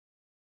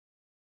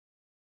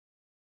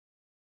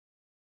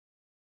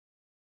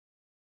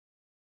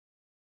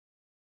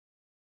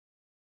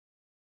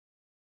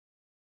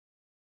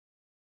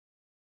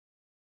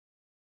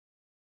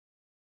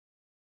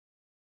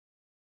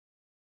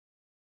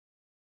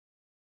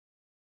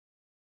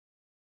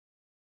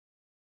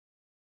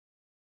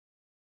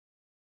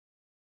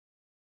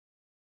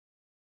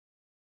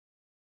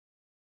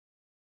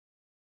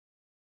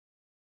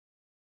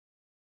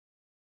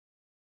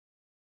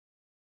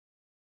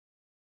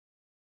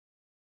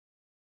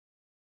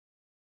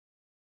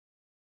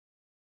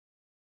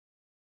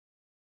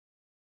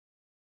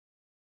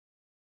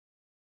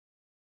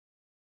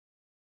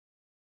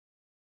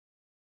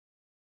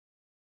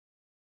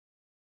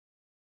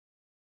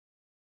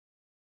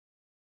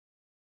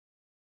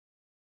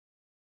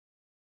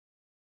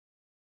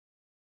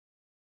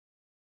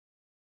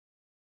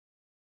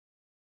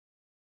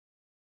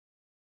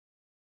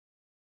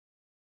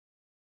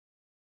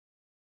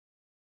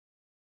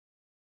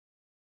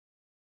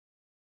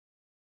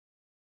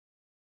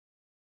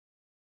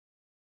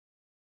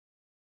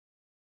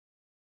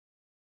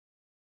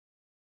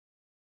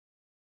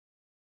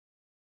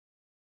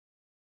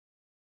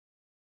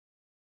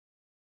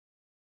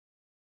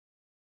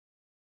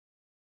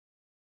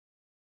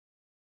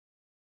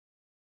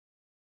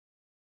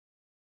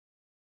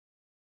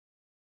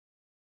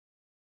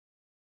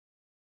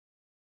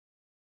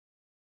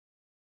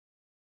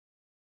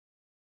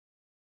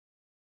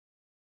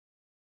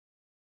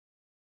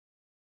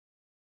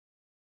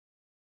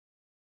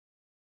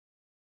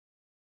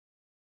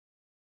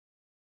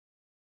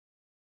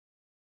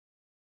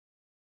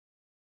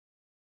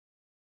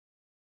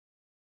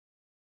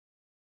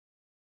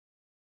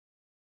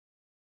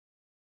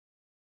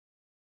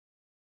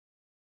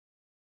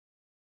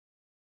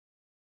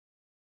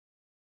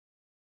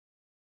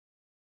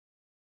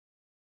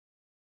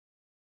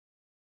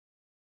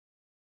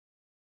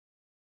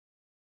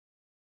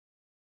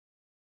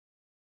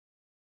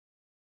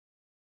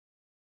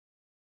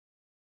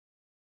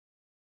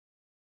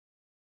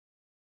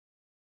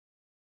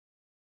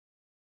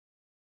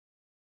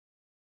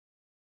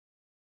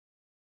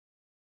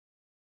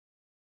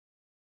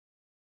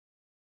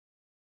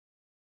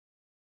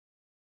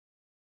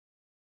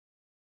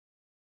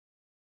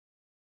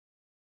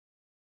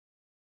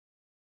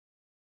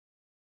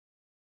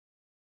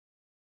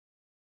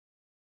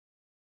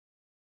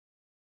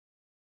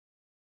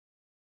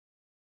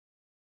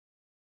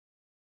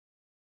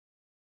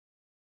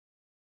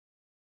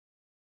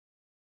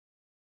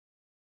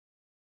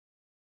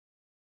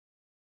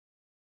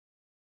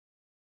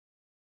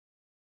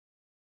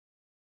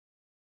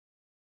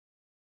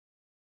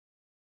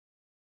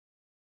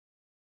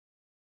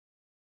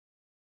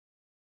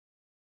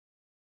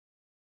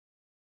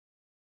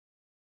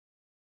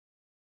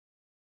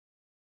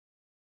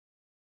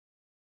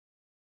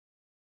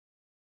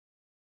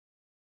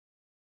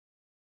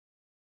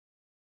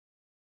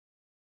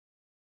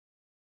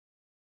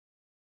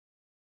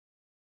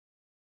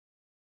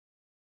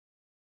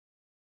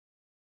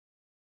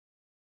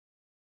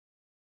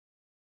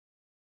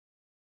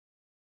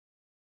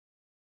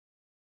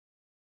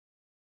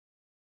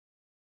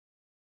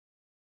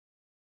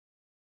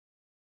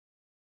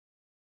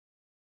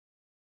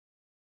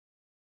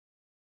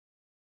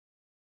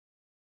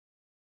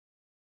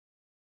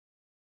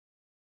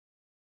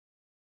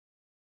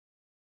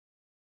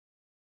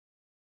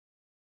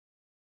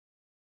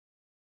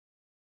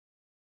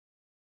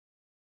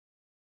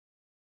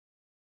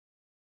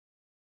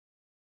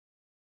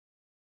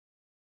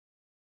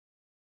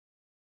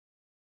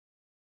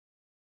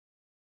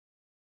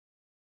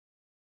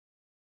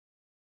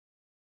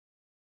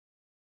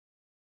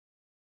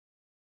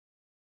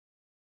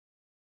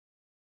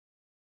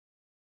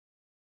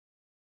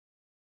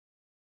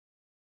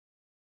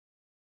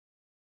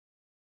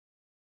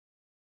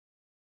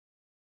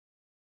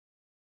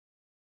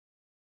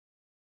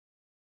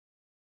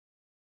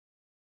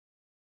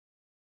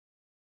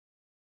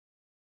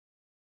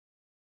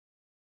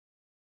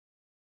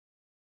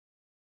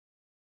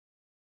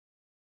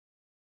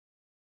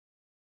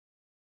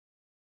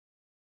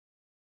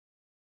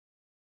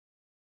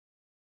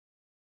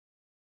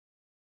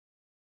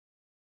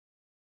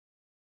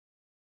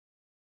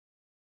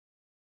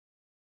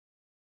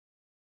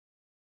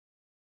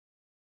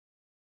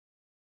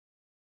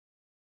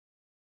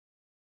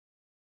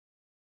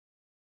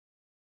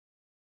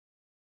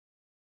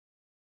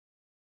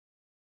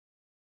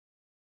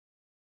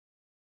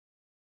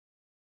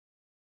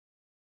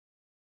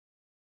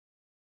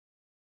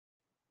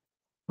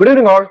Good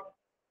evening, all.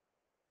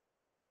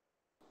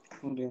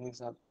 Good evening,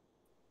 sir.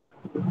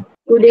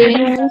 Good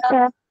evening,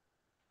 sir.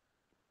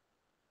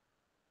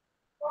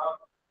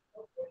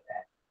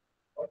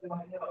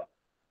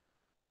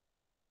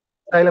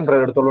 Silent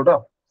prayer എടുത്തോളൂ കേട്ടോ.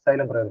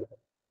 Silent prayer.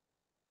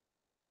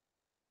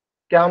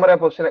 Camera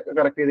position ഒക്കെ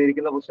correct ചെയ്ത്,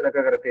 ഇരിക്കുന്ന position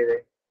ഒക്കെ കറക്റ്റ് ചെയ്തേ.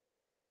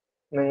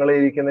 നിങ്ങൾ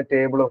ഇരിക്കുന്ന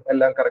ടേബിളും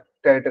എല്ലാം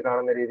കറക്റ്റ് ആയിട്ട്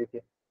കാണുന്ന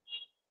രീതിക്ക്.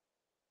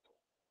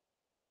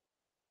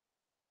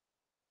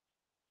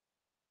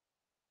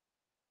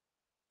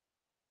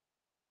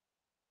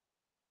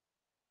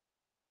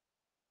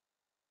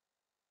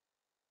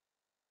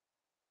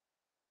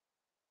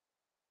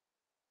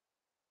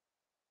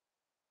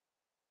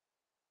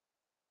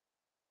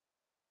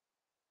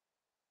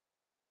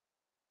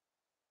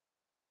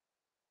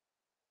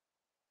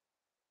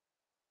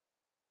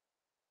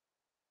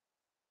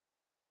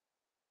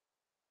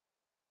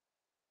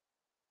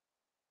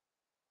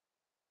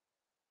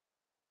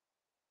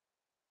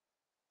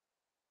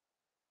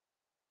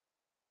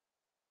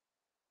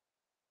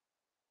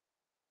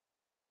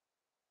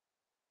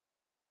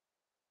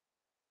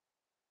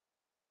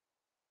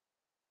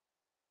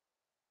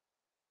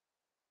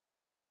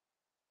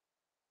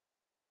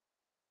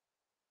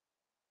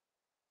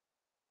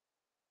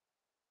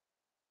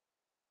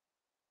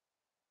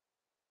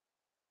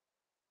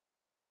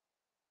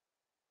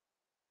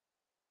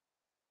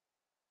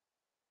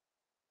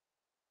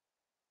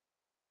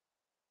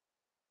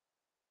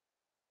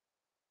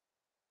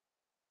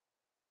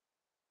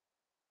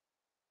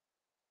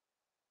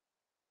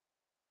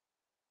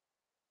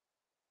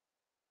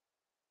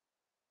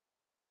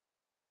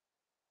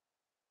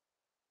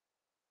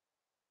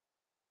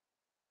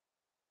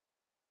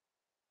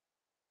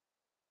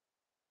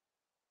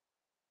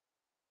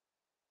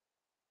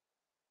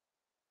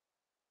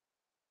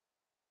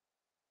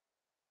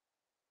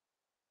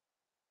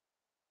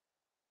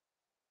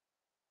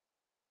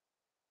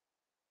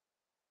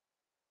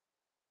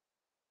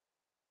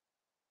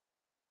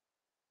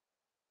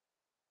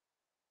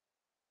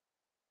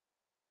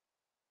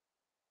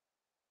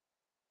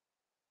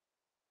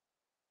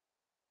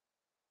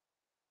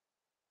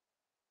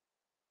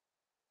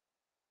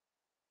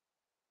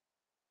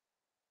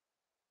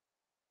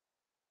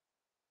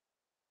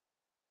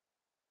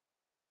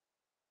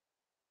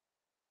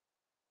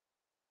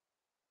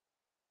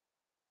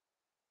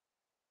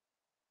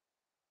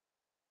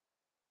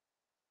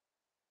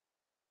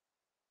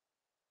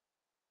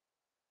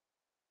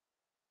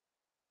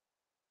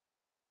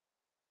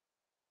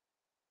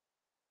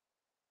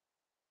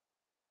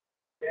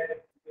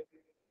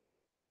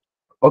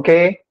 ഓക്കെ,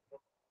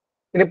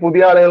 ഇനി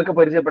പുതിയ ആളുകൾക്ക്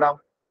പരിചയപ്പെടാം.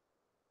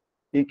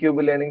 ഈ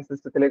ക്യൂബ് ലേണിംഗ്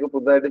സിസ്റ്റത്തിലേക്ക്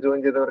പുതുതായിട്ട് ജോയിൻ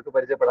ചെയ്തവർക്ക്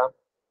പരിചയപ്പെടാം.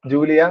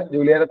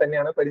 ജൂലിയനെ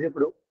തന്നെയാണ്,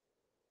 പരിചയപ്പെടൂ.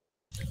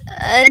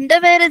 എന്റെ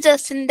പേര്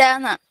ജസിന്റ.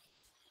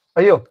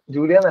 അയ്യോ,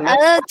 ജൂലിയ നല്ല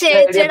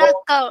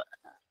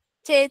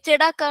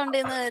ചേച്ചിയുടെ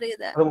അക്കൗണ്ടിൽ നിന്ന്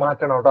കയറിയതാ. അത്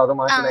മാറ്റണം കേട്ടോ, അത്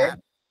മാറ്റണേ.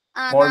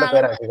 മോളുടെ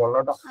പേരാക്കിക്കോളൂ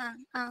കേട്ടോ.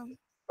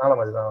 നാളെ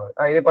മതി.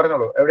 ഇനി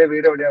പറഞ്ഞോളൂ,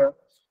 വീട് എവിടെയാണ്?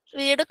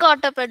 വീട്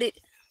കോട്ടപ്പടി.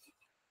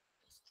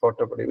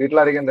 കോട്ടപ്പടി.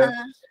 വീട്ടിലായിരിക്കും?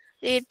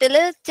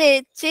 വീട്ടില്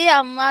ചേച്ചി,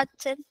 അമ്മ,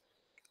 അച്ഛൻ.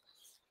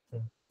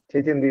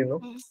 ചേച്ചി എന്ത് ചെയ്യുന്നു?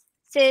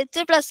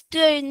 ചേച്ചി +2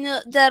 കഴിഞ്ഞു,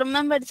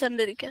 ജർമ്മൻ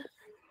പഠിച്ചോണ്ടിരിക്കുക.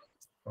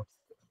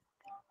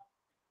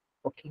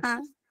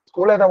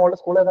 സ്കൂൾ ഏതാ മോളുടെ?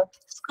 സ്കൂൾ ഏതാ?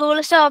 സ്കൂൾ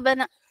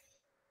ശോഭന.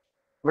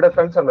 ഇവിടെ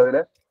ഫ്രണ്ട്സ് ഉണ്ടോ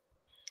ഇതില്?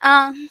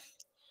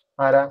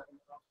 ആരാ?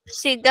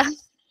 ഷിഖ.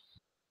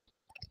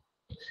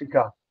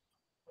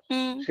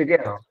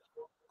 ഷിഖയാണോ?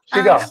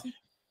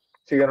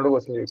 ഷിഖനോട്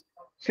ക്വസ്റ്റ്യൻ ചോദിക്കും.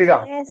 ഷിഖ,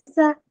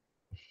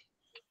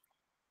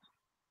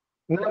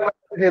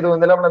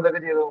 ഇന്നലെ നമ്മൾ എന്തൊക്കെ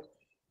ചെയ്തു?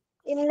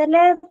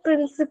 ഇന്നലെ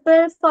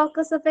principal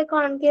focus of A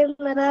concave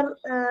mirror,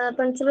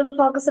 principal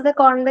focus of A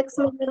convex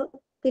mirror,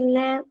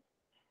 പിന്നെ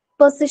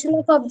position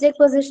of object,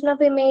 position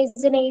of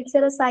image,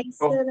 nature,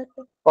 size.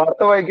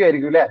 വാർത്ത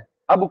വായിക്കുമായിരിക്കും അല്ലേ?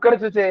 ആ ബുക്ക്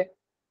അടച്ചു വെച്ചേ.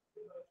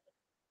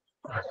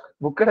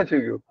 ബുക്ക് അടച്ചു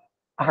വെക്കൂ.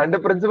 അതിന്റെ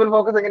പ്രിൻസിപ്പൽ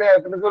ഫോക്കസ് എങ്ങനെയാ?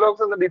 പ്രിൻസിപ്പൽ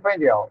ഫോക്കസ് ഒന്ന് ഡിഫൈൻ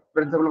ചെയ്യാമോ?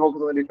 പ്രിൻസിപ്പൽ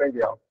ഫോക്കസ് ഒന്ന് ഡിഫൈൻ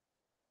ചെയ്യാമോ?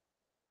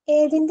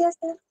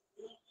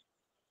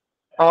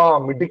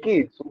 മിടുക്കി,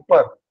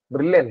 സൂപ്പർ,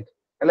 ബ്രില്യന്റ്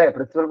അല്ലെ?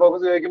 പ്രിൻസിപ്പൽ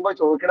ഫോക്കസ് ചോദിക്കുമ്പോൾ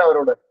ചോദിക്കണം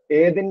അവരോട്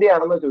ഏതിന്റെ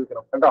ആണെന്ന്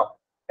ചോദിക്കണം കേട്ടോ.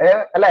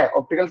 അല്ലെ,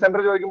 ഒപ്റ്റിക്കൽ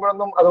സെന്റർ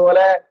ചോദിക്കുമ്പോഴൊന്നും,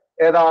 അതുപോലെ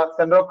ഏതാ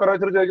സെന്റർ ഓഫ്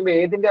കർവേച്ചർ ചോദിക്കുമ്പോൾ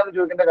ഏതിന്റെ ആണെന്ന്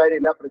ചോദിക്കേണ്ട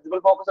കാര്യമില്ല. പ്രിൻസിപ്പൽ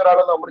ഫോക്കസ്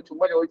ഒരാളെ നമ്മൾ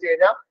ചുമ്മാ ചോദിച്ചു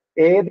കഴിഞ്ഞാൽ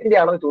ഏതിന്റെ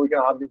ആണെന്ന്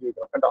ചോദിക്കണം, ആദ്യം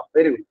ചോദിക്കണം കേട്ടോ.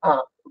 Very good.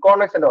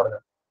 കോൺവെക്സിന്റെ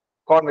പറഞ്ഞു.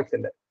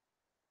 കോൺവെക്സിന്റെ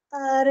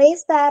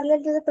rays parallel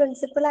to the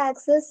principal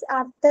axis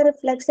after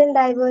reflection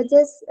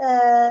diverges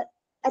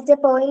at a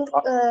point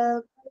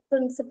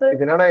principal.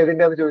 ഇതിനാണ്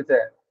ഏതിന്റെ ആണെന്ന്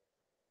ചോദിച്ചേ?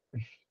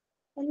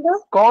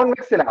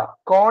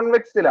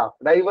 കോൺവെക്സിലാ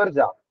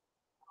ഡൈവേർജാ?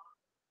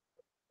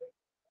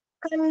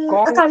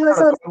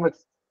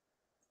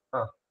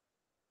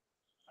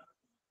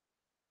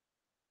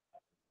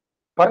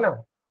 പറഞ്ഞോ.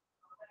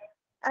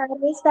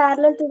 Rays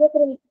parallel to the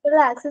principal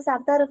axis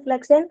after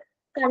reflection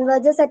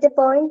converges at a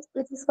point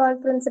which is called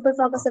principal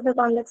focus of a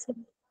convex.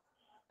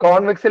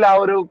 കോൺവെക്സിൽ ആ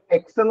ഒരു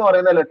X എന്ന്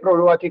പറയുന്ന letter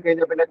ഒഴിവാക്കി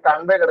കഴിഞ്ഞാൽ പിന്നെ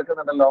കൺവേ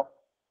കിടക്കുന്നുണ്ടല്ലോ.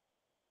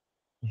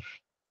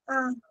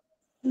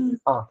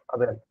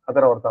 അതെ,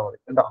 അത്ര ഓർത്താൽ മതി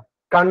കേട്ടോ.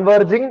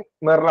 കൺവേർജിങ്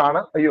മിറർ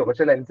ആണ്. അയ്യോ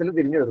പക്ഷെ ലെൻസിൽ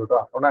തിരിഞ്ഞു വരും കേട്ടോ,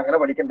 അതുകൊണ്ട് അങ്ങനെ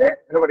പഠിക്കണ്ട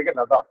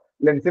കേട്ടോ.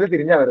 ലെൻസിൽ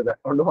തിരിഞ്ഞാ വരുന്നത്,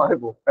 അതുകൊണ്ട്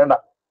മാറിപ്പോവും, വേണ്ട.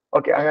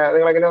 ഓക്കെ,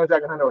 നിങ്ങൾ എങ്ങനെ വെച്ചാൽ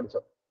അങ്ങനെ തന്നെ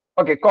പഠിച്ചോ.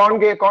 ഓക്കെ,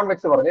 കോൺകേവ്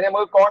കോൺവെക്സ് പറഞ്ഞു. ഇനി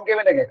നമുക്ക്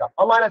കോൺകേവിന്റെ കേൾക്കാം.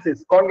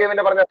 ഒമാനസിസ്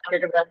കോൺകേവിന്റെ പറഞ്ഞ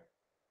കേൾക്കട്ടെ.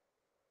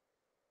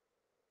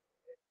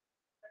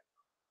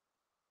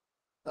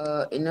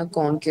 In a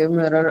concave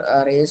mirror,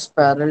 rays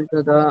parallel to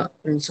the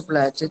principal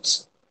axis.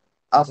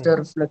 After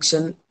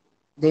reflection,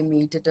 they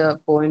meet at a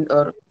point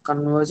or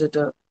converge at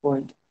a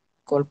point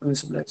called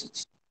principal axis.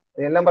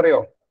 എല്ലാം പറയോ?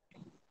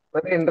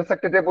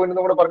 ഇന്റർസെക്ട്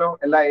പോയിന്റ് കൂടെ പറഞ്ഞോ.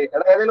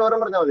 ഏതെങ്കിലും ഓരോ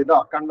പറഞ്ഞാൽ മതി കേട്ടോ.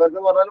 കൺവേർജ്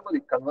എന്ന് പറഞ്ഞാലും മതി,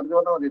 കൺവേർജ്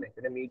പറഞ്ഞാൽ മതി.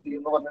 പിന്നെ മീറ്റ്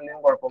ചെയ്യുമ്പോൾ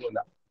പറഞ്ഞാലും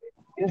കുഴപ്പമൊന്നുമില്ല.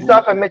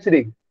 ഇൻസാഫ് MHD,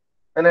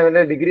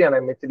 എന്റെ ഡിഗ്രിയാണ്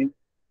MHD.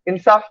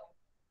 ഇൻസാഫ്,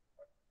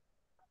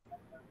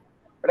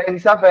 എടാ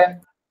ഇൻസാഫേ,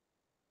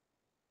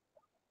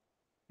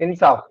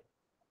 ഇൻസാഫ്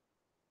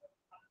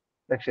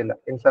രക്ഷയില്ല.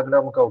 ഇൻസാഫിനെ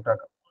നമുക്ക്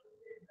ഔട്ടാക്കാം.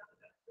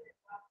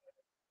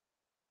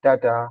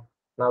 ടാറ്റാ,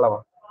 നാളെ വാ.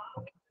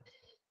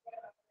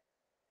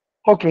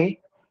 ഓക്കെ,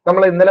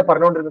 നമ്മൾ ഇന്നലെ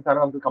പറഞ്ഞുകൊണ്ടിരുന്ന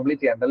സാധനം നമുക്ക്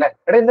കംപ്ലീറ്റ് ചെയ്യാണ്ടല്ലേ.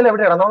 എടാ ഇന്നലെ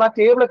എവിടെയാണ് നമ്മൾ ആ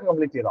ടേബിൾ ഒക്കെ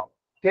കംപ്ലീറ്റ് ചെയ്തോ?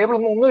 ടേബിൾ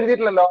ഒന്നും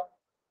എഴുതിയിട്ടില്ലല്ലോ.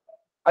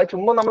 അത്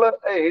ചുമ്മാ നമ്മൾ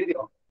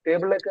എഴുതിയോ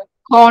ടേബിളിലേക്ക്?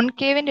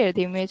 കോൺകേവിന്റെ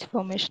എഴുതി, image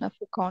formation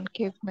of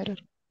concave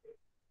mirror.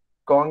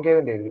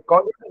 കോൺകേവിന്റെ എഴുതി.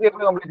 കോൺകേവ് ടേബിൾ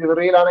കംപ്ലീറ്റ് ചെയ്തു.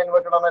 റിയൽ ആണ്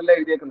ഇൻവെർട്ടഡ് ആണെല്ലാം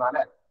എഴുതിയേക്കുന്ന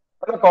അല്ലേ.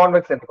 അത്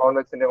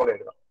കോൺവെക്സിന്റെ കൂടെ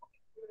എഴുതാം.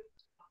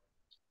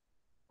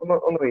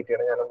 ഒന്ന് വെയിറ്റ്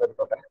ചെയ്യണം, ഞാനൊന്ന്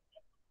എടുത്തോട്ടെ.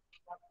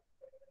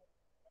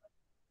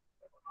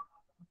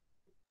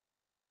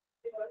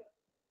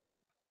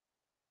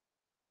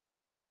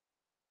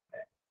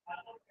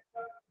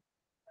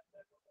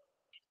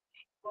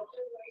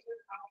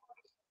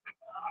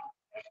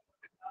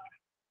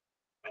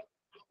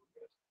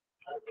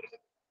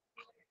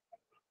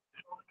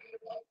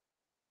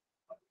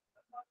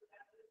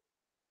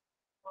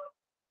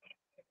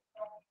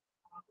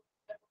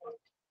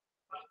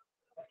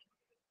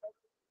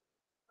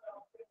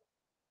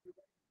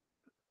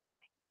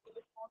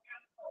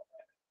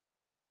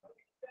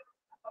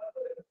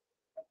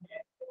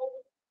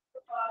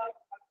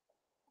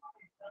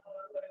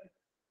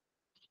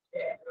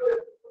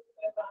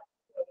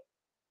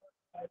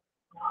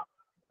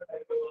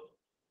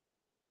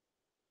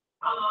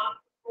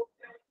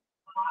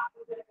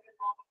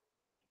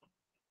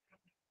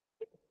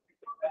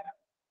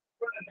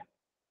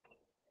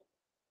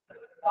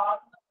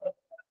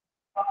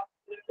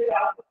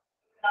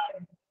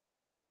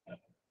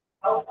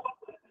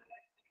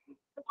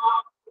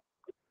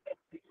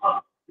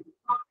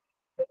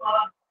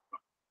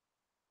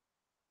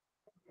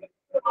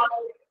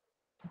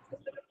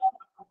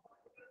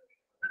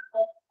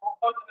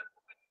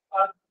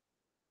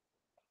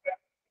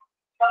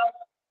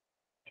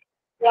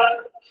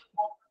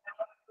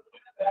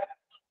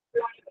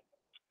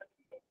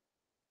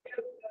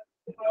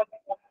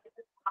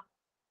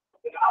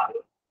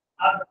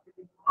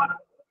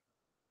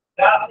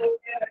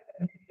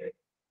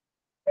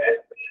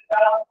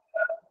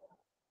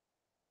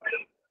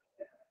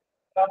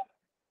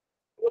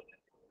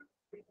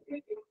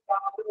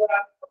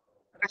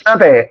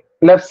 അതെ,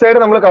 ലെഫ്റ്റ് സൈഡ്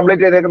നമ്മൾ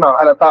കംപ്ലീറ്റ് ചെയ്തേക്കുന്ന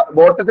അല്ല,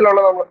 ബോട്ടത്തിലുള്ള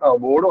നമ്മൾ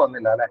ബോർഡ്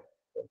വന്നില്ല അല്ലെ.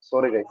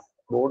 സോറി ഗൈസ്,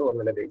 ബോർഡ്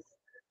വന്നില്ല ഗൈസ്.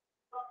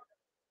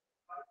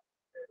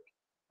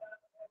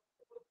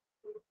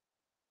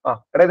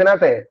 എടാ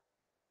ഇതിനകത്തെ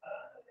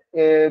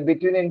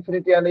ബിറ്റ്വീൻ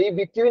ഇൻഫിനിറ്റി ആണ്. ഈ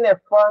ബിറ്റ്വീൻ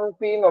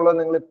F1P എന്നുള്ളത്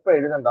നിങ്ങൾ ഇപ്പൊ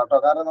എഴുതണ്ട കേട്ടോ,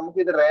 കാരണം നമുക്ക്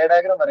ഇത് റേ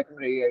ഡയഗ്രാം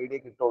വരയ്ക്കുമ്പോൾ ഈ ഐഡിയ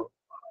കിട്ടുള്ളൂ.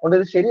 അതുകൊണ്ട്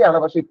ഇത് ശരിയാണ്,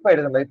 പക്ഷെ ഇപ്പൊ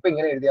എഴുതണ്ട. ഇപ്പൊ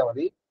ഇങ്ങനെ എഴുതിയാൽ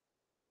മതി,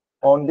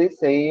 ഓൺ ദി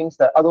സെയിം.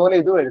 അതുപോലെ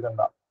ഇതും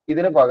എഴുതണ്ട.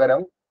 ഇതിന്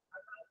പകരം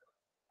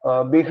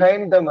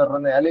ബിഹൈൻഡ് ദ മിറർ,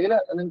 അല്ലെങ്കിൽ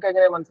നിങ്ങൾക്ക്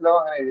എങ്ങനെ മനസ്സിലാവും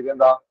അങ്ങനെ എഴുതി.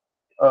 എന്താ,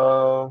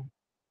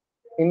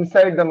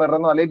 ഇൻസൈഡ് ദ മിറർ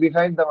എന്നോ അല്ലെങ്കിൽ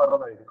ബിഹൈൻഡ് ദ മിറർ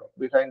എന്നോ എഴുതിക്കോ.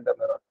 Behind the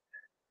mirror,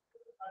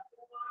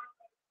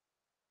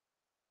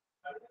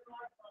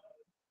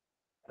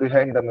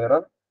 behind the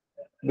mirror,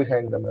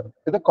 behind the mirror.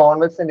 ഇത്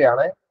കോൺവെക്സിന്റെ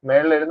ആണ്,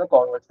 മേളിൽ എഴുതുന്ന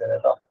കോൺവെക്സിന്റെ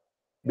കേട്ടോ.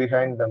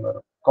 Behind the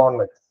mirror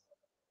convex.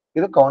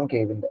 ഇത്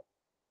കോൺകേവിന്റെ.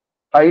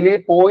 ഹൈലി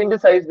പോയിന്റ്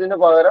സൈസിന്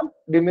പകരം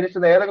ഡിമിനിഷ്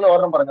ഏതെങ്കിലും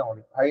ഓർഡർ പറഞ്ഞാൽ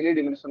മതി. ഹൈലി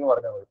ഡിമിനിഷ് എന്ന്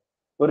പറഞ്ഞാൽ മതി.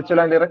 വിർച്വൽ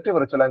ആൻഡ്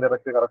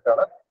ഡയറക്റ്റ് കറക്റ്റ്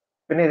ആണ്.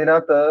 പിന്നെ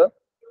ഇതിനകത്ത്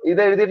ഇത്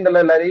എഴുതിയിട്ടുണ്ടല്ലോ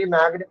എല്ലാവരും. ഈ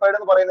മാഗ്നിഫൈഡ്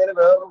എന്ന് പറയുന്നതിന്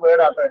വേറൊരു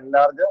വേർഡ് ആട്ടോ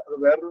എൻലാർജ്. അത്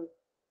വേറൊരു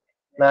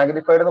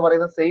മാഗ്നിഫൈഡ് എന്ന്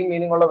പറയുന്ന സെയിം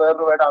മീനിങ് ഉള്ള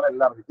വേറൊരു വേർഡ് ആണ്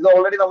എൻലാർജ്. ഇത്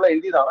ഓൾറെഡി നമ്മൾ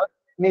എഴുതിയതാണ്.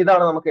 ഇനി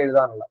ഇതാണ് നമുക്ക്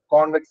എഴുതാനുള്ള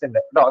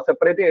കോൺവെക്സിന്റെ കേട്ടോ.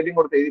 സെപ്പറേറ്റ് എഴുതി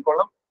കൊടുത്ത്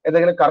എഴുതിക്കൊള്ളാം.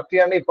 എന്തെങ്കിലും കറക്റ്റ്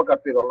ചെയ്യാണ്ട് ഇപ്പൊ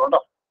കറക്റ്റ് ചെയ്തോളൂ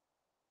കേട്ടോ.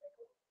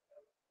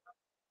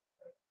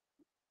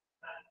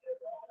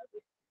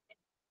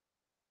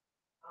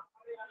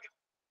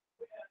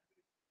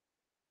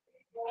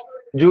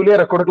 ജൂലിയ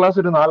റെക്കോർഡ് ക്ലാസ്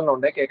ഒരു 4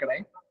 ഉണ്ടേ, കേൾക്കണേ.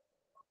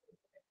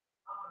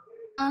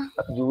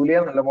 ജൂലിയ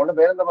എന്നല്ല, മോളുടെ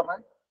പേരെന്താ പറഞ്ഞേ?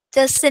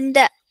 ജസിന്റ.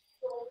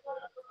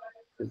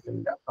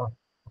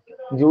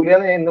 ജൂലിയ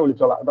ഞാൻ ഇന്ന്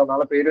വിളിച്ചോളാം കേട്ടോ.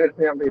 നാളെ പേര്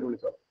വരുന്ന ഞാൻ പേര്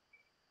വിളിച്ചോളാം.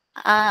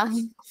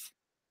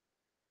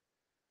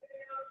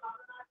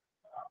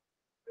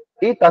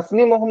 ഈ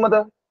തസ്നി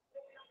മുഹമ്മദ്,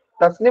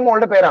 തസ്നി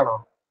മോളുടെ പേരാണോ?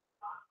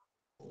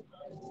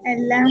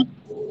 അല്ല.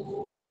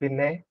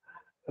 പിന്നെ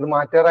അത്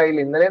മാറ്റാറായില്ല.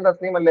 ഇന്നലെയും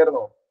തസ്നീം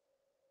അല്ലായിരുന്നോ?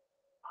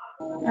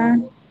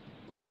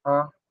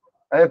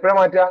 അത് എപ്പോഴാ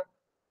മാറ്റാ?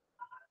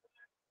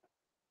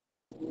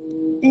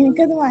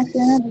 എനിക്കത്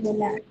മാറ്റാൻ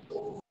അറിയില്ല.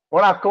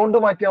 മോളെ അക്കൗണ്ട്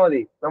മാറ്റിയാ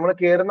മതി. നമ്മൾ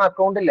കേറുന്ന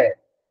അക്കൗണ്ട് ഇല്ലേ,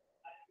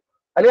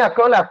 അല്ലെങ്കിൽ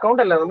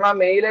അക്കൗണ്ട് അല്ല, നമ്മൾ ആ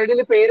മെയിൽ ഐ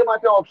ഡിയിൽ പേര്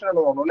മാറ്റാൻ ഓപ്ഷൻ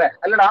എന്ന് തോന്നുന്നു അല്ലെ?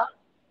 അല്ലടാ,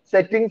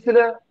 സെറ്റിംഗ്സിൽ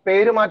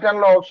പേര്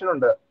മാറ്റാനുള്ള ഓപ്ഷൻ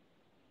ഉണ്ട്.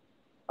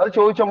 അത്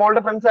ചോദിച്ചോ?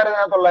 മോളുടെ ഫ്രണ്ട്സ് ആരാ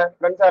അതിനകത്തുള്ള?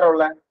 ഫ്രണ്ട്സ് ആരാ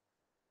ഉള്ളെ?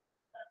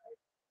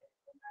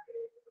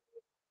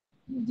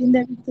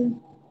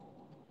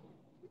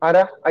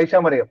 ആരാ?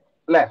 ഐഷ മറിയം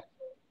അല്ലെ?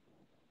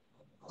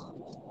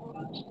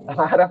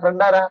 ആരാ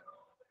ഫ്രണ്ട്? ആരാ?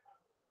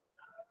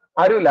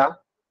 ആരുമില്ല.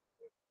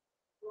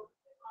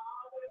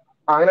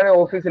 അങ്ങനെ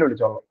ഓഫീസിൽ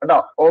വിളിച്ചോളൂ കേട്ടോ.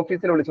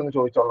 ഓഫീസിൽ വിളിച്ചൊന്ന്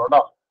ചോദിച്ചോളൂ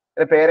കേട്ടോ.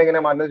 എന്റെ പേരെങ്ങനെ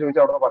മാറ്റുന്നത്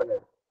ചോദിച്ചാൽ അവിടെ നിന്ന് പറഞ്ഞു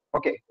തരും.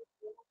 ഓക്കെ.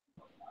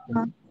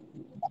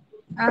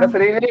 എടാ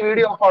ശ്രീഹരി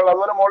വീഡിയോ ഓഫ് ആണല്ലോ.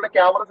 അതുപോലെ മോളുടെ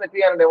ക്യാമറ സെറ്റ്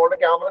ചെയ്യാനുണ്ട്. മോളുടെ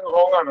ക്യാമറ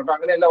റോങ് ആണ് കേട്ടോ.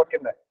 അങ്ങനെയല്ല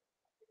വെക്കണ്ടേ.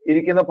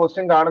 ഇരിക്കുന്ന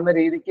പൊസിഷൻ കാണുന്ന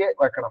രീതിക്ക്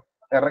വെക്കണം.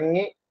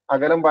 ഇറങ്ങി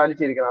അകലം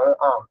പാലിച്ചിരിക്കണം. അത്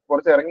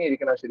കുറച്ച്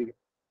ഇറങ്ങിയിരിക്കണം ശരിക്കും.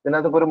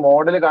 ഇതിനകത്ത് ഇപ്പൊ ഒരു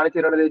മോഡൽ കാണിച്ചു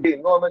തരുന്നത്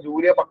ഇന്ന് വന്ന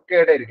ജൂലിയ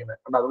പക്കയായിട്ടാണ് ഇരിക്കുന്നത്.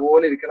 കണ്ടോ?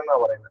 അതുപോലെ ഇരിക്കണം എന്നാ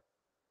പറയുന്നത്.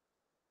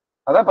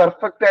 അതാ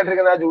പെർഫെക്റ്റ്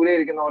ആയിട്ടിരിക്കുന്ന ആ ജൂലിയ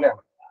ഇരിക്കുന്ന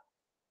പോലെയാണ്.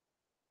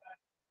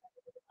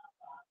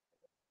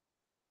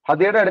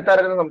 ഹദിയുടെ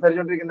അടുത്താരായിരുന്നു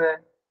സംസാരിച്ചോണ്ടിരിക്കുന്നത്?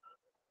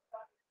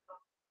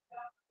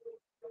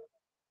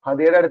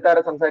 ഹദിയുടെ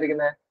അടുത്താരാ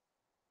സംസാരിക്കുന്നത്?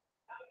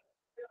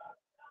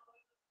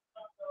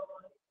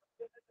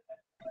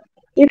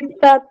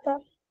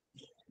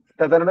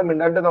 ഇത്തരുടെ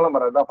മിണ്ടാണ്ട് എന്നുള്ള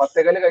പറയാം.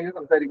 10 കഴിഞ്ഞ്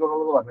സംസാരിക്കുള്ളൂ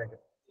എന്ന് പറഞ്ഞേക്ക്.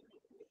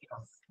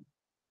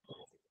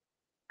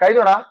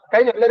 കഴിഞ്ഞോടാ?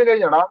 കഴിഞ്ഞോ? എല്ലാവരും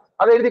കഴിഞ്ഞോടാ?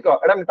 അത് എഴുതിക്കോ.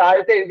 എടാ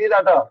താഴത്തെ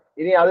എഴുതിയതാട്ടോ.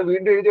 ഇനി അത്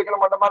വീണ്ടും എഴുതി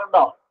വെക്കണം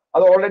മണ്ടന്മാരുണ്ടോ?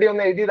 അത് ഓൾറെഡി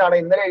ഒന്ന് എഴുതിയതാണ്.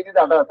 ഇന്നലെ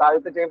എഴുതിയതാട്ടോ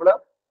താഴത്തെ ടേബിള്.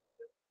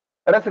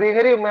 എടാ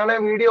ശ്രീഹരി വേണേ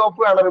വീഡിയോ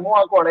ഓഫ് ആണ്, റിമൂവ്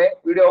ആക്കുവാണേ.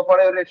 വീഡിയോ ഓഫ്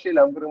ആണെങ്കിൽ ഒരു രക്ഷയില്ല.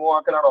 നമുക്ക് റിമൂവ്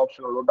ആക്കലാണ്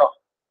ഓപ്ഷൻ ഉള്ളൂ കേട്ടോ.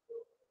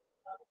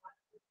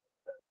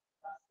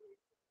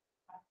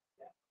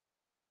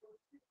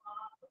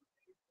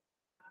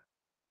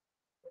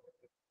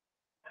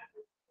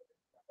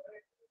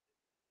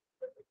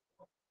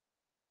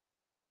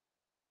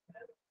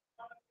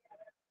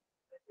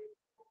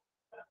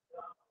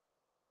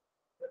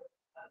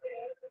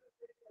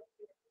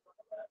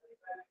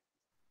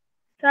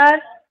 Sir,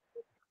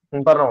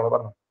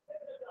 പറഞ്ഞോ.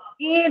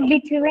 ഈ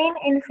between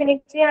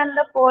infinity and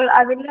the pole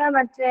അതില്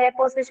മറ്റേ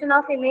position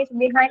of image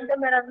behind the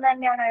mirror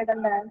തന്നെയാണ്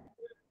എഴുതേണ്ടത്.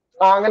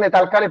 അങ്ങനെ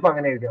തൽക്കാലം ഇപ്പൊ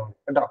അങ്ങനെ എഴുതിയാൽ മതി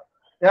കേട്ടോ.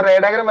 ഞാൻ റേ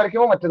ഡയഗ്രം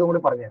വരയ്ക്കുമ്പോൾ മറ്റതും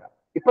കൂടി പറഞ്ഞുതരാം.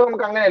 ഇപ്പൊ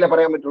നമുക്ക് അങ്ങനെയല്ലേ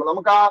പറയാൻ പറ്റുള്ളൂ.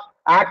 നമുക്ക് ആ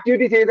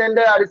ആക്ടിവിറ്റി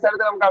ചെയ്തതിന്റെ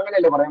അടിസ്ഥാനത്തിൽ നമുക്ക്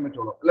അങ്ങനെയല്ലേ പറയാൻ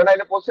പറ്റുള്ളൂ. അല്ലാണ്ട്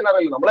അതിന്റെ പൊസിഷൻ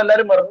അറിയില്ല.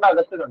 നമ്മളെല്ലാരും മിററിന്റെ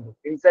അകത്ത് കണ്ടു,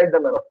 ഇൻസൈഡ്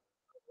ദ മിറർ.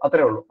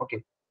 അത്രേ ഉള്ളൂ. ഓക്കെ.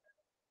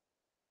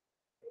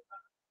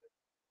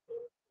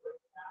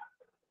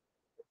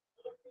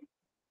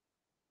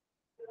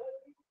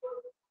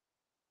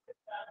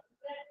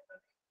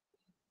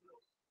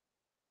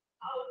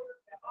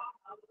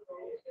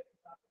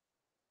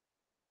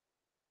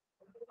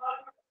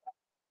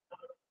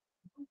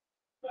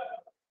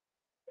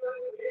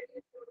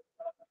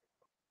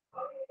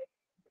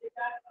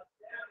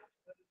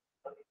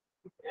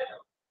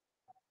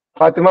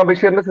 ഫാത്തിമ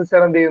ബഷീറിന്റെ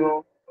സിസ്റ്റർ എന്ത് ചെയ്യുന്നു?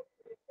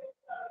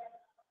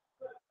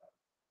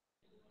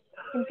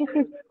 എനിക്ക്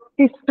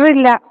സിസ്റ്റർ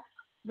ഇല്ല.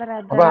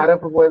 അപ്പൊ ആരാ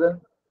ഇപ്പൊ പോയത്?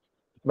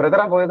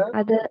 ബ്രദറാ പോയത്?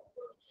 അത്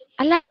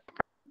അല്ല,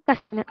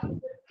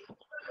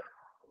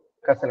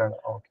 കസിനാണ്.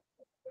 ഓക്കെ.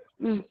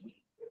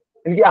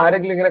 എനിക്ക്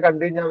ആരെങ്കിലും ഇങ്ങനെ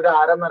കണ്ടു കഴിഞ്ഞാൽ അവർ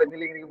ആരാന്ന്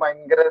അറിഞ്ഞില്ലെങ്കിൽ എനിക്ക്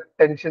ഭയങ്കര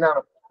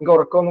ടെൻഷനാണ്. എനിക്ക്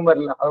ഉറക്കമൊന്നും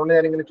വരില്ല. അതുകൊണ്ട്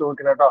ഞാൻ ഇങ്ങനെ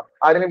ചോദിക്കണം കേട്ടോ.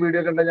 ആരെങ്കിലും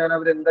വീഡിയോ കണ്ടാൽ ഞാൻ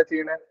അവരെന്താ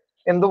ചെയ്യണേ,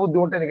 എന്തോ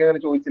ബുദ്ധിമുട്ട് എനിക്ക്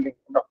അങ്ങനെ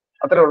ചോദിച്ചില്ലെങ്കിൽ കേട്ടോ.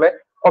 അത്രേ ഉള്ളേ.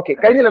 ഓക്കെ.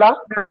 കഴിഞ്ഞില്ലടാ?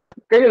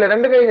 കഴിഞ്ഞില്ലേ?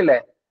 2 കഴിഞ്ഞില്ലേ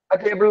ആ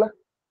ടേബിളില്?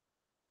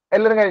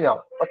 എല്ലാരും കഴിഞ്ഞോ?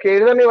 ഓക്കെ.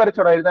 എഴുതാനേ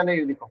വരച്ചോടാ. എഴുതാനേ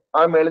എഴുതിക്കോ.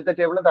 ആ മേളത്തെ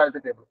ടേബിളും താഴത്തെ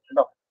ടേബിളും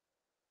കേട്ടോ.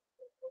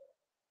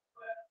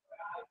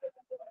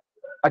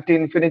 At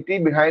infinity,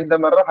 behind the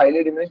mirror,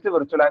 highly diminished,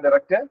 virtual and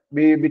erect.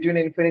 Between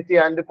infinity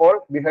and pole,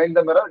 behind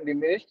the mirror,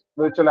 diminished,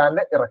 virtual and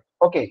erect.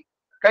 Okay.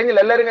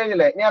 കഴിഞ്ഞില്ല? എല്ലാരും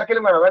കഴിഞ്ഞില്ലേ? ഇനി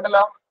ആർക്കെങ്കിലും വേണം?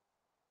 വേണ്ടല്ലോ.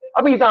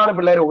 അപ്പൊ ഇതാണ്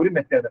പിള്ളേരെ ഒരു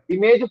മെത്തേഡ്.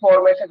 ഇമേജ്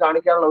ഫോർമേഷൻ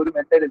കാണിക്കാനുള്ള ഒരു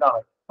മെത്തേഡ്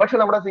ഇതാണ്. പക്ഷെ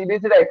നമ്മുടെ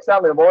CBSE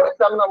എക്സാമിന്, ബോർഡ്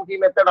എക്സാമിന് നമുക്ക്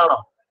ഈ മെത്തേഡ് ആണോ?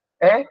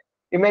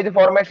 ഇമേജ്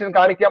ഫോർമേഷൻ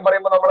കാണിക്കാൻ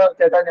പറയുമ്പോൾ നമ്മൾ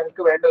ചേട്ടാ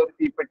ഞങ്ങൾക്ക് വേണ്ട ഒരു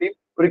തീപ്പെട്ടിയും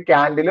ഒരു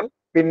ക്യാൻഡിലും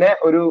പിന്നെ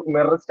ഒരു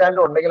മിറർ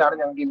സ്റ്റാൻഡും ഉണ്ടെങ്കിലാണ്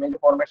ഞങ്ങൾക്ക് ഇമേജ്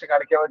ഫോർമേഷൻ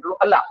കാണിക്കാൻ പറ്റുള്ളൂ.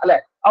 അല്ല അല്ലെ?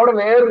 അവിടെ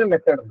വേറൊരു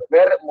മെത്തേഡ് ഉണ്ട്.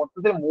 വേറെ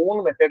മൊത്തത്തിൽ 3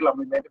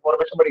 മെത്തേഡിലാണ് ഇമേജ്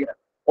ഫോർമേഷൻ പഠിക്കുന്നത്.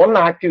 1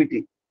 ആക്ടിവിറ്റി,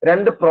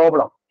 2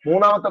 പ്രോബ്ലം,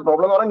 മൂന്നാമത്തെ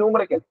പ്രോബ്ലം എന്ന് പറഞ്ഞാൽ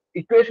ന്യൂമറിക്കൽ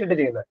ഇക്വേഷൻ ഇട്ട്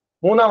ചെയ്യുന്നത്.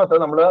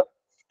 മൂന്നാമത്തത് നമ്മൾ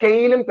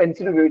സ്കെയിലും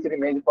പെൻസിലും ഉപയോഗിച്ചിട്ട്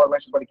ഇമേജ്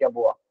ഫോർമേഷൻ പഠിക്കാൻ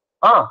പോവാം.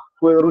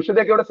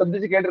 ഋഷിതയൊക്കെ ഇവിടെ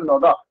ശ്രദ്ധിച്ച് കേട്ടിരുന്നോ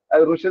കേട്ടോ?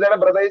 ഋഷിതയുടെ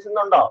ബ്രദേഴ്സ്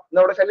ഇന്നുണ്ടോ?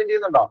 ഇന്ന് അവിടെ ശല്യം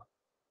ചെയ്യുന്നുണ്ടോ?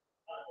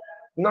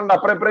 ഇന്നുണ്ടോ?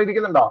 അപ്പുറം ഇപ്പുറം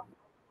ഇരിക്കുന്നുണ്ടോ?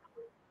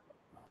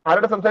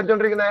 ആരോട്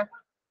സംസാരിച്ചോണ്ടിരിക്കുന്നേ?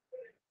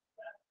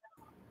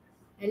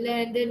 അല്ല,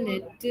 എന്റെ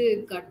നെറ്റ്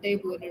കട്ടായി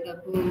പോയിട്ടുണ്ട്.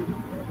 അപ്പൊ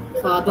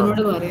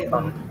ഫാദറിനോട്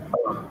പറയാം.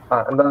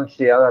 എന്താ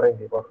ചെയ്യാതെ അറേഞ്ച്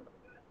ചെയ്യും.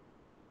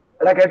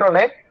 എടാ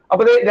കേട്ടോണ്ടേ.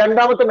 അപ്പൊ ഇത്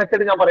രണ്ടാമത്തെ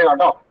മെത്തേഡ് ഞാൻ പറയാം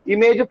കേട്ടോ.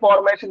 Image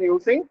formation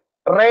using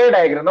ray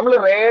diagram. നമ്മൾ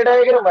റേ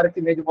ഡയഗ്രം വരച്ച്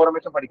ഇമേജ്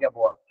ഫോർമേഷൻ പഠിക്കാൻ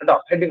പോവാം കേട്ടോ.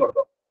 ഹെഡിങ്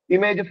കൊടുത്തോ.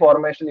 Image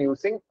formation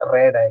using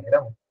ray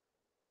diagram.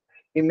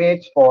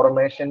 Image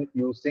formation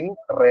using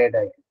ray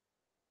diagram.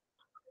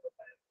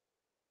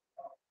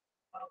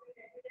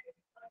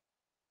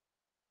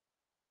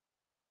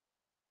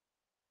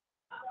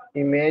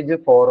 Image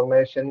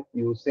formation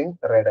using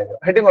ray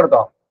diagram. Heading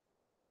കൊടുത്തോ.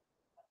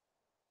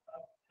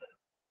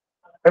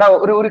 എടാ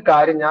ഒരു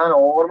കാര്യം ഞാൻ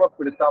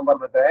ഓർമ്മപ്പെടുത്താൻ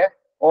പറഞ്ഞിട്ട്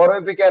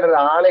ഓർമ്മിപ്പിക്കാൻ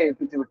ഒരാളെ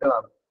ഏൽപ്പിച്ച്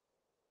വിട്ടതാണ്.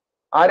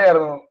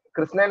 ആരെയായിരുന്നു?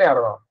 കൃഷ്ണനെ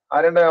ആയിരുന്നോ?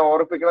 ആരുടെ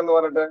ഓർമ്മിപ്പിക്കണം എന്ന്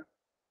പറഞ്ഞിട്ട്?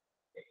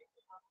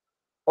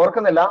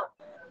 ഓർക്കുന്നില്ല?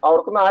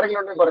 ഓർക്കുന്ന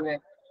ആരെങ്കിലും ഉണ്ടെങ്കിൽ പറഞ്ഞേ.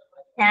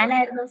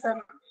 ഞാനായിരുന്നു സർ.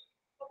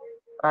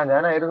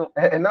 ഞാനായിരുന്നു.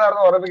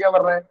 എന്നതായിരുന്നു ഓർമ്മിപ്പിക്കാൻ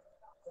പറഞ്ഞേ?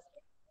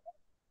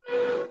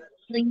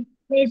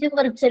 ഇമേജും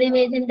വിർച്വൽ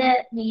ഇമേജിന്റെ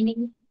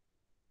മീനിങ്.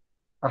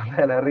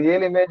 അതെ,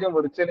 റിയൽ ഇമേജും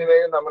വിർച്വൽ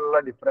ഇമേജും തമ്മിലുള്ള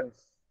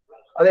ഡിഫറൻസ്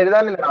അത്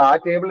എഴുതാനില്ല. ആ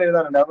ടേബിൾ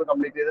എഴുതാനുണ്ട്. അത്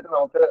കംപ്ലീറ്റ് ചെയ്തിട്ട്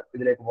നമുക്ക്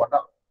ഇതിലേക്ക്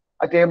പോകാം.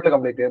 ആ ടേബിൾ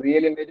കംപ്ലീറ്റ് ചെയ്യും.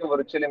 റിയൽ ഇമേജും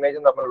വിർച്വൽ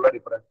ഇമേജും തമ്മിലുള്ള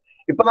ഡിഫറൻസ്.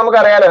 ഇപ്പൊ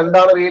നമുക്കറിയാലോ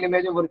എന്താണ് റിയൽ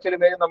ഇമേജും വിർച്വൽ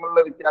ഇമേജും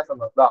തമ്മിലുള്ള വ്യത്യാസം.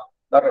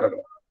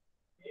 കിടക്കണം.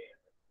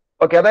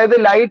 ഓക്കെ, അതായത്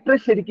ലൈറ്റ്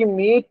ശരിക്കും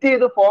മീറ്റ്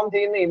ചെയ്ത് ഫോം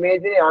ചെയ്യുന്ന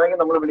ഇമേജിനെ ആണെങ്കിൽ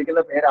നമ്മൾ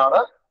വിളിക്കുന്ന പേരാണ്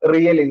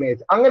റിയൽ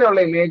ഇമേജ്. അങ്ങനെയുള്ള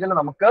ഇമേജിന്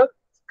നമുക്ക്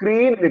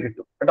സ്ക്രീനിൽ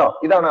കിട്ടും കേട്ടോ.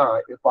 ഇതാണ്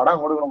പടം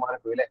അങ്ങോട്ട്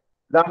മാറിപ്പോയി അല്ലെ.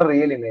 ഇതാണ്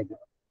റിയൽ ഇമേജ്.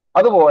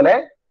 അതുപോലെ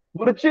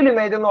വിർച്വൽ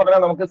ഇമേജ് എന്ന്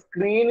പറഞ്ഞാൽ നമുക്ക്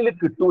സ്ക്രീനിൽ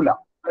കിട്ടൂല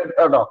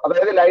കേട്ടോ.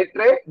 അതായത് light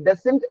ray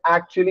doesn't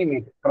actually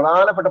meet.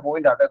 പ്രധാനപ്പെട്ട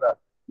പോയിന്റ് ആണ്.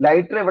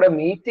 ലൈറ്റ് റേ ഇവിടെ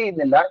മീറ്റ്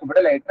ചെയ്യുന്നില്ല,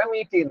 ഇവിടെ ലൈറ്റ് റേ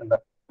മീറ്റ് ചെയ്യുന്നുണ്ട്.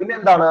 പിന്നെ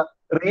എന്താണ്,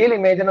 റിയൽ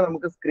ഇമേജിനെ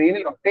നമുക്ക്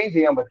സ്ക്രീനിൽ ഒബ്റ്റെയിൻ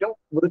ചെയ്യാൻ പറ്റും,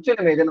 വിർച്വൽ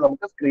ഇമേജിനെ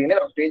നമുക്ക് സ്ക്രീനിൽ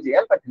ഒബ്റ്റെയിൻ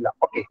ചെയ്യാൻ പറ്റില്ല.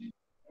 ഓക്കെ,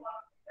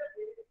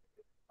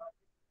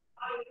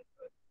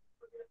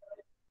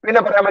 പിന്നെ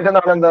പറയാൻ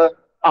പറ്റുന്നതാണ് എന്ത്,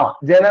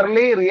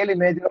 ജനറലി റിയൽ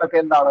ഇമേജുകളൊക്കെ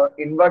എന്താണ്,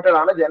 ഇൻവേർട്ടഡ്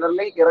ആണ്.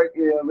 ജനറലി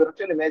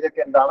വിർച്വൽ ഇമേജ്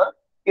ഒക്കെ എന്താണ്,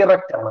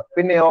 ഇറക്റ്റ് ആണ്.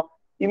 പിന്നെയോ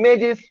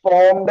image is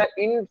formed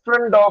in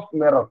front of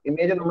mirror.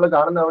 Image നമ്മൾ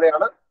കാണുന്ന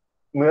എവിടെയാണ്,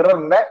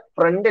 മിററിന്റെ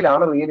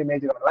ഫ്രണ്ടിലാണ് റിയൽ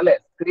ഇമേജ് കാണുന്നത് അല്ലെ.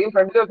 സ്ക്രീൻ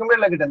ഫ്രണ്ടിൽ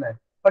വെക്കുമ്പോഴല്ല കിട്ടുന്നത്.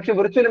 പക്ഷെ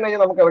വിർച്വൽ ഇമേജ്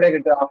നമുക്ക് എവിടെ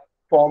കിട്ടുക,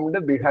 ഫോംഡ്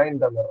ബിഹൈൻഡ്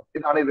ദ മിറർ.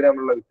 ഇതാണ് ഇവരെ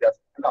തമ്മിലുള്ള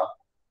വ്യത്യാസം കേട്ടോ.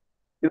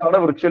 ഇതാണ്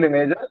വിർച്വൽ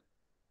ഇമേജ്,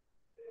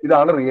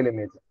 ഇതാണ് റിയൽ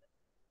ഇമേജ്.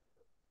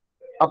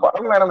 ആ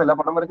പടം വേണമെന്നില്ല,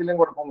 പടം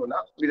വരച്ചില്ലെങ്കിൽ കുഴപ്പമൊന്നുമില്ല.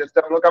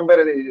 ജസ്റ്റ് നമ്മൾ കമ്പയർ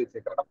ചെയ്ത് എഴുതി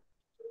വെച്ചേക്കണം.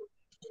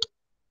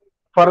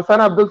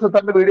 ഫർസാന അബ്ദുൽ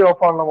സത്താന്റെ വീഡിയോ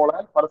ഓഫ് ആണല്ലോ മോളെ.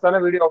 ഫർസാന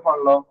വീഡിയോ ഓഫ്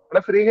ആണല്ലോ.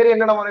 ഇവിടെ ശ്രീഹരി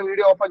എന്നാണ് മോനെ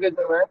വീഡിയോ ഓഫ് ആക്കി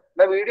വെച്ചത്?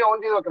 വീഡിയോ ഓൺ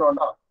ചെയ്ത് വെക്കണം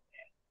കേട്ടോ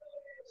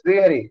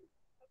ശ്രീഹരി.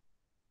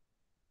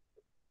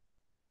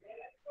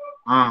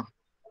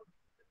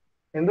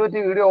 എന്ത് പറ്റി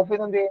വീഡിയോ ഓഫ്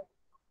ചെയ്ത്? എന്ത് ചെയ്യും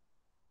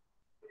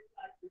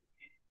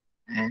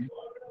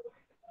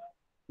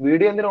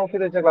വീഡിയോ എന്തിനാ ഓഫ്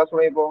ചെയ്ത് വെച്ച ക്ലാസ്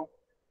തുടങ്ങിയപ്പോ?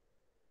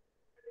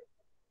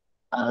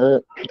 അത്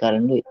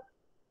കറണ്ട്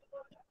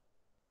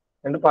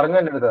എന്ത് പറഞ്ഞു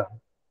എന്റെ അടുത്ത്?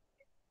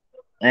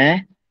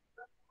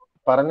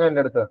 പറഞ്ഞു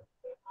എന്റെ അടുത്ത്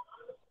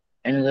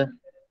എന്ത്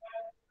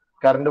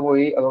കറണ്ട്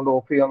പോയി അതുകൊണ്ട്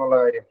ഓഫ് ചെയ്യാന്നുള്ള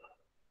കാര്യം?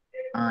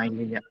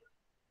 ഇല്ലില്ല.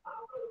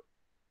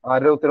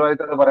 ആരുടെ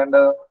ഉത്തരവാദിത്തം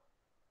പറയേണ്ടത്?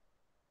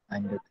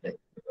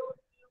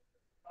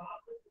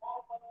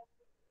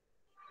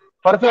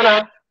 ഫർസാന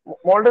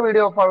മോളുടെ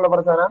വീഡിയോ ഓഫ് ആണല്ലോ.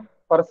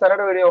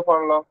 ഫർസാനയുടെ വീഡിയോ ഓഫ്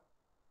ആണല്ലോ.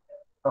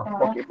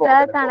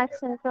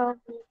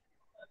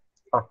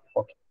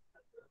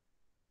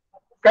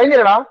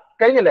 കഴിഞ്ഞില്ലടാ,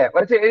 കഴിഞ്ഞില്ലേ?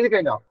 വരച്ച് എഴുതി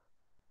കഴിഞ്ഞോ?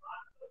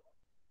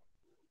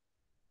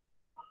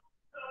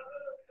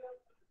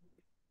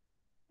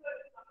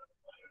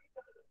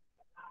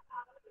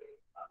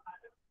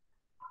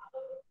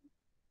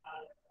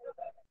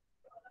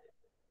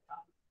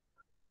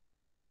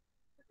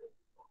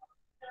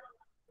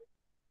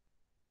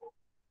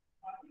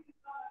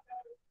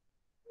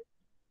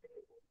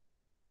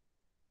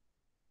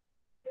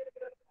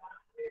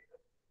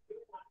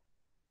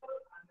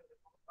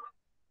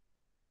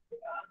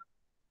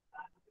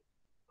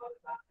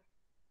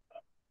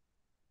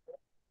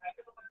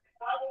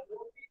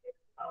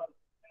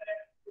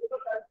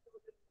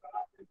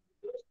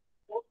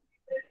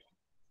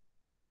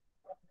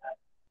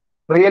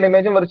 Real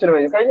ഇമേജും virtual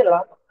ഇമേജും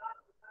കഴിഞ്ഞില്ലടാ.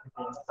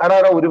 ആടാ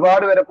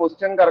ഒരുപാട് പേരെ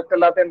ക്വസ്റ്റ്യൻ കറക്റ്റ്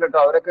അല്ലാത്തതുണ്ട് കേട്ടോ.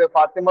 അവരൊക്കെ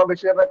ഫാത്തിമ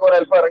ബഷീറിനൊക്കെ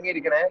ഒരല്പം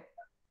ഇറങ്ങിയിരിക്കണേ.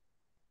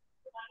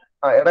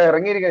 എടാ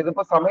ഇറങ്ങിയിരിക്കണേ.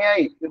 ഇതിപ്പോ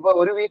സമയമായി. ഇതിപ്പോ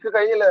ഒരു വീക്ക്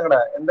കഴിഞ്ഞില്ലേ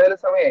നിങ്ങളുടെ? എന്തായാലും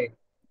സമയമായി.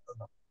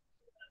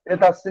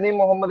 തസ്നീം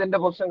മുഹമ്മദിന്റെ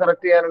ക്വസ്റ്റ്യൻ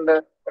കറക്റ്റ് ചെയ്യാനുണ്ട്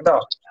കേട്ടോ.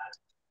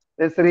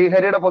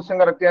 ശ്രീഹരിയുടെ ക്വസ്റ്റ്യൻ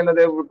കറക്റ്റ് ചെയ്യാൻ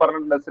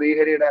പറഞ്ഞിട്ടുണ്ട്.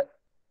 ശ്രീഹരിയുടെ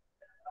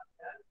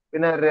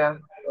പിന്നെ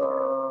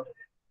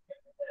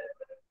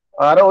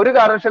ഒരു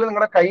കാരണവശാലും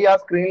നിങ്ങളുടെ കൈ ആ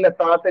സ്ക്രീനിൽ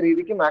എത്താത്ത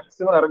രീതിക്ക്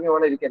മാക്സിമം ഇറങ്ങി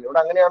വേണം ഇരിക്കാൻ. ഇവിടെ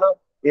അങ്ങനെയാണ്.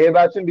 എ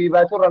ബാച്ചും ബി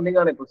ബാച്ചും റണ്ണിംഗ്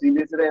ആണ്. ഇപ്പൊ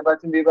CBSE A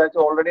ബാച്ചും B ബാച്ചും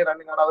already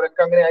running ആണ്.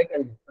 അവരൊക്കെ അങ്ങനെ ആയി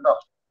കഴിഞ്ഞു കേട്ടോ.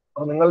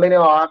 അപ്പൊ നിങ്ങളുടെ ഇനി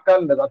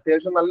ആക്കാനുണ്ട്.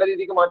 അത്യാവശ്യം നല്ല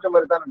രീതിക്ക് മാറ്റം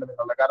വരുത്താനുണ്ട്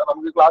നിങ്ങളുടെ. കാരണം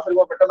നമുക്ക് ക്ലാസ്സിൽ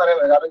പോകാൻ പെട്ടെന്ന് അറിയാൻ.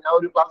 കാരണം ഞാൻ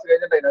ഒരു ക്ലാസ്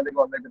കഴിഞ്ഞിട്ടാണ്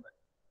അതിലേക്ക് വന്നേക്കുന്നത്.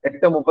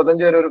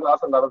 8:35 വരെ ഒരു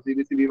ക്ലാസ് ഉണ്ടാവും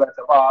CBSE ബി ബാച്ച്.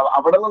 അപ്പൊ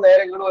അവിടെ നിന്ന്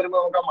നേരെ ഇങ്ങോട്ട് വരുമ്പോൾ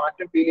നമുക്ക് ആ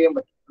മാറ്റം ഫീൽ ചെയ്യാൻ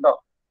പറ്റും കേട്ടോ.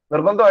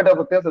 നിർബന്ധമായിട്ട്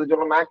പ്രത്യേകം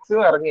ശ്രദ്ധിച്ചോളൂ.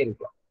 മാക്സിമം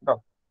ഇറങ്ങിയിരിക്കുക കേട്ടോ.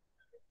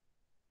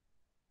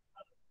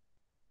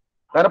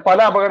 കാരണം പല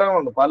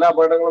അപകടങ്ങളുണ്ട്.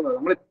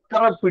 നമ്മൾ ഇത്ര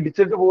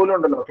പിടിച്ചിട്ട് പോലും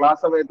ഉണ്ടല്ലോ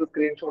ക്ലാസ് സമയത്ത്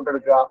സ്ക്രീൻഷോട്ട്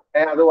എടുക്കുക,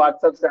 അത്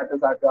വാട്സാപ്പ്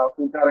സ്റ്റാറ്റസ് ആക്കുക,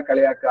 കൂട്ടുകാരെ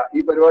കളിയാക്കുക,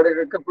 ഈ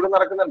പരിപാടികളൊക്കെ എപ്പോഴും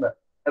നടക്കുന്നുണ്ട്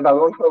കേട്ടോ.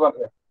 അതുകൊണ്ടാണ്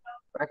പറഞ്ഞത്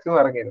മാക്സിമം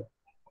ഇറങ്ങിയത്.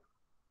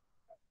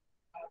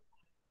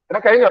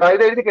 എന്നാ കഴിഞ്ഞോ?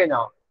 ഇത് എഴുതി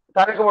കഴിഞ്ഞോ?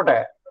 താഴേക്ക് പോട്ടെ.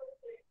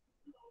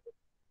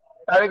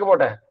 താഴേക്ക്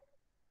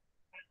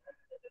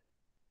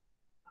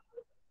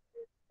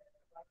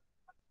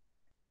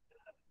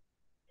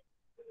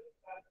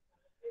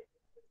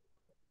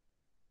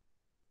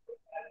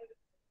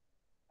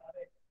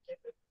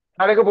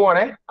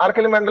പോവാണേ.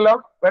 ആർക്കെങ്കിലും വേണ്ടല്ലോ?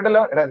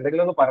 എടാ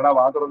എന്തെങ്കിലും ഒന്ന് പറയടാ,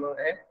 വാ തുറന്ന്.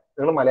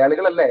 നിങ്ങൾ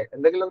മലയാളികളല്ലേ,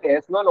 എന്തെങ്കിലും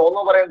കേസോ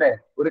നോന്നോ പറയണ്ടേ?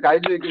 ഒരു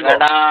കാര്യം ചോദിക്കുമ്പോ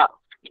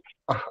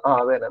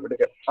അതെ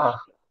വിടുക.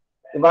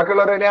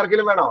 ബാക്കിയുള്ളവർ ഇനി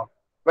ആർക്കെങ്കിലും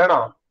വേണോ?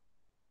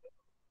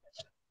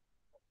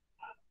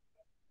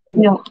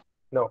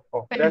 നോ.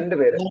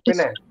 രണ്ടുപേര്.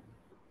 പിന്നെ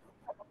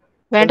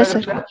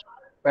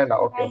വേണ്ട.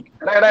 ഓക്കെ.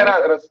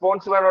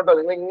 റെസ്പോൺസ് വേണം കേട്ടോ.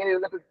 നിങ്ങൾ ഇങ്ങനെ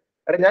ഇരുന്നിട്ട്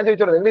എടാ ഞാൻ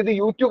ചോദിച്ചോളൂ, നിങ്ങൾ ഇത്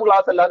യൂട്യൂബ്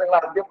ക്ലാസ് അല്ല, നിങ്ങൾ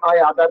ആദ്യം ആ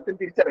യാഥാർത്ഥ്യം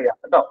തിരിച്ചറിയാം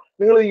കേട്ടോ.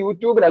 നിങ്ങൾ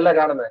യൂട്യൂബിലല്ല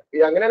കാണുന്നത്.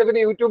 അങ്ങനെയാണ്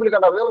പിന്നെ യൂട്യൂബിൽ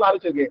കണ്ടാൽ നിങ്ങൾ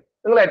ആലോചിച്ച് നോക്കിയേ,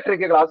 നിങ്ങൾ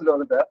 8:30 ക്ലാസ്സിൽ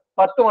വന്നിട്ട്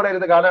 10 മണി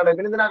ഇരുന്ന് കാണാണെങ്കിൽ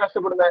പിന്നെ എന്തിനാ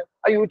കഷ്ടപ്പെടുന്നത്?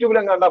 ആ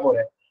യൂട്യൂബിലും കണ്ടാ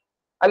പോലെ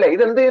അല്ലെ?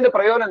 ഇത് എന്ത് ചെയ്യുന്ന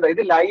പ്രയോജനം എന്താ?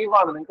 ഇത്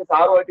ലൈവാണ്, നിങ്ങൾക്ക്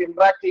സാറുമായിട്ട്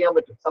ഇന്ററാക്ട് ചെയ്യാൻ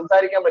പറ്റും,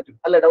 സംസാരിക്കാൻ പറ്റും,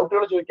 അല്ലെ?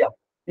 ഡൗട്ടുകൾ ചോദിക്കാം.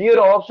 ഈ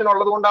ഒരു ഓപ്ഷൻ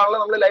ഉള്ളത് കൊണ്ടാണല്ലോ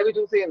നമ്മൾ ലൈവ്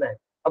ചൂസ് ചെയ്യുന്നത്.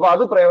 അപ്പൊ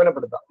അത്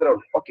പ്രയോജനപ്പെടുത്താം, ഇത്രേ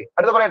ഉള്ളൂ. ഓക്കെ,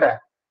 അടുത്ത പറയട്ടെ.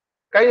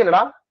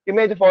 കഴിഞ്ഞില്ലടാ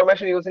image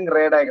formation using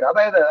ray diagram.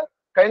 അതായത്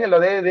കഴിഞ്ഞല്ലോ.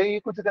 അതായത് ഈ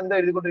കുറിച്ച് എന്താ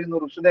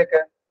എഴുതിക്കൊണ്ടിരിക്കുന്നു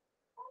ഋഷിതയൊക്കെ?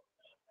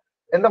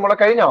 എന്താ മോളെ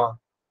കഴിഞ്ഞോ?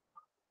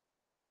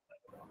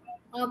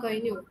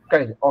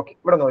 കഴിഞ്ഞു. ഓക്കെ,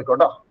 ഇവിടെ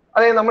നോക്കിക്കോട്ടോ.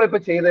 അതായത് നമ്മളിപ്പോ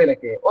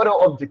ചെയ്തതിലൊക്കെ ഒരു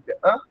ഒബ്ജക്റ്റ്,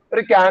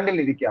 ഒരു ക്യാൻഡിൽ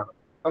ഇരിക്കുകയാണ്.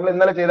 നമ്മൾ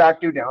ഇന്നലെ ചെയ്ത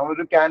ആക്ടിവിറ്റി ആണ്.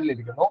 നമ്മളൊരു ക്യാൻഡിൽ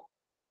ഇരിക്കുന്നു.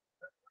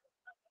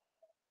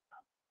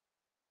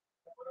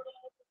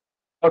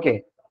 ഓക്കെ,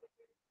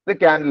 ഇത്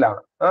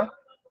ക്യാൻഡിലാണ്.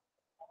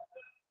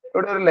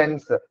 ഇവിടെ ഒരു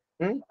ലെൻസ്,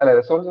 അല്ലെ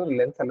സോറി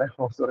ലെൻസ് അല്ല,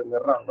 സോറി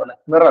മിറർ ആണല്ലോ അല്ലെ,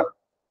 മിറർ.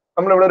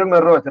 നമ്മളിവിടെ ഒരു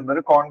മിറർ വെച്ചിട്ടുണ്ട്,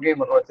 ഒരു കോൺകേവ്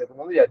മിറർ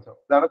വെച്ചിട്ടുണ്ട് എന്ന് വിചാരിച്ചോ.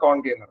 ഇതാണ്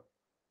കോൺകേവ് മിറർ.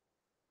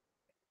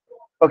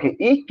 ഓക്കെ,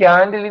 ഈ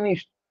ക്യാൻഡിലിന്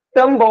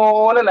ഇഷ്ടം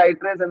പോലെ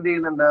ലൈറ്റ് റേസ് എന്ത്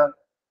ചെയ്യുന്നുണ്ട്?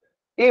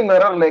 ഈ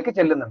മിററിലേക്ക്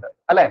ചെല്ലുന്നുണ്ട്,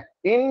 അല്ലെ?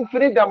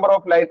 Infinite number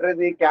of light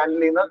rays ഈ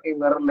ക്യാൻഡിലിൽ നിന്ന് ഈ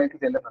മിററിലേക്ക്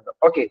ചെല്ലുന്നുണ്ട്.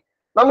 ഓക്കെ,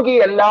 നമുക്ക് ഈ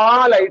എല്ലാ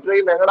ലൈറ്റ്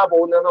റേയും എങ്ങടാ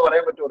പോകുന്നതെന്ന്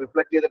പറയാൻ പറ്റുമോ?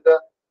 റിഫ്ലക്ട് ചെയ്തിട്ട്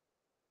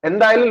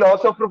എന്തായാലും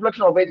ലോസ് ഓഫ്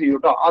റിഫ്ലക്ഷൻ ഒബേ ചെയ്യും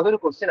കേട്ടോ. അതൊരു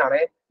ക്വസ്റ്റ്യൻ ആണ്.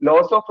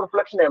 ലോസ് ഓഫ്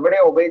റിഫ്ലക്ഷൻ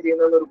എവിടെയാണ് ഒബേ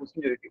ചെയ്യുന്നത് ഒരു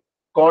ക്വസ്റ്റ്യൻ ചോദിക്കും.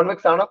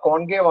 കോൺവെക്സ് ആണോ,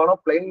 കോൺകേവ് ആണോ,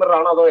 പ്ലെയിൻ മിറർ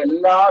ആണോ, അതോ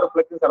എല്ലാ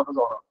റിഫ്ലക്റ്റിംഗ്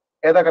സർഫസ് ആണോ?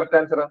 ഏതാ correct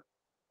answer?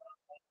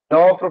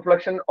 Law of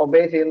reflection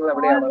obey ചെയ്യുന്നത്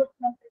എവിടെയാണ്?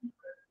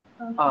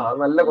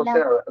 നല്ല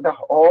ക്വസ്റ്റ്യൻ ആണ്.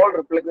 ഓൾ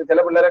റിഫ്ലക്ഷൻ, ചില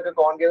പിള്ളേരൊക്കെ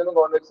കോൺകേവിനും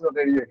കോൺവെക്സിനും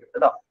ഒക്കെ എഴുതി വെക്കും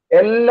കേട്ടോ.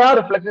 എല്ലാ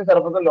reflecting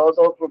സർഫസും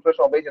loss of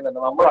reflection obey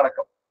ചെയ്യുന്നുണ്ട്,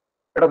 നമ്മളടക്കം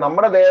കേട്ടോ.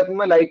 നമ്മുടെ ദേഹത്ത്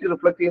നിന്ന് ലൈറ്റ്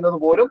റിഫ്ലക്ട് ചെയ്യുന്നത്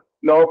പോലും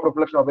ലോ ഓഫ്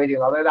റിഫ്ലക്ഷൻ ഒബേ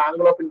ചെയ്യുന്നു. അതായത്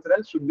angle of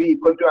incidence should be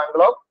equal to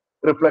angle of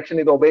reflection.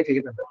 ഇത് ഒബേ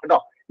ചെയ്യുന്നുണ്ട് കേട്ടോ.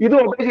 ഇത്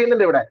ഒബേ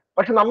ചെയ്യുന്നുണ്ട് ഇവിടെ.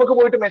 പക്ഷെ നമുക്ക്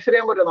പോയിട്ട് മെഷർ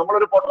ചെയ്യാൻ പറ്റുമോ?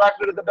 നമ്മളൊരു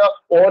പ്രൊട്രാക്ടർ എടുത്തിട്ട്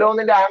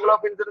ഓരോന്നിന്റെ angle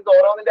of incidence,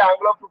 ഓരോന്നിന്റെ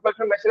angle of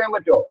reflection measure ചെയ്യാൻ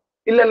പറ്റുമോ?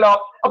 ഇല്ലല്ലോ.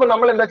 അപ്പൊ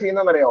നമ്മൾ എന്താ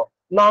ചെയ്യുന്നതെന്ന് അറിയോ?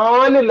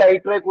 4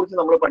 ലൈറ്റ് റേ കുറിച്ച്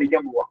നമ്മൾ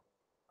പഠിക്കാൻ പോവാം.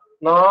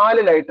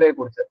 4 ലൈറ്റ് റേ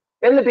കുറിച്ച്.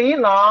 എന്നിട്ട് ഈ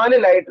 4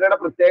 ലൈറ്റ് റേയുടെ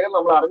പ്രത്യേകം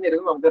നമ്മൾ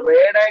അറിഞ്ഞിരുന്നു നമുക്ക്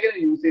റേ ഡയഗ്രം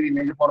യൂസ് ചെയ്ത്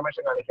ഇമേജ്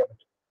ഫോർമേഷൻ കാണിക്കാൻ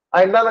പറ്റും.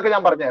 എന്താന്നൊക്കെ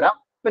ഞാൻ പറഞ്ഞുതരാം.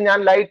 ഇപ്പൊ ഞാൻ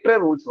ലൈറ്റ് റേ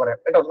റൂൾസ് പറയാം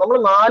കേട്ടോ. നമ്മൾ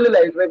 4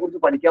 ലൈറ്റ് റേ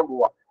കുറിച്ച് പഠിക്കാൻ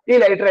പോവാം. ഈ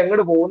ലൈറ്റ് റേ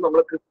എങ്ങോട്ട് പോകും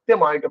നമ്മൾ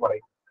കൃത്യമായിട്ട്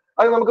പറയും.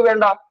 അത് നമുക്ക്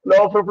വേണ്ട ലോ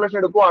ഓഫ് റിഫ്ലക്ഷൻ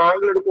എടുക്കുവോ,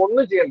 ആംഗിൾ എടുക്കുവോ,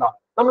 ഒന്നും ചെയ്യണ്ട.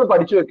 നമ്മൾ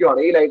പഠിച്ചു വെക്കുവാണ്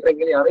ഈ ലൈറ്റ് റേ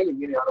എങ്ങനെയാണെങ്കിൽ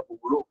ഇങ്ങനെയാണ്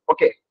പോകുള്ളൂ.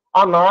 ഓക്കെ,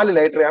 ആ 4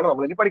 ലൈറ്റ് റേ ആണ്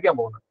നമ്മൾ ഇനി പഠിക്കാൻ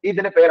പോകുന്നത്.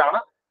 ഇതിന്റെ പേരാണ്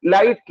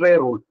light ray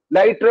rule.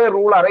 Light ray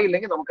rule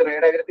അറിയില്ലെങ്കിൽ നമുക്ക് റേ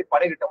ഡയഗ്രത്തിൽ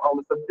പണി കിട്ടും.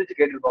 നമ്മൾ ശ്രദ്ധിച്ച്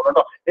കേട്ടിരുന്നോ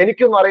കേട്ടോ.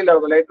 എനിക്കൊന്നും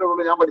അറിയില്ലായിരുന്നു ലൈറ്റ് റേ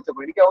റൂൾ ഞാൻ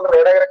പഠിച്ചപ്പോൾ. എനിക്ക് അതുകൊണ്ട് റേ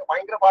ഡയഗ്രൊക്കെ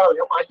ഭയങ്കര പാടാണ്.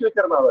 ഞാൻ മാറ്റി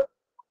വെച്ചിരുന്നത്.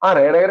 ആ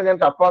റേ ഡയഗ്രം ഞാൻ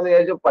ടഫാന്ന്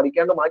വിചാരിച്ചു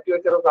പഠിക്കാണ്ട് മാറ്റി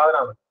വെച്ചിരുന്ന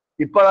സാധനമാണ്.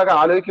 ഇപ്പൊ അതൊക്കെ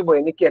ആലോചിക്കുമ്പോൾ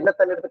എനിക്ക് എന്നെ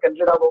തന്നെ എടുത്ത്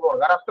കണ്ടിടാൻ തോന്നുന്നു.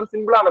 കാരണം അത്ര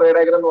സിമ്പിൾ ആണ് റേ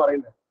ഡയഗ്രം എന്ന്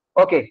പറയുന്നത്.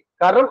 ഓക്കെ,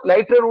 കാരണം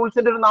ലൈറ്റ് റേ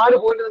റൂൾസിന്റെ ഒരു 4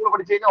 പോയിന്റ് നിങ്ങൾ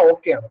പഠിച്ചു കഴിഞ്ഞാൽ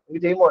ഓക്കെ ആണ്.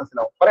 എനിക്ക് ചെയ്യുമ്പോൾ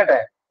മനസ്സിലാവും. പറയട്ടെ,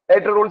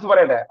 ലൈറ്റ് റേ റൂൾസ്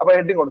പറയട്ടെ. അപ്പൊ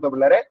ഹെഡിങ് കൊടുത്തോ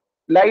പിള്ളേരെ,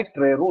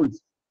 light ray rules.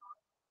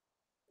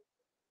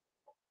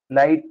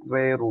 Light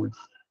ray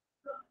rules.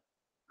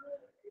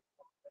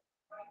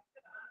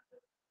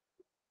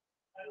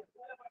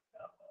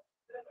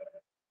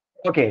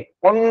 Okay,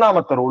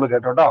 ഒന്നാമത്തെ റൂൾ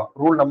കേട്ടോ.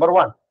 Rule number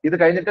 1. ഇത്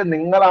കഴിഞ്ഞിട്ട്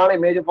നിങ്ങളാണ്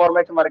ഇമേജ്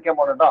ഫോർമേഷൻ വരയ്ക്കാൻ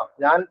പോകുന്നത് കേട്ടോ.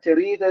 ഞാൻ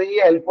ചെറിയ ചെറിയ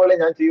ഹെൽപ്പുകളെ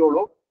ഞാൻ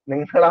ചെയ്യുള്ളൂ.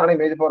 നിങ്ങളാണ്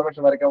ഇമേജ്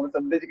ഫോർമേഷൻ വരയ്ക്കാൻ പോകുന്നത്.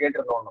 ശ്രദ്ധിച്ച്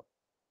കേട്ടിരുന്നോളണം.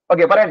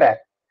 ഓക്കെ, പറയട്ടെ.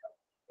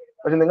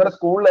 പക്ഷെ നിങ്ങളുടെ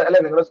സ്കൂളിൽ അല്ലെ,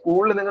 നിങ്ങളുടെ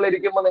സ്കൂളിൽ നിങ്ങൾ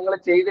ഇരിക്കുമ്പോൾ നിങ്ങൾ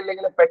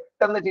ചെയ്തില്ലെങ്കിൽ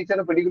പെട്ടെന്ന്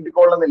ടീച്ചറിന്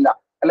പിടികിട്ടിക്കൊള്ളുന്നില്ല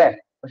അല്ലെ.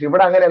 പക്ഷെ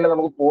ഇവിടെ അങ്ങനെയല്ല,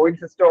 നമുക്ക്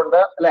പോയിന്റ് സിസ്റ്റം ഉണ്ട്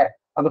അല്ലെ.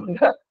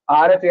 അതുകൊണ്ട്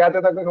ആരെ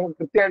ചെയ്യാത്തതൊക്കെ നമുക്ക്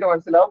കൃത്യമായിട്ട്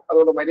മനസ്സിലാവും.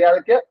 അതുകൊണ്ട്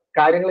മര്യാദയ്ക്ക്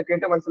കാര്യങ്ങൾ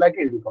കേട്ട് മനസ്സിലാക്കി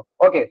എഴുതിക്കോ.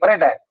 ഓക്കെ,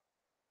 പറയട്ടെ.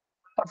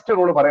 ഫസ്റ്റ്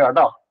റൂൾ പറയാം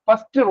കേട്ടോ.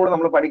 ഫസ്റ്റ് റൂൾ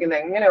നമ്മൾ പഠിക്കുന്ന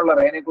എങ്ങനെയുള്ള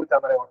റേനെ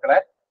കുറിച്ചാണ് പറയാം മക്കളെ?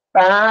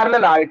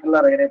 പാരലൽ ആയിട്ടുള്ള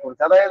റേനെ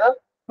കുറിച്ച്. അതായത്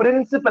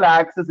പ്രിൻസിപ്പൽ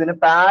ആക്സിസിന്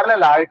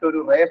പാരലൽ ആയിട്ട് ഒരു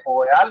റേ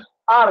പോയാൽ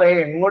ആ റേ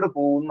എങ്ങോട്ട്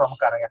പോകും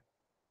നമുക്കറിയാം.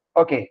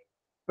 ഓക്കെ,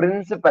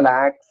 പ്രിൻസിപ്പൽ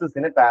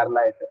ആക്സിസിന് പാരലൽ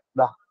ആയിട്ട്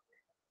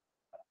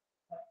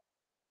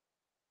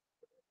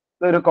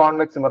ഇതൊരു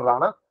കോൺവെക്സ് മിറർ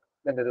ആണ്.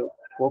 ഇതിന്റെ ഒരു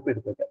കോപ്പി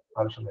എടുത്ത് വെക്കാം,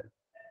 ആവശ്യം വരും.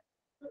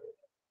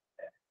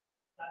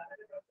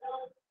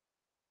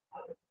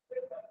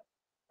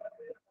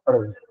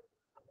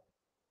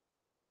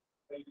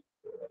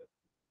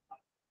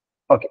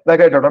 ഓക്കെ,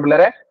 ഇതൊക്കെ കേട്ടോ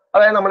പിള്ളേരെ.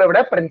 അതായത് നമ്മളിവിടെ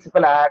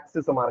പ്രിൻസിപ്പൽ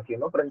ആക്സിസ് മാർക്ക്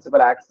ചെയ്യുന്നു,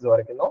 പ്രിൻസിപ്പൽ ആക്സിസ്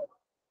വരയ്ക്കുന്നു.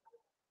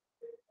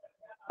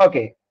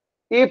 ഓക്കെ,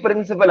 ഈ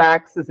പ്രിൻസിപ്പൽ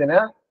ആക്സിസിന്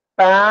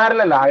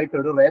പാരലൽ ആയിട്ട്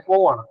ഒരു റേ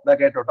പോവാണ്. ഇതാ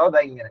കേട്ടോ,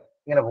 ഇതാ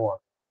ഇങ്ങനെ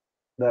പോവാണ്.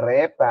 The ray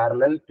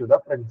parallel to the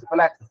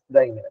principal axis.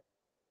 ഇതാ ഇങ്ങനെ.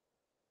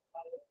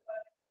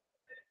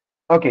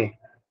 ഓക്കെ,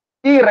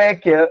 ഈ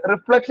റേക്ക്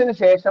റിഫ്ലക്ഷന്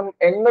ശേഷം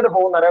എങ്ങോട്ട്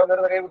പോകുന്ന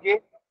അറിയാവുന്ന കൈ നോക്കി.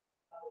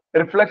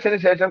 റിഫ്ലക്ഷന്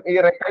ശേഷം ഈ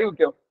റേ കൈ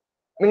വെക്കോ.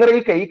 നിങ്ങളുടെ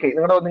ഈ കൈ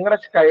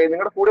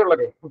നിങ്ങളുടെ കൂടെയുള്ള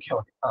കൈ മുഖ്യം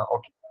മതി.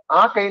 ഓക്കെ,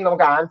 ആ കൈ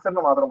നമുക്ക്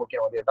ആൻസറിന് മാത്രം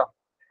മുഖ്യം മതി കേട്ടോ.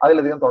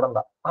 അതിലധികം തൊടണ്ട.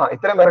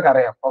 ഇത്രയും പേർക്ക്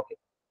അറിയാം. ഓക്കെ,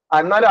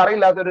 എന്നാലും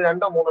അറിയില്ലാത്ത ഒരു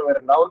 2 or 3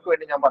 പേരുണ്ട്. അവർക്ക്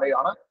വേണ്ടി ഞാൻ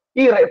പറയുകയാണ്.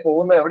 ഈ റേ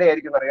പോകുന്നത്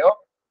എവിടെയായിരിക്കും അറിയോ?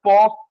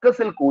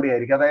 ഫോക്കസിൽ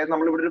കൂടിയായിരിക്കും. അതായത്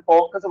നമ്മൾ ഇവിടെ ഒരു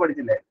ഫോക്കസ്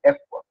പഠിച്ചില്ലേ,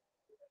 എഫ്.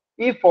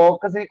 ഈ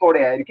ഫോക്കസിൽ കൂടെ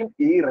ആയിരിക്കും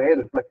ഈ റേ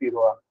റിഫ്ലക്ട് ചെയ്തു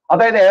പോകാം.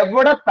 അതായത്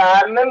എവിടെ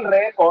പാരലൽ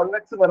റേ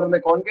കോൺവെക്സ്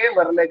മിററിലേക്ക്, കോൺകേവ്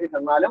മിററിലേക്ക്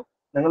ചെന്നാലും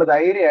നിങ്ങൾ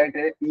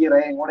ധൈര്യമായിട്ട് ഈ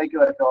റേ എങ്ങോട്ടേക്ക്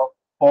വരച്ചോ?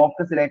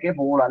 ഫോക്കസിലേക്കേ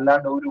പോകുള്ളൂ.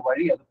 അല്ലാണ്ട് ഒരു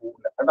വഴി അത്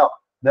പോകില്ല കേട്ടോ.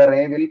 The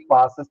ray will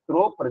passes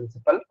through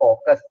principal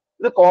focus.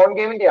 ഇത്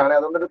കോൺകേവിന്റെ ആണ്.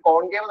 അതുകൊണ്ട് ഒരു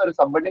കോൺകേവ് എന്നൊരു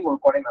സബ്ഹെഡിങ്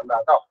ഉൾക്കൊള്ളുകയാണെങ്കിൽ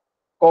നല്ലതാണ് കേട്ടോ.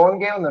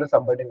 കോൺകേവ് എന്നൊരു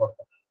സബ്ഹെഡിങ്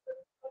കൊടുക്കാം.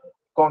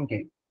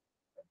 Concave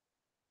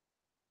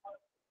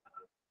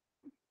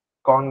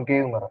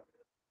concave mirror.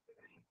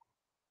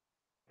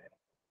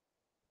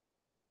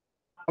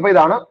 അപ്പൊ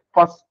ഇതാണ്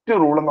ഫസ്റ്റ്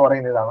റൂൾ എന്ന്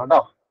പറയുന്നത് ഇതാണ്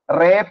കേട്ടോ.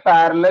 Ray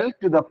parallel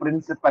to the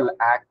principal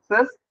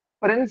axis.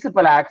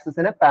 Principal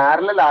ആക്സിസിന്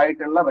parallel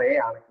ആയിട്ടുള്ള റേ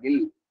ആണെങ്കിൽ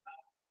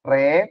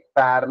ray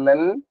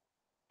parallel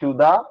to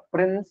the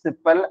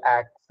principal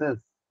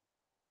axis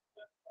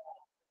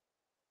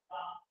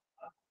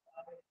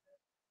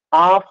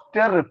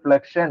after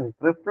reflection,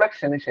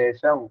 റിഫ്ലക്ഷന്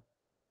ശേഷം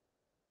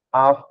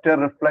after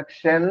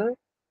reflection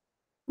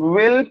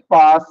will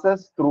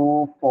passes through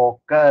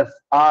focus.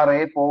 ആ റേ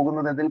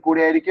പോകുന്നത് ഇതിൽ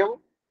കൂടി ആയിരിക്കും,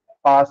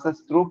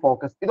 പാസസ് ത്രൂ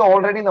ഫോക്കസ്. ഇത്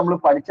ഓൾറെഡി നമ്മൾ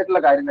പഠിച്ചിട്ടുള്ള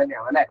കാര്യം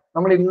തന്നെയാണ് അല്ലെ.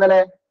 നമ്മൾ ഇന്നലെ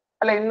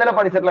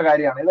പഠിച്ചിട്ടുള്ള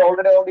കാര്യമാണ് ഇത്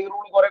ഓൾറെഡി. ഈ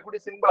റൂൾ കുറെ കൂടി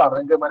സിമ്പിൾ ആണ്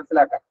നിങ്ങൾക്ക്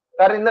മനസ്സിലാക്കാൻ.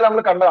 കാരണം ഇന്നലെ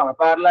നമ്മൾ കണ്ടതാണ്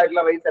പാരലൽ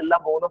ആയിട്ടുള്ള റേസ്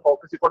എല്ലാം പോകുന്ന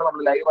ഫോക്കസിൽ കൂടെ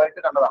നമ്മൾ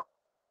ലൈവായിട്ട് കണ്ടതാണ്.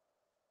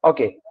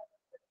 ഓക്കെ,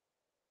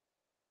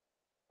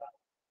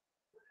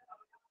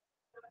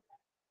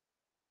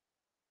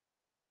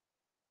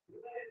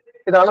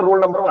 ഇതാണ് റൂൾ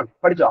നമ്പർ 1.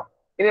 പഠിച്ചോ?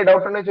 ഇനി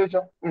ഡൗട്ട് ഉണ്ടെങ്കിൽ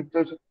ചോദിച്ചോ.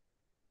 ചോദിച്ചോ.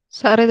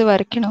 സാർ ഇത്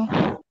വരയ്ക്കണോ?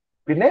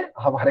 പിന്നെ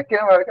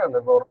വരയ്ക്കണം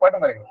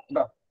ഉറപ്പായിട്ടും വരയ്ക്കണം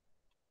കേട്ടോ.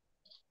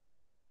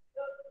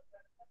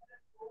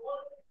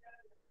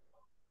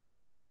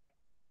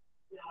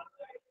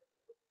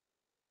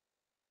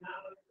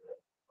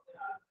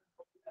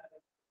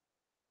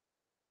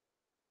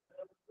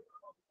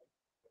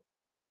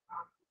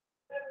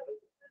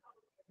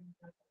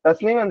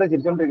 തസ്ലീം എന്താ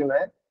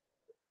ചിരിച്ചോണ്ടിരിക്കുന്നത്?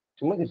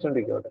 ചുമ്മാ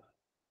ചിരിച്ചോണ്ടിരിക്കട്ടെ.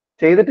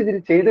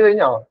 ചെയ്ത്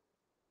കഴിഞ്ഞോ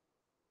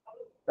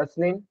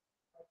തസ്ലീം?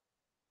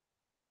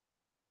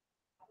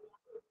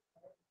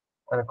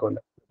 അനക്കമില്ല,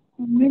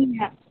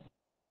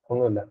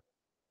 ഒന്നുമില്ല.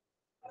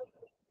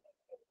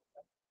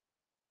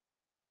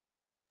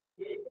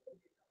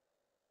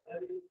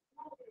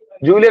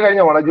 ജൂലിയ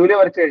കഴിഞ്ഞോ മോളെ? ജൂലിയ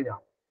വരച്ചു കഴിഞ്ഞോ?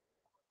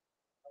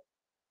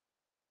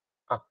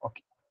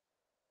 ഓക്കെ.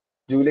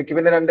 ജൂലിയക്ക്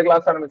പിന്നെ 2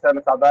 ക്ലാസ് ആണ് മിസ്സാണ്.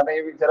 സാധാരണ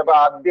ചിലപ്പോൾ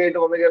ആദ്യമായിട്ട്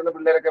വന്നു കയറുന്ന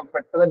പിള്ളേരൊക്കെ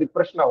പെട്ടെന്ന്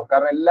ഡിപ്രഷൻ ആവും.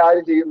 കാരണം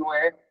എല്ലാവരും ചെയ്യുന്നു,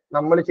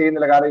 നമ്മൾ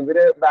ചെയ്യുന്നില്ല. കാരണം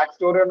ഇവര് ബാക്ക്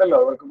സ്റ്റോറി ഉണ്ടല്ലോ,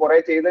 ഇവർക്ക് കുറെ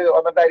ചെയ്ത്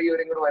വന്നിട്ടായിരിക്കും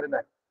ഇവരിങ്ങോട്ട്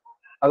വരുന്നത്.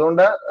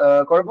 അതുകൊണ്ട്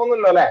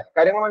കുഴപ്പമൊന്നുമില്ല അല്ലെ?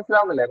 കാര്യങ്ങൾ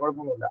മനസ്സിലാവുന്നില്ലേ?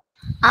 കുഴപ്പമൊന്നുമില്ല.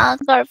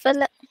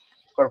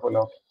 കുഴപ്പമില്ല.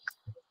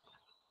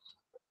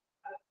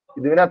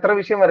 ഇതിന് അത്ര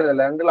വിഷയം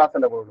വരില്ലല്ലോ, 2 ക്ലാസ്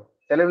അല്ലേ പോകുള്ളൂ.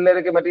 ചില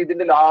പിള്ളേരൊക്കെ മറ്റേ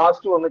ഇതിന്റെ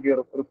ലാസ്റ്റ് വന്ന്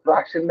കയറും,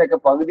 റിഫ്രാക്ഷന്റെ ഒക്കെ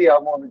പകുതി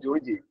ആകുമ്പോൾ ഒന്ന്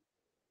ജോയിൻ ചെയ്യും.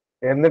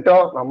 എന്നിട്ടോ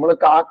നമ്മൾ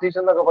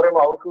കാർട്ടീഷ്യൻ എന്നൊക്കെ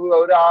പറയുമ്പോൾ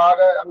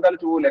അവരാകെ എന്തായാലും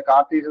ചൂല്ലേ.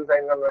 Cartesian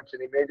sign convention,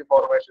 image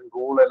formation,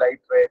 rule,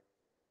 light ray.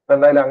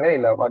 എന്തായാലും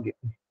അങ്ങനെയില്ല ഭാഗ്യം.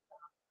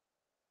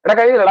 എടാ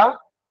കഴിഞ്ഞില്ലടാ?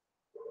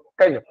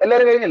 കഴിഞ്ഞു.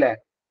 എല്ലാരും കഴിഞ്ഞില്ലേ?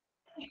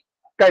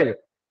 കഴിഞ്ഞു.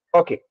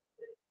 ഓക്കെ,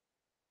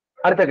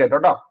 അടുത്ത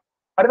കേട്ടോ.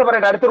 അടുത്ത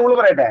പറയട്ടെ, അടുത്ത റൂള്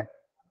പറയട്ടെ.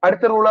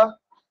 അടുത്ത റൂള്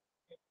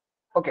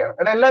ഓക്കെ.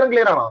 എടാ എല്ലാരും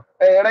ക്ലിയർ ആണോ?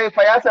 എടാ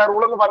ഫയാസ് ആ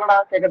റൂൾ ഒന്ന് പറഞ്ഞടാ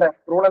കേക്കട്ടെ.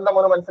 റൂൾ എന്താ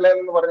മോനെ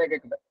മനസ്സിലായെന്ന് പറഞ്ഞേ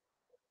കേക്കട്ടെ.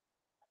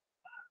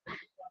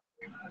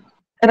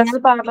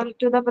 Parallel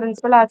to the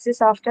principal axis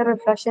after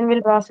reflection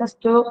will process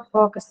to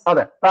focus.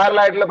 അതെ, പാരലൽ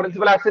ആയിട്ടുള്ള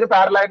പ്രിൻസിപ്പൽ ആക്സിന്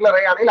പാരലൽ ആയിട്ടുള്ള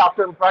റേ ആണെങ്കിൽ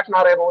ആഫ്റ്റർ റിഫ്രാക്ഷൻ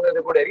ആ റേ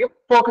പോകുന്നതിൽ കൂടെ ആയിരിക്കും,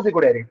 ഫോക്കസിൽ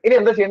കൂടെ ആയിരിക്കും. ഇനി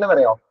എന്താ ചെയ്യേണ്ടത്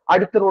അറിയോ?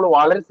 അടുത്ത റൂൾ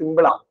വളരെ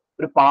സിമ്പിൾ ആണ്,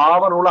 ഒരു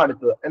പാവ റൂൾ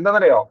അടുത്തത്.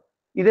 എന്താണെന്നറിയോ?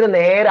 ഇതിന്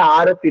നേരെ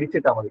ആരോ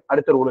തിരിച്ചിട്ടാ മതി,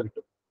 അടുത്ത റൂൾ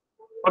കിട്ടും.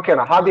 ഓക്കെ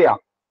ആണോ? ഹാദിയ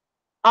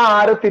ആ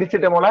ആരോ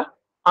തിരിച്ചിട്ട് മോളെ,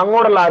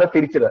 അങ്ങോട്ടുള്ള ആരോ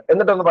തിരിച്ചിട്ട്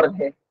എന്നിട്ടൊന്ന്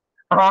പറഞ്ഞേ.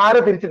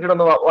 ആരോ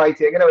തിരിച്ചിട്ടൊന്ന്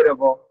വായിച്ചേ, എങ്ങനെ വരും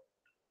അപ്പോ?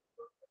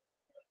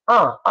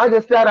 ആ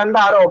ജസ്റ്റ് ആ 2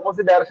 ആരോ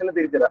ഓപ്പോസിറ്റ് ഡയറക്ഷനിൽ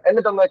തിരിച്ചിടുക.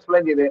 എന്നിട്ടൊന്ന്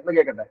എക്സ്പ്ലെയിൻ ചെയ്തേ, എന്ന്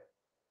കേൾക്കട്ടെ.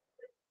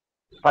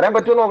 പറയാൻ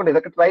പറ്റുമോ നോക്കണ്ടേ?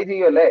 ഇതൊക്കെ ട്രൈ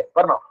ചെയ്യുമല്ലേ?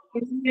 പറഞ്ഞോ.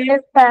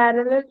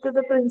 Parallel to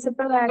the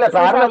principal അല്ല, axis.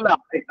 പാരലല്ല.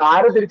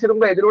 ആരോ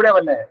തിരിച്ചിടുമ്പോ എതിലൂടെ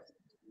വന്നെ?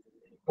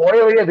 പോയ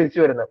വഴിയാ തിരിച്ചു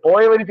വരുന്നത്.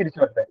 പോയ വഴി തിരിച്ചു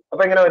വരട്ടെ.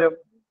 അപ്പൊ എങ്ങനെ വരും?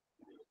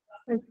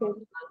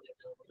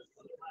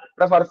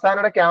 ഇവിടെ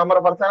ഫർസാനയുടെ camera,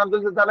 farsan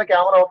Abdul സിദ്ധാന്റെ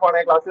camera off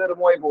ആണ്. ക്ലാസ്സിൽ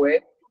റിമൂവ് ആയി പോയേ.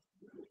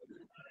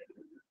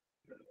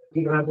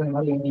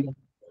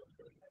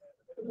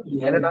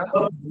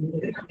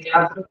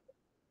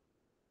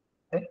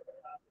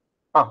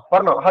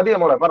 പറഞ്ഞോ ഹദിയ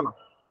മോളെ, പറഞ്ഞോ.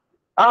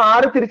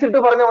 ആര് തിരിച്ചിട്ട്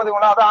പറഞ്ഞോ മതി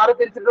മോളെ. അത് ആര്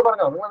തിരിച്ചിട്ട്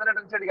പറഞ്ഞോ, നിങ്ങൾ അതിനെ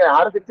ടെൻഷൻ അടിക്കാൻ.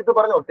 ആര് തിരിച്ചിട്ട്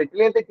പറഞ്ഞോ?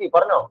 തെറ്റിലേ തെറ്റി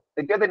പറഞ്ഞോ,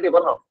 തെറ്റിയോ തെറ്റി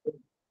പറഞ്ഞോ.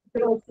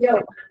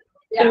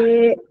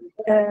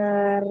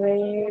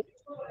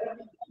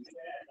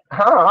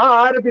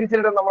 ആര്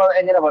തിരിച്ചിട്ട് നമ്മൾ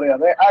എങ്ങനെ പറയാം?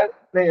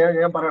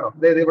 ഞാൻ പറയണോ?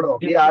 ഇവിടെ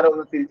നോക്കി, ഈ ആരോ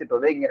ഒന്ന് തിരിച്ചിട്ടോ,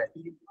 അതെ ഇങ്ങനെ.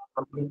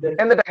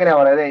 എന്നിട്ട് എങ്ങനെയാ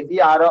പറയാ? ഈ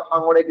ആരോ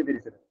അങ്ങോട്ടേക്ക്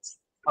തിരിച്ചിട്ട്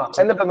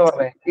എന്നിട്ടൊന്ന്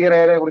പറഞ്ഞേ, ഈ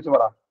റേയെ കുറിച്ച്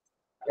പറ.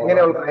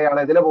 എങ്ങനെയുള്ള റേ ആണ്?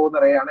 ഇതിലെ പോകുന്ന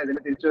റേ ആണ്, ഇതിൽ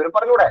തിരിച്ചു വരും,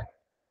 പറഞ്ഞൂടെ?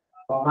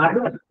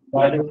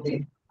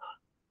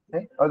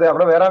 അതെ,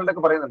 അവിടെ വേറെ ആളുടെ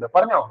പറയുന്നുണ്ട്,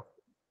 പറഞ്ഞോ.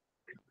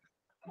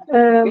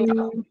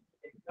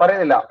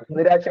 പറയുന്നില്ല,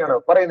 നിരാശയാണ്,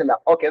 പറയുന്നില്ല.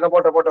 ഓക്കെ, എന്നാ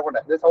പോട്ടെ.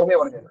 ഇത് സൗമ്യ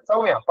പറഞ്ഞു.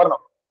 സൗമ്യ പറഞ്ഞോ.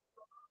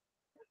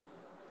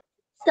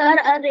 Sir,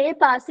 a ray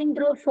passing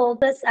through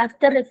focus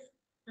after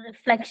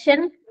reflection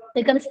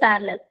becomes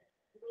parallel.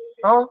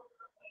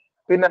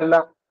 പിന്നല്ല,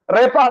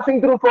 റേ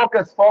പാസിംഗ് ത്രൂ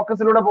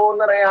ഫോക്കസിലൂടെ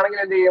പോകുന്ന റേ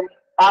ആണെങ്കിൽ എന്ത് ചെയ്യും?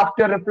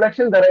 After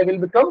reflection the ray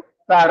will become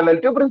parallel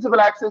to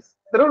principal axis.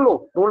 ഇത്രേ ഉള്ളൂ.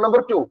 റൂൾ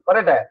നമ്പർ 2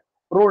 പറയട്ടെ.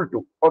 റൂൾ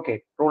 2. Okay,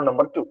 rule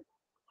number 2.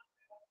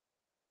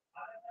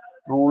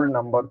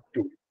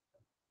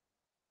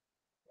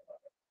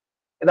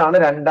 ഇതാണ്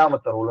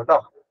രണ്ടാമത്തെ റൂൾ കേട്ടോ.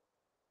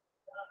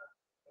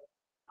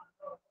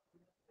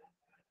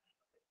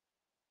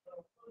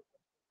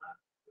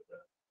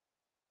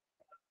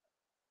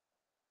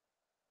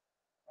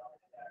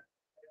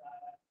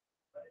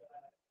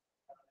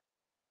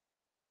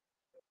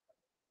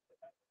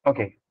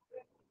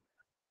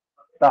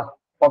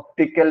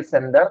 Optical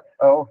centre,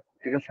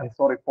 optical centre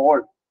sorry Paul,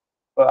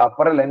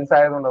 upper lens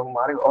ആയതുകൊണ്ട്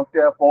മാറി.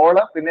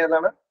 പോള്, പിന്നെ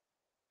ഏതാണ്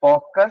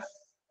focus,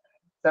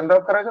 centre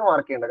of courage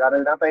mark ചെയ്യണ്ട, കാരണം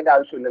ഇതിനകത്ത് അതിന്റെ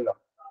ആവശ്യമില്ലല്ലോ.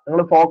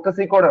 നിങ്ങൾ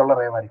ഫോക്കസിൽ കൂടെ ഉള്ള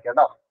റേ വരയ്ക്കുക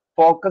കേട്ടോ.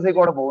 ഫോക്കസിൽ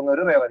കൂടെ പോകുന്ന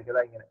ഒരു റേ വരയ്ക്കുക,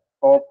 അതാ ഇങ്ങനെ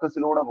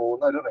ഫോക്കസിലൂടെ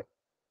പോകുന്ന ഒരു റേ.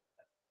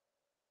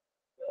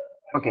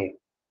 ഓക്കെ,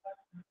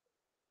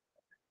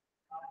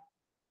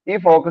 ഈ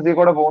ഫോക്കസിൽ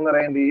കൂടെ പോകുന്ന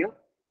റേ എന്ത് ചെയ്യും?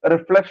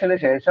 റിഫ്ലക്ഷന്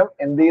ശേഷം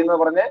എന്ത് ചെയ്യുന്ന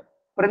പറഞ്ഞ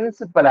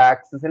പ്രിൻസിപ്പൽ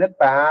ആക്സിസിന്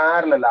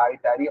പാരലൽ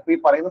ആയിട്ടായിരിക്കും. അപ്പൊ ഈ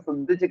പറയുന്നത്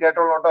ശ്രദ്ധിച്ച്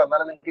കേട്ടോളൂട്ടോ,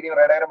 എന്നാലും നിങ്ങൾക്ക് ഇനി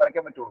റേ ഡയഗ്രം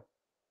വരയ്ക്കാൻ പറ്റുള്ളൂ.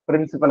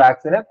 പ്രിൻസിപ്പൽ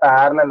ആക്സിന്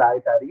പാരലൽ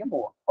ആയിട്ടായിരിക്കും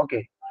പോവാം. ഓക്കെ,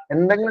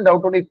 എന്തെങ്കിലും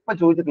ഡൗട്ട് ഉണ്ടെങ്കിൽ ഇപ്പൊ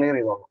ചോദിച്ച് ക്ലിയർ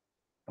ചെയ്തോളൂ.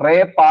 Ray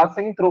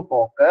passing through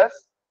focus,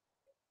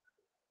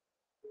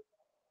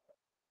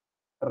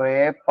 ray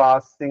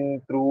passing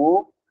through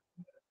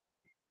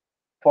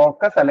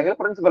focus അല്ലെങ്കിൽ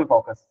principal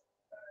focus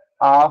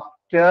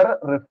after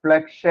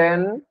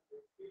reflection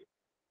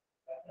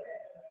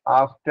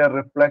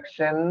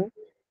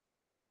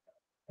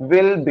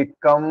will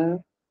become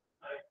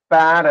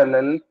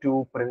parallel to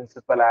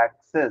principal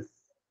axis.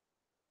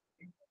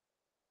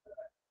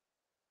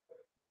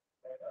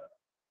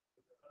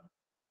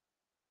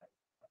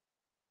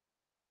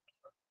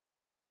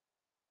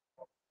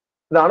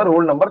 ഇതാണ്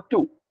റൂൾ നമ്പർ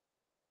 2.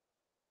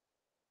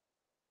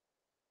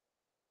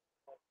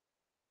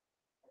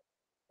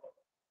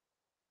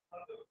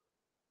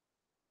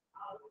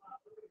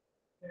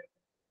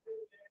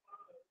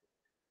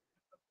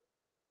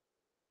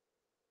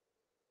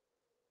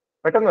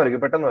 പെട്ടെന്ന്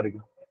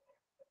വരയ്ക്കും.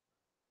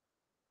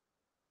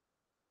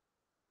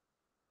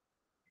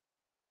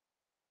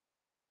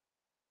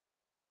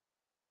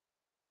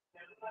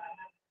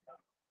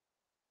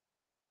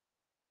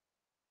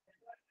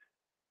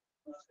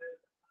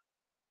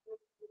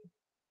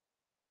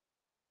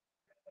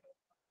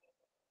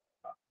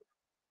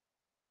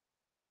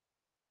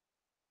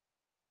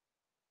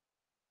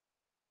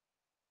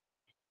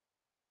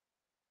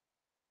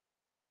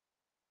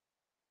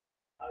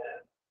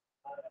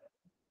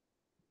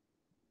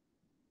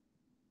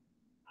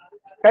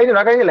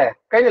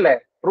 കഴിഞ്ഞില്ലേ?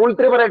 റൂൾ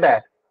 3 പറയട്ടെ.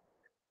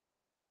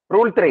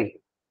 റൂൾ 3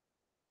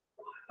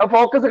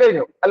 ഫോക്കസ്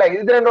കഴിഞ്ഞു അല്ലെ?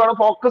 ഇത് രണ്ടുമാണ്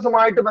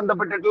ഫോക്കസുമായിട്ട്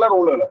ബന്ധപ്പെട്ടിട്ടുള്ള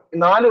റൂളുകൾ.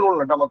 4 റൂൾ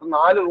ഉണ്ട്, മൊത്തം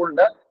 4 റൂൾ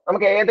ഉണ്ട്.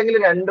 നമുക്ക്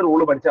ഏതെങ്കിലും 2 റൂൾ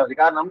പഠിച്ചാൽ മതി.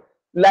 കാരണം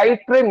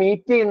ലൈറ്റ് റേ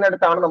മീറ്റ്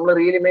ചെയ്യുന്നിടത്താണ് നമ്മൾ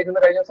റിയൽ ഇമേജ്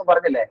എന്ന് കഴിഞ്ഞ ദിവസം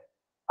പറഞ്ഞില്ലേ?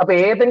 അപ്പൊ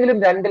ഏതെങ്കിലും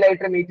 2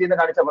 ലൈറ്റ് റേ മീറ്റ് ചെയ്യുന്ന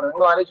കാണിച്ചാൽ പറഞ്ഞു.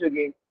 നിങ്ങൾ ആലോചിച്ച്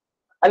നോക്കിയേ,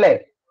 അല്ലെ?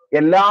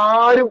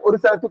 എല്ലാരും ഒരു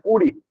സ്ഥലത്ത്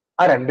കൂടി,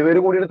 ആ 2 പേര്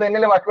കൂടിയെടുത്ത്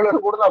തന്നെയല്ലേ ബാക്കിയുള്ളവർ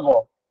കൂടുന്നപ്പോ.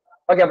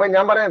 ഓക്കെ, അപ്പൊ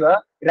ഞാൻ പറയുന്നത്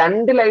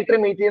 2 ലൈറ്റ് റേ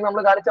മീറ്റ് ചെയ്യുന്ന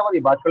നമ്മൾ കാണിച്ചാൽ മതി,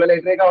 ബാക്കിയുള്ള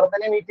ലൈറ്റ് റേക്ക് അവിടെ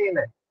തന്നെ മീറ്റ്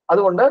ചെയ്യുന്നത്.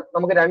 അതുകൊണ്ട്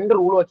നമുക്ക് 2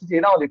 റൂൾ വെച്ച്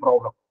ചെയ്താൽ മതി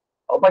പ്രോബ്ലം.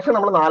 പക്ഷെ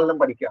നമ്മൾ 4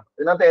 പഠിക്കുക,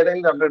 ഇതിനകത്ത്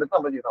ഏതെങ്കിലും 2 എടുത്ത്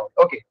നമ്മൾ ചെയ്താൽ മതി.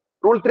 ഓക്കെ,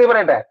 റൂൾ 3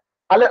 പറയട്ടെ.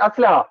 അല്ല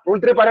അസ്ല, റൂൾ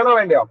 3 പറയണോ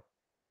വേണ്ടിയോ?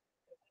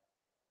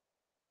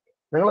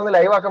 നിങ്ങളൊന്ന്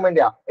ലൈവ് ആക്കാൻ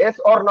വേണ്ടിയാ?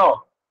 Yes or no?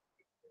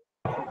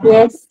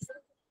 Yes.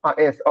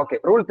 Okay,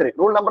 rule 3,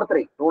 rule number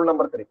 3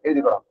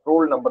 എഴുതിക്കോളാം.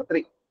 Rule number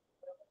 3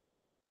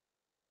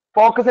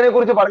 ഫോക്കസിനെ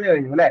കുറിച്ച് പറഞ്ഞു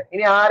കഴിഞ്ഞു അല്ലെ?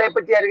 ഇനി ആരെ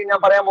പറ്റിയായിരിക്കും ഞാൻ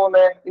പറയാൻ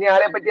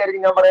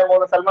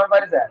പോകുന്നത്? സൽമാൻ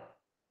ഫാരിസ്,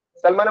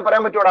 സൽമാനെ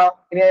പറയാൻ പറ്റൂടാ?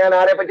 ഇനി ഞാൻ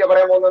ആരെ പറ്റിയാ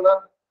പറയാൻ പോകുന്നത്?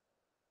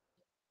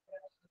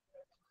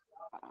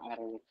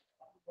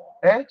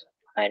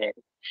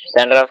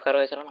 സെന്റർ ഓഫ്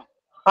കർവേച്ചർ ആണോ?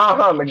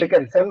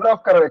 മിടുക്കൻ, സെന്റർ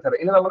ഓഫ് കർവേച്ചർ.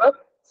 ഇനി നമ്മൾ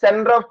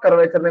സെന്റർ ഓഫ്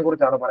കർവേച്ചറിനെ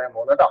കുറിച്ചാണ് പറയാൻ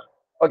പോകുന്നത് കേട്ടോ.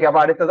 ഓക്കെ, അപ്പൊ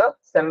അടുത്തത്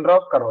സെന്റർ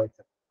ഓഫ്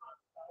കർവേച്ചർ.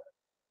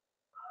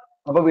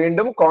 അപ്പൊ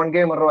വീണ്ടും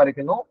കോൺകേവ് മിറർ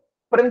വരയ്ക്കുന്നു,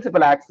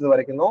 പ്രിൻസിപ്പൽ ആക്സിസ്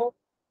വരയ്ക്കുന്നു.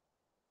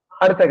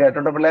 അടുത്ത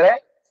കേട്ടോ പിള്ളേരെ,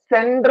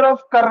 സെന്റർ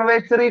ഓഫ്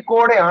കർവേച്ചറിൽ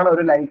കൂടെയാണ്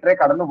ഒരു ലൈറ്റ് റേ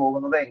കടന്നു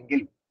പോകുന്നത് എങ്കിൽ,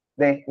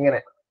 ഇങ്ങനെ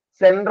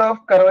സെന്റർ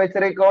ഓഫ്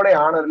കർവേച്ചറിൽ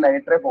കൂടെയാണ് ഒരു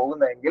ലൈറ്റ് റേ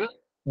പോകുന്നതെങ്കിൽ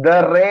the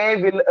ray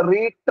will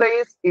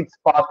retrace its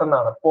path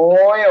എന്നാണ്.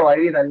 പോയ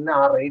വഴി തന്നെ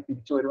ആ റേ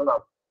തിരിച്ചു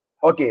വരുമെന്നാണ്.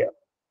 ഓക്കെ,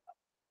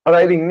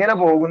 അതായത് ഇങ്ങനെ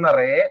പോകുന്ന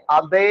റേ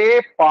അതേ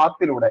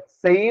പാത്തിലൂടെ,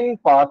 സെയിം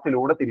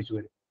പാത്തിലൂടെ തിരിച്ചു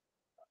വരും.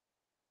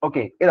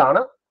 ഓക്കെ,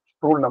 ഇതാണ്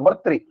rule number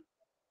 3.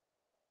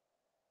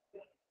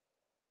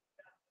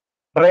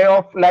 ray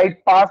of light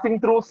passing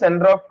through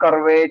center of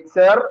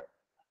curvature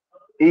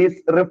is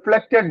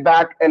reflected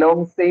back along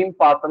same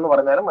path എന്ന്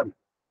പറഞ്ഞാലും മതി.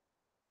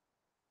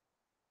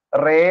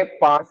 ray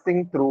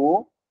passing through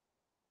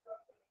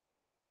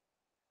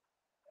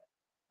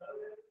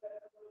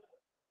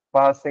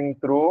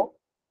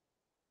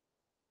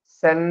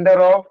center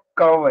of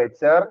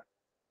curvature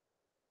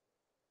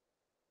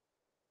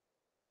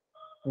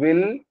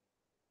will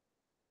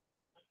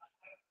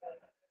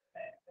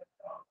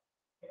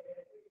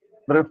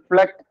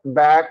reflect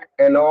back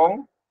along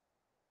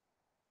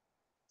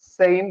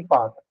same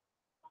path.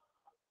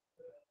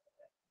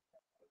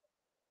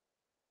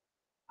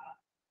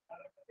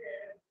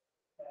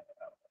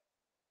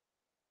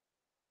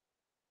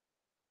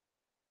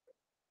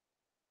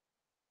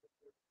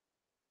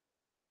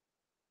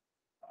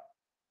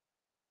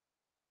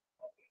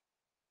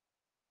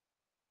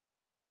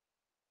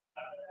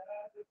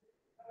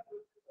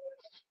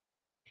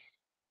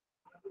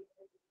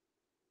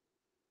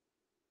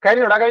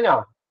 കഴിഞ്ഞോ?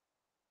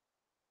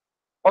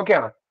 Okay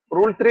ആണ്?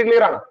 Rule 3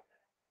 clear ആണ്?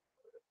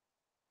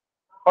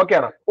 Okay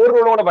ആണ്? ഒരു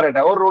rule കൂടെ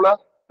പറയട്ടെ, ഒരു റൂള്.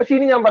 പക്ഷെ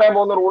ഇനി ഞാൻ പറയാൻ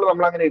പോകുന്ന റൂൾ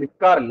നമ്മൾ അങ്ങനെ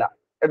എടുക്കാറില്ല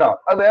കേട്ടോ.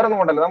 അത് വേറെ ഒന്നും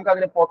കൊണ്ടല്ല, നമുക്ക്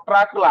അതിന്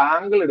പൊട്രാക്ടർ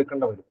ആംഗിൾ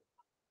എടുക്കേണ്ട വരും.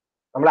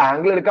 നമ്മൾ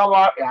ആംഗിൾ എടുക്കാൻ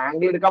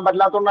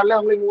പറ്റാത്തതുകൊണ്ടല്ലേ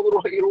നമ്മൾ ഈ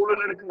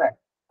റൂളുകൾ എടുക്കുന്നത്.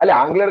 അല്ലെ,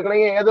 ആംഗിൾ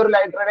എടുക്കണമെങ്കിൽ ഏതൊരു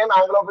ലൈറ്ററിനെയും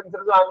angle of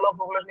incidence angle of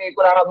reflection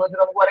equal ആണ്, അത് വെച്ച്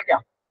നമുക്ക്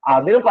വരയ്ക്കാം.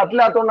 അതിന്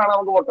പറ്റില്ലാത്തതുകൊണ്ടാണ്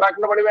നമുക്ക്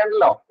പ്രൊട്രാക്ടറിന്റെ പണി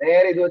വേണ്ടല്ലോ,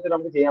 നേരെ ഇത് വെച്ച്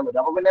നമുക്ക് ചെയ്യാൻ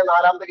പറ്റും. അപ്പൊ പിന്നെ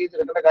നാലാമത്തെ കേസ്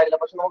എടുക്കേണ്ട കാര്യമില്ല,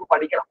 പക്ഷെ നമുക്ക്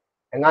പഠിക്കണം,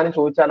 എങ്ങാനും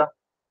ചോദിച്ചാലോ.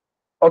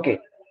 ഓക്കെ,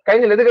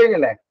 കഴിഞ്ഞില്ലേ? ഇത്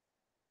കഴിഞ്ഞില്ലേ?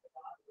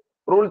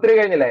 റൂൾ 3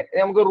 കഴിഞ്ഞില്ലേ?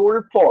 നമുക്ക് റൂൾ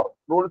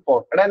 4.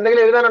 എടാ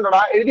എന്തെങ്കിലും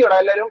എഴുതാനുണ്ടോടാ? എഴുതിയോടാ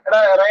എല്ലാവരും? എടാ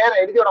റയാൻ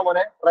എഴുതിയോടാ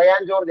മോനെ?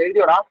 Ryan George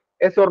എഴുതിയോടാ?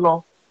 Yes or no?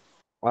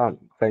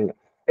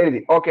 എഴുതി.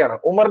 ഓക്കെ ആണ്.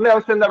 ഉമറിന്റെ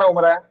അവസ്ഥ എന്താണ്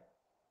ഉമറെ?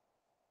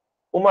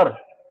 ഉമർ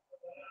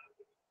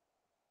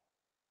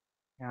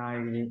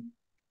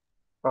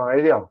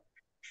എഴുതിയോ?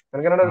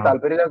 നിനക്ക് എന്നോട് ഒരു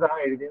താല്പര്യമില്ലാത്ത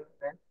എഴുതി.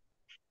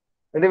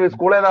 എന്റെ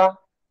സ്കൂൾ ഏതാ?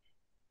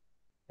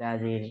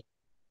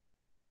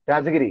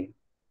 രാജഗിരി.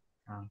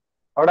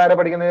 അവിടെ ആരാ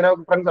പഠിക്കുന്നതിന്?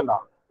 ഫ്രണ്ട്സ് ഉണ്ടോ?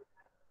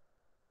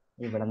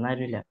 ഇവിടെ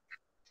ആരുമില്ല.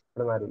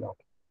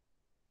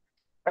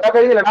 എടാ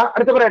കഴിഞ്ഞില്ലടാ,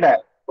 അടുത്ത പറയട്ടെ.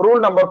 Rule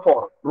number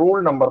 4.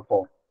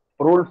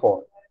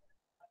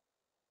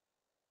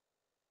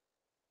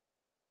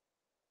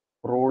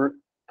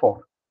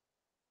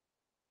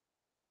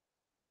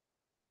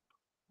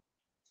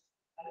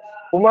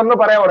 ഉമറിന്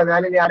പറയാമോ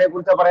ഞാൻ ഇനി ആരെ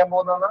കുറിച്ചാണ് പറയാൻ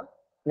പോകുന്നതെന്ന്?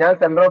 ഞാൻ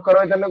സെന്റർ ഓഫ്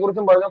കർവേച്ചറിനെ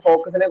കുറിച്ചും പറഞ്ഞു,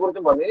 ഫോക്കസിനെ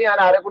കുറിച്ചും പറഞ്ഞു. ഇനി ഞാൻ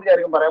ആരെ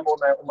കുറിച്ചായിരിക്കും പറയാൻ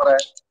പോകുന്നത് ഉമറെ?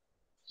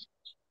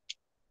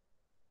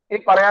 ഈ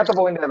പറയാത്ത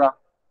പോയിന്റ് ഏതാ?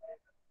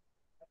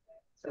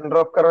 സെന്റർ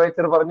ഓഫ്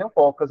കർവേച്ചർ പറഞ്ഞു,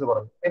 ഫോക്കസ്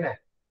പറഞ്ഞു, പിന്നെ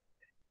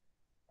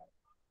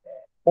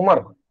ഉമർ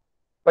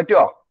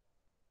പറ്റുമോ?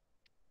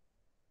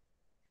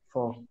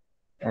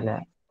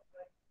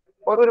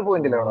 ഒരു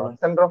പോയിന്റ് ഇല്ല വേണോ?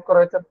 സെന്റർ ഓഫ്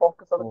കർവേച്ചർ,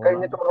 ഫോക്കസ്, അത്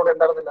കഴിഞ്ഞിട്ട് നമ്മളോട്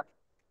ഉണ്ടായിരുന്നില്ല.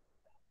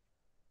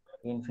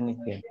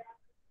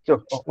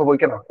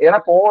 പോയിക്കണോ? ഏതാ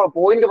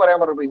പോയിന്റ് പറയാൻ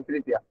പറഞ്ഞു?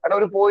 ഇൻഫിനിറ്റിയാ. എടാ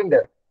ഒരു point,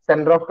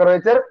 centre of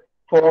curvature,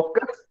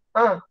 focus,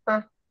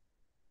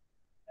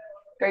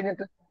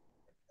 കഴിഞ്ഞിട്ട്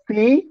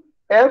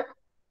CF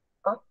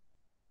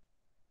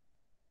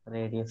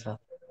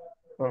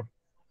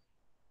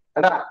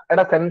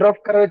എടാ സെന്റർ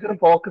ഓഫ് കർവേച്ചറും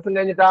ഫോക്കസും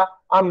കഴിഞ്ഞിട്ടാ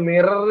ആ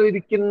മിറർ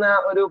ഇരിക്കുന്ന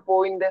ഒരു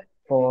പോയിന്റ്.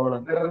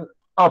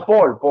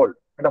 പോൾ.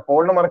 എടാ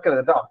പോളിനെ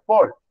മറക്കരുത് കേട്ടോ.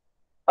 പോൾ,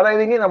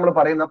 അതായത് ഇനി നമ്മൾ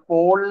പറയുന്ന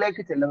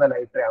പോളിലേക്ക് ചെല്ലുന്ന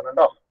ലൈറ്ററെയാണ്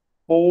കേട്ടോ.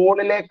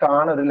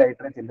 പോളിലേക്കാണ് ഒരു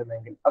ലൈറ്ററെ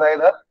ചെല്ലുന്നതെങ്കിൽ,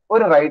 അതായത്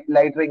ഒരു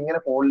ലൈറ്റർ ഇങ്ങനെ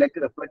പോളിലേക്ക്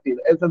റിഫ്ലക്ട്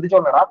ചെയ്ത്,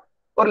 ശ്രദ്ധിച്ചോണ്ടടാ,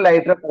 ഒരു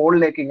ലൈറ്റർ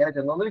പോളിലേക്ക് ഇങ്ങനെ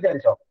ചെന്നു എന്ന്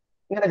വിചാരിച്ചോ,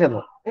 ഇങ്ങനെ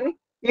ചെന്നു,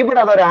 ഇവിടെ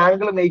അതൊരു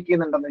ആംഗിൾ മേക്ക്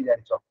ചെയ്യുന്നുണ്ടെന്ന്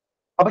വിചാരിച്ചോ.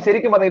 അപ്പൊ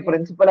ശരിക്കും പറഞ്ഞാൽ ഈ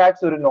പ്രിൻസിപ്പൽ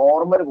ആക്സ് ഒരു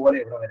നോർമൽ പോലെ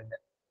ഇവിടെ വരുന്നത്.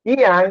 ഈ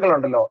ആംഗിൾ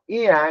ഉണ്ടല്ലോ, ഈ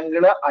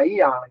ആംഗിൾ I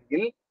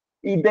ആണെങ്കിൽ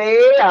ഇതേ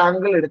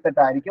ആംഗിൾ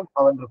എടുത്തിട്ടായിരിക്കും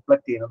അവൻ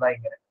റിഫ്ലക്ട് ചെയ്യുന്നത്,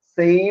 ഇങ്ങനെ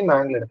സെയിം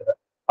ആംഗിൾ എടുത്തിട്ട്.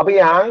 അപ്പൊ ഈ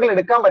ആംഗിൾ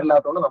എടുക്കാൻ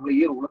പറ്റില്ലാത്തതുകൊണ്ട് നമ്മൾ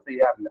ഈ റൂൾ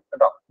ചെയ്യാറില്ല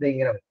കേട്ടോ. ഇത്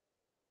ഇങ്ങനെ വരും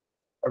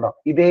കേട്ടോ,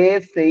 ഇതേ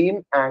സെയിം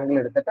ആംഗിൾ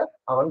എടുത്തിട്ട്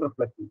അവൻ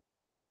റിഫ്ലക്ട് ചെയ്യും.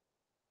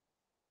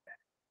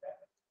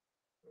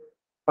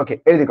 Okay,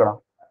 എഴുതിക്കോളാം.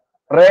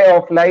 Ray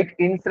of light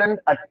incident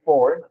at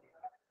Paul.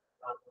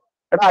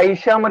 എടാ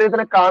ഐഷ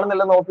മറിയത്തിനെ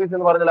കാണുന്നില്ലെന്ന് ഓഫീസിൽ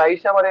നിന്ന് പറഞ്ഞല്ലോ.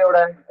 ഐഷ മറിയ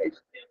എവിടെ?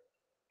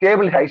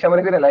 ടേബിൾ. ഐഷ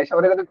മറിയത്തിനല്ല, ഐഷ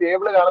മറിയത്തിന്റെ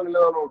ടേബിൾ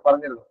കാണുന്നില്ലെന്ന്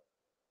പറഞ്ഞിരുന്നു.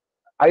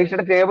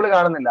 ഐഷയുടെ ടേബിൾ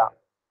കാണുന്നില്ല.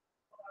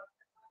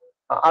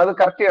 അത്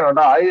കറക്റ്റ് ചെയ്യണം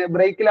കേട്ടോ.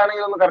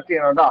 ബ്രേക്കിലാണെങ്കിൽ ഒന്ന് കറക്റ്റ്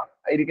ചെയ്യണം കേട്ടോ.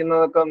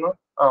 ഇരിക്കുന്നതൊക്കെ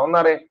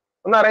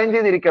ഒന്ന് അറേഞ്ച്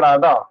ചെയ്തിരിക്കണം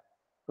കേട്ടോ.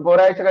 ഇപ്പൊ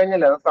ഒരാഴ്ച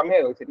കഴിഞ്ഞല്ലേ,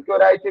 സമയമായി. ശരിക്കും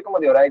ഒരാഴ്ചയൊക്കെ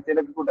മതി.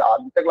 ഒരാഴ്ചയിലൊക്കെ കൂട്ടി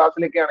ആദ്യത്തെ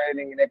ക്ലാസ്സിലൊക്കെ ആണെങ്കിൽ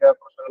ഇങ്ങനെയൊക്കെ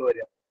പ്രശ്നങ്ങൾ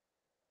വരിക.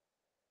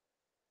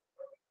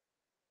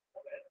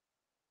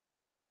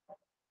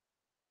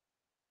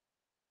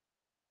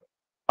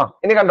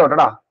 ഇനി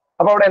കണ്ടോട്ടടാ.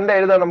 അപ്പൊ അവിടെ എന്താ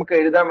എഴുതാൻ നമുക്ക്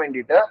എഴുതാൻ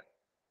വേണ്ടിയിട്ട്?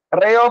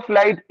 Ray of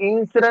light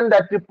incident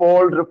at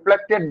Paul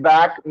reflected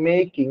back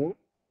making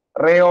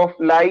ray of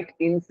light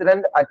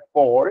incident at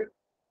pole,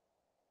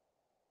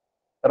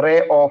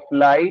 ray of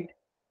light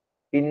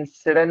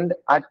incident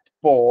at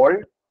pole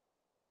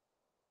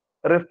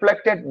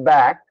reflected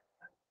back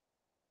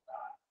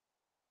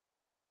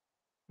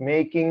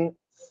making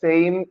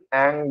same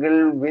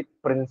angle with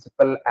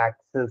principal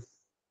axis,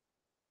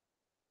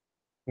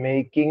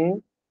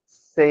 making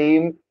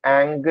same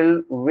angle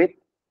with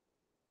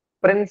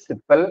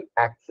principal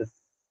axis.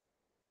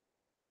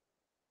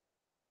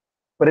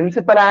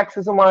 Principal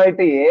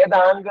ആക്സിസുമായിട്ട് ഏത്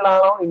angle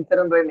ആണോ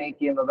incident ray make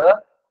ചെയ്യുന്നത്,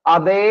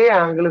 അതേ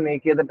angle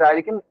make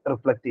ചെയ്തിട്ടായിരിക്കും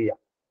reflect ചെയ്യുക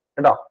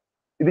കേട്ടോ.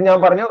 ഇത് ഞാൻ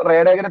പറഞ്ഞു, ray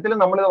ഡയഗ്രത്തിൽ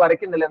നമ്മൾ ഇത്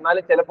വരയ്ക്കുന്നില്ല,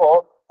 എന്നാലും ചിലപ്പോ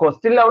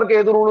ക്വസ്റ്റ്യനിൽ അവർക്ക്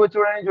ഏത് റൂൾ വെച്ച്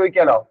വേണമെങ്കിൽ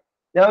ചോദിക്കാലോ.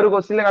 ഞാൻ ഒരു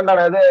ക്വസ്റ്റ്യനിൽ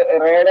കണ്ടാണ്, അത്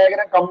റേ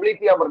ഡയഗ്രം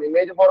കംപ്ലീറ്റ് ചെയ്യാൻ പറഞ്ഞു,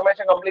 ഇമേജ്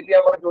ഫോർമേഷൻ കംപ്ലീറ്റ്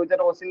ചെയ്യാൻ പറഞ്ഞു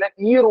ചോദിച്ച ക്വസ്റ്റ്യനിൽ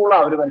ഈ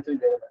റൂളാണ് അവർ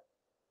വരച്ചിരിക്കുന്നത്.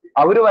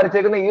 അവർ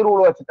വരച്ചേക്കുന്ന ഈ റൂൾ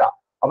വെച്ചിട്ടാ.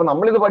 അപ്പൊ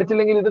നമ്മൾ ഇത്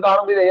പഠിച്ചില്ലെങ്കിൽ ഇത്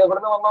കാണുമ്പോൾ ഇത് എവിടെ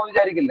നിന്ന് വന്നോ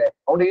വിചാരിക്കില്ലേ.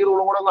 അതുകൊണ്ട് ഈ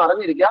റൂളും കൂടെ ഒന്ന്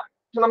അറിഞ്ഞിരിക്കുക.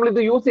 പക്ഷെ നമ്മൾ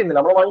ഇത് യൂസ്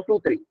ചെയ്യുന്നില്ല. നമ്മൾ 1, 2,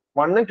 3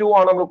 1ഉം 2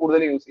 ആണ് നമ്മൾ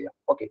കൂടുതൽ യൂസ് ചെയ്യാം.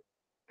 ഓക്കെ,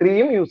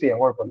 3യും യൂസ് ചെയ്യാം,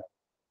 കുഴപ്പമില്ല.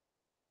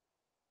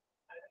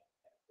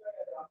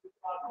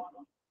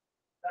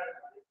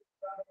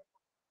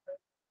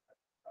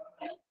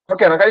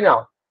 ഓക്കെ ആണോ? കഴിഞ്ഞോ?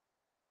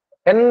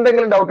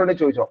 എന്തെങ്കിലും ഡൗട്ട്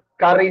ഉണ്ടെങ്കിൽ ചോദിച്ചോ.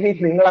 കാരണം ഇനി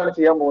നിങ്ങളാണ്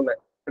ചെയ്യാൻ പോകുന്നത്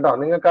കേട്ടോ.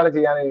 നിങ്ങൾക്കാണ്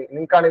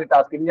ഈ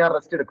ടാസ്ക്. ഇനി ഞാൻ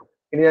റെസ്റ്റ് എടുക്കും.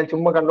 ഇനി ഞാൻ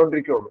ചുമ്മാ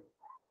കണ്ടോണ്ടിരിക്കുള്ളൂ.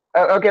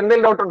 ഓക്കെ,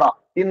 എന്തെങ്കിലും ഡൗട്ട് ഉണ്ടോ?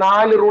 ഈ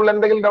 4 റൂൾ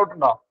എന്തെങ്കിലും ഡൗട്ട്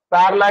ഉണ്ടോ?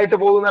 പാരലായിട്ട്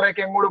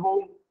പോകുന്നവരേക്ക് എങ്ങോട്ട്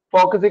പോകും?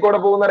 ഫോക്കസിൽ കൂടെ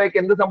പോകുന്നവരേക്ക്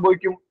എന്ത്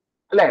സംഭവിക്കും?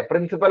 അല്ലെ,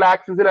 പ്രിൻസിപ്പൽ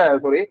ആക്സിസിൽ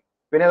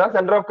പിന്നെ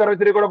സെന്റർ ഓഫ്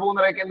കർവേച്ചറിൽ കൂടെ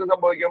പോകുന്നവരേക്ക് എന്ത്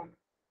സംഭവിക്കും?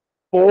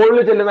 പോളിൽ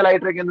ചെല്ലുന്ന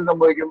ലൈറ്ററേക്ക് എന്ത്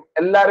സംഭവിക്കും?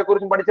 എല്ലാരെ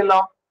കുറിച്ചും പഠിച്ചല്ലോ.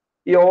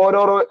 ഈ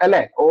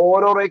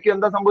ഓരോ റേക്കും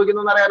എന്താ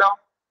സംഭവിക്കുന്നതെന്ന് അറിയാലോ.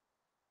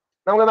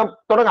 നമുക്ക്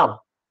തുടങ്ങാം,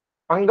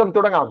 അംഗം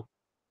തുടങ്ങാം.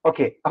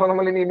 ഓക്കെ, അപ്പൊ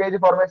നമ്മൾ ഇനി ഇമേജ്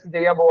ഫോർമേഷൻ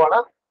ചെയ്യാൻ പോവാണ്.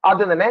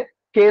 ആദ്യം തന്നെ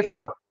കേസ്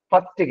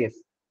ഫസ്റ്റ്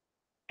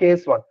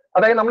കേസ് 1.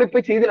 അതായത് നമ്മളിപ്പോ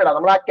ചെയ്തില്ലടാ,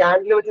 നമ്മൾ ആ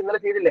ക്യാൻഡിൽ വെച്ച് ഇന്നലെ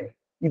ചെയ്തില്ലേ,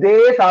 ഇതേ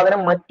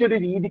സാധനം മറ്റൊരു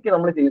രീതിക്ക്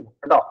നമ്മൾ ചെയ്യുന്നു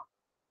കേട്ടോ.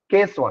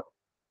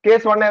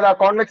 കേസ് 1 ഏതാ?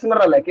 കോൺവെക്സ്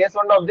മിറർ അല്ലേ? കേസ്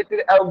 1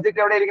 ഒബ്ജക്ട്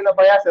എവിടെ ഇരിക്കുന്ന?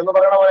 പ്രയാസ് എന്ന്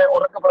പറയണ പോലെ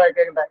ഉറക്കെ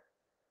പറയാ.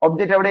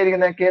 ഒബ്ജക്ട് എവിടെ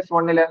ഇരിക്കുന്നത് case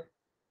 1?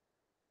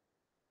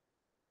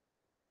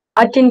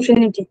 At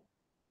infinity.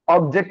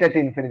 Object at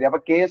infinity. അപ്പൊ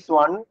case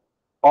 1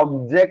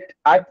 object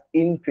at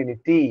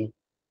infinity.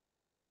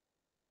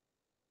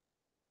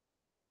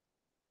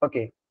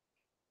 Okay,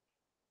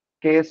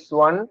 case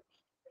 1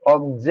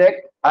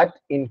 object at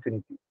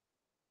infinity.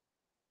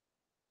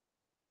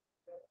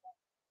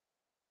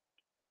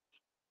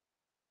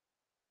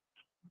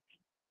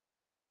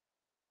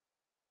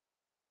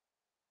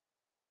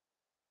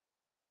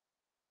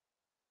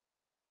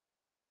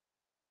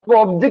 അപ്പൊ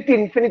ഒബ്ജക്ട്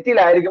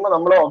ഇൻഫിനിറ്റിയിലായിരിക്കുമ്പോൾ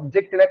നമ്മൾ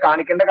ഒബ്ജക്റ്റിനെ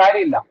കാണിക്കേണ്ട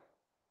കാര്യമില്ല.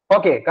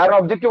 ഓക്കെ, കാരണം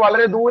ഒബ്ജക്റ്റ്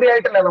വളരെ ദൂരെ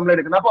ആയിട്ടല്ല നമ്മൾ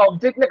എടുക്കുന്നത്. അപ്പൊ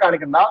ഒബ്ജക്റ്റിനെ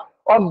കാണിക്കണ്ട,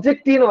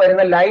 ഒബ്ജക്റ്റിൽ നിന്ന്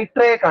വരുന്ന ലൈറ്റ്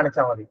റേ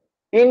കാണിച്ചാൽ മതി.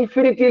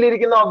 ഇൻഫിനിറ്റിയിൽ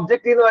ഇരിക്കുന്ന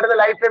ഒബ്ജക്റ്റിൽ നിന്ന് വരുന്ന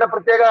ലൈറ്റ് റേയുടെ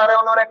പ്രത്യേകത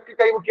അറിയാവുന്നവരൊക്കെ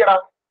കൈമുക്കിയടാ.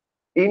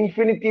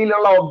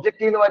 ഇൻഫിനിറ്റിയിലുള്ള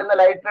ഒബ്ജക്റ്റിൽ നിന്ന് വരുന്ന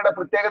ലൈറ്റ് റേയുടെ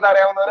പ്രത്യേകത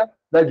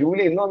അറിയാവുന്നവര്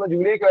ജൂലി, ഇന്നൊന്ന്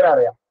ജൂലിക്ക് വരെ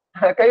അറിയാം.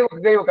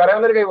 കൈവക്ക്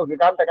അറിയാവുന്നൊരു കൈവക്ക്.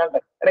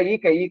 കാണട്ടെ. എടാ ഈ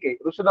കൈ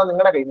ഋഷിത,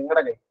 നിങ്ങളുടെ കൈ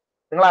നിങ്ങളാ.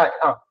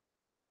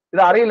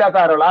 ഇത് അറിയില്ലാത്ത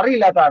ആരോള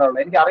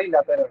എനിക്ക്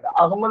അറിയില്ലാത്തവരുണ്ട്.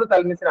 അഹമ്മദ്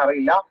തൽമിസിന്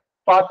അറിയില്ല,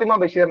 ഫാത്തിമ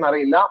ബഷീറിന്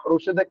അറിയില്ല,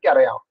 ഋഷിതയ്ക്ക്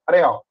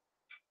അറിയാമോ?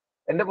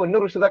 എന്റെ പൊന്നു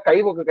ഋഷിത,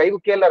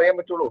 കൈവക്കിയല്ലേ അറിയാൻ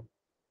പറ്റുള്ളൂ.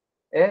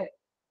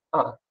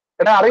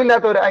 എടാ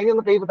അറിയില്ലാത്തവര്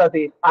അതിനൊന്ന്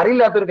കൈവത്താത്തി.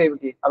 അറിയില്ലാത്തൊരു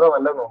കൈവക്കി, അതോ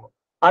നല്ലതെന്ന് തോന്നുന്നു.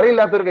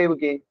 അറിയില്ലാത്തൊരു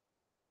കൈവക്കി.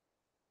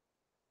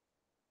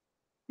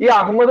 ഈ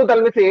അഹമ്മദ്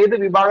തൽമിസ് ഏത്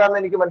വിഭാഗമാണെന്ന്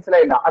എനിക്ക്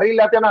മനസ്സിലായില്ല.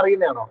 അറിയില്ലാത്തയാണ്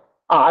അറിയുന്നതാണോ?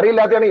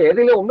 അറിയില്ലാത്തയാണ്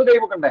ഏതെങ്കിലും ഒന്ന്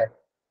കൈവക്കണ്ടേ?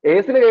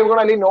 ഏസിന്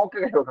കൈവക്കണം, അല്ലെങ്കിൽ നോക്ക്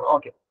കൈവക്കണം.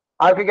 ഓക്കെ,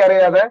 ആർക്കൊക്കെ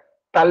അറിയാതെ?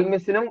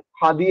 തൽമിസിനും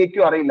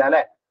ഹദിയയ്ക്കും അറിയില്ല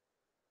അല്ലെ?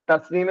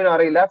 തസ്നീമിനും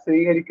അറിയില്ല,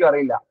 ശ്രീഹരിക്കും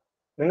അറിയില്ല.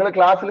 നിങ്ങൾ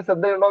ക്ലാസ്സിൽ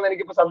ശ്രദ്ധയുണ്ടോ എന്ന്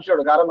എനിക്കിപ്പോ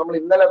സംശയമുണ്ട്. കാരണം നമ്മൾ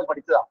ഇന്നലെ അത്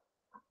പഠിച്ചതാ.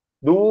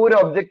 ദൂരെ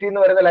ഒബ്ജക്റ്റിൽ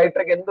നിന്ന് വരുന്ന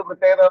ലൈറ്ററൊക്കെ എന്ത്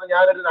പ്രത്യേകത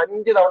ഞാനൊരു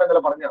 5 തവണ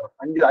ഇന്നലെ പറഞ്ഞതാണ്.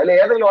 5 അതിൽ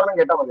ഏതെങ്കിലും ഒരെണ്ണം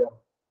കേട്ടാൽ മതിയാണ്.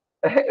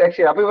 രക്ഷ.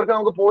 അപ്പൊ ഇവർക്ക്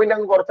നമുക്ക് പോയിന്റ്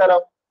അങ്ങ് കുറച്ചാലോ?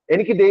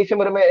 എനിക്ക് ദേഷ്യം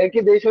വരുമ്പോ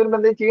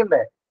എന്തെങ്കിലും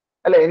ചെയ്യണ്ടേ?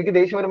 അല്ലെ, എനിക്ക്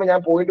ദേഷ്യം വരുമ്പോ ഞാൻ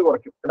പോയിന്റ്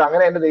കുറയ്ക്കും കേട്ടോ.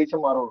 അങ്ങനെ എന്റെ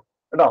ദേഷ്യം മാറുള്ളൂ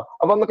കേട്ടോ.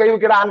 അപ്പൊ ഒന്ന് കൈ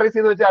വെക്കിയുടെ ആൻഡ്രൈസ്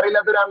ചെയ്ത് വെച്ചേ.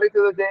 അറിയില്ലാത്തൊരു ആൻഡ്രൈസ്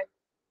ചെയ്ത് വെച്ചേ.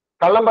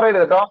 കള്ളം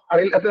പറയരുത് കേട്ടോ.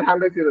 അറിയില്ലാത്തൊരു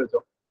ആൻഡ്രൈസ് ചെയ്ത്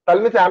വെച്ചോ.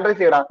 തൽമിച്ച് ആൻഡ്രൈസ്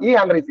ചെയ്യടാ. ഈ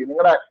ആൻഡ്രൈസ് ചെയ്യും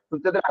നിങ്ങളുടെ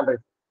സിസ്റ്റത്തിൽ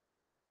ആൻഡ്രൈസ്.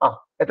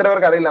 എത്ര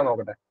പേർക്ക് അറിയില്ല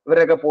നോക്കട്ടെ.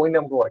 ഇവരെയൊക്കെ പോയിന്റ്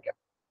നമുക്ക് കുറയ്ക്കാം.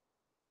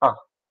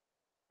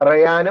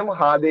 റയാനും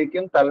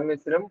ഹാദിക്കും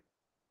തൽമിസിനും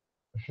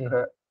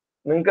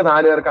നിങ്ങൾക്ക്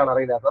 4 പേർക്കാണ്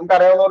അറിയില്ലാത്തത്. നമുക്ക്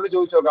അറിയാവുന്നവരോട്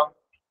ചോദിച്ചു നോക്കാം.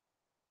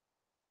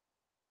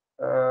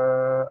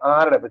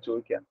 ആരുടെ ഇപ്പൊ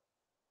ചോദിക്കാം?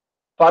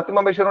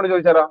 ഫാത്തിമ ബഷീറിനോട്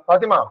ചോദിച്ചാലോ?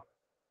 ഫാത്തിമ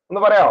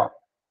ഒന്ന് പറയാവോ?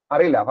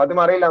 അറിയില്ല, ഫാത്തിമ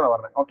അറിയില്ല എന്നാ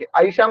പറഞ്ഞത്. ഓക്കെ,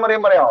 ഐഷ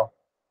മറിയം പറയാവോ?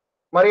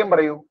 മറിയം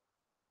പറയൂ.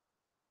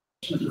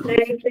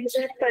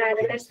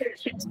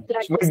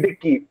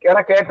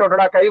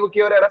 കേട്ടോട്ടടാ.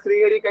 കൈവക്കിയവരെടാ.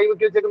 ശ്രീഹരി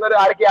കൈവക്കി വെച്ചേക്കുന്നവർ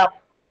ആരൊക്കെയാ?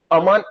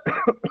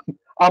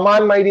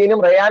 അമാൻ മൈദീനും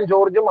റയാൻ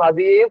ജോർജും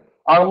ഹദിയയും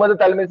അഹമ്മദ്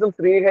തൽമിസും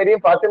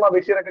ശ്രീഹരിയും ഫാത്തിമ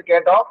ബഷീറൊക്കെ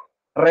കേട്ടോ.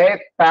 റേ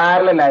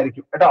പാരലൽ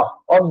ആയിരിക്കും കേട്ടോ.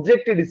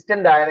 ഒബ്ജക്ട്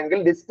ഡിസ്റ്റന്റ് ആയെങ്കിൽ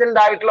ഡിസ്റ്റന്റ്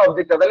ആയിട്ടുള്ള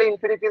ഒബ്ജക്ട്, അതല്ലേ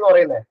ഇൻഫിനിറ്റി എന്ന്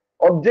പറയുന്നത്.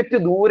 ഒബ്ജക്ട്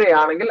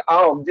ദൂരെയാണെങ്കിൽ ആ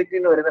ഒബ്ജക്റ്റിൽ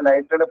നിന്ന് വരുന്ന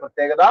ലൈറ്ററുടെ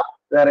പ്രത്യേകത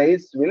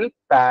റേസ് വിൽ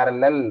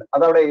പാരലൽ.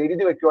 അതവിടെ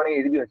എഴുതി വെക്കുവാണെങ്കിൽ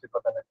എഴുതി വെച്ചിപ്പോ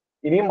തന്നെ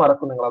ഇനിയും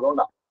മറക്കും നിങ്ങൾ.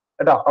 അതുകൊണ്ടാണ്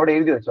കേട്ടോ, അവിടെ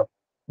എഴുതി വെച്ചോ.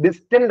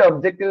 ഡിസ്റ്റന്റ്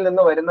ഒബ്ജക്റ്റിൽ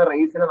നിന്ന് വരുന്ന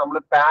റേസിനെ നമ്മൾ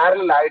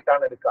പാരലൽ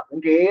ആയിട്ടാണ് എടുക്കുക.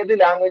 നിങ്ങൾക്ക് ഏത്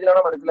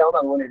ലാംഗ്വേജിലാണോ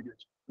മനസ്സിലാവുന്നത് അതുപോലെ എഴുതി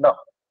വെച്ചു കേട്ടോ.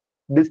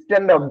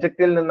 ഡിസ്റ്റന്റ്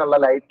ഒബ്ജക്റ്റിൽ നിന്നുള്ള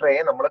ലൈറ്റ്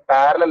റേയെ നമ്മൾ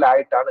പാരലൽ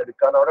ആയിട്ടാണ്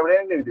എടുക്കുക എന്ന് അവിടെ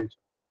എവിടെയെങ്കിലും എഴുതി വെച്ചു.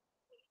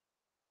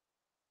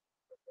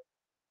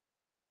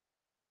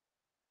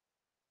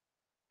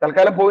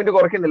 തൽക്കാലം പോയിന്റ്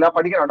കുറയ്ക്കുന്നില്ല,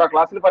 പഠിക്കണം കേട്ടോ.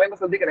 ക്ലാസ്സിൽ പറയുമ്പോൾ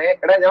ശ്രദ്ധിക്കണേ.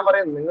 എടാ ഞാൻ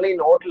പറയുന്നത്, നിങ്ങൾ ഈ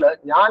നോട്ടില്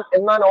ഞാൻ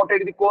എന്നാ നോട്ട്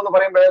എഴുതിക്കോ എന്ന്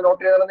പറയുമ്പോഴേ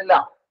നോട്ട് എഴുതണമെന്നില്ല.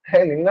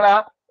 നിങ്ങൾ ആ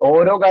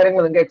ഓരോ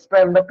കാര്യങ്ങൾ നിങ്ങൾക്ക് എക്സ്ട്രാ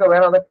എന്തൊക്കെ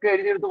വേണം അതൊക്കെ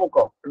എഴുതിയെടുത്ത്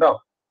പോക്കോ കേട്ടോ.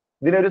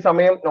 ഇതിനൊരു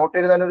സമയം, നോട്ട്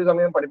എഴുതാനൊരു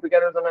സമയം,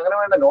 പഠിപ്പിക്കാനൊരു സമയം, അങ്ങനെ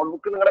വേണ്ട.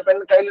 നോട്ട്ബുക്ക് നിങ്ങളുടെ പെൻ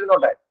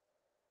കയ്യിലിരുന്നോട്ടെ.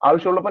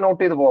 ആവശ്യമുള്ളപ്പോ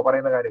നോട്ട് ചെയ്ത് പോവാ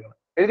പറയുന്ന കാര്യങ്ങൾ.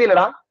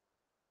 എഴുതിയില്ലടാ?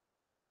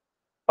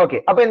 ഓക്കെ,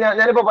 അപ്പൊ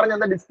ഞാനിപ്പോ പറഞ്ഞ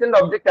എന്താ, ഡിസ്റ്റന്റ്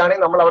ഒബ്ജക്റ്റ്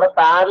ആണെങ്കിൽ നമ്മൾ അവിടെ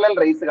പാരലൽ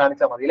റേസ്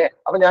കാണിച്ചാൽ മതി അല്ലേ?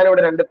 അപ്പൊ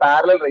ഞാനിവിടെ 2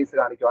 പാരലൽ റേസ്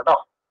കാണിക്കും കേട്ടോ.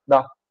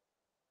 ഇതാ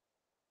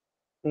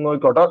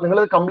നോക്കിക്കോട്ടോ. നിങ്ങൾ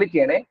കംപ്ലീറ്റ്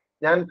ചെയ്യണേ.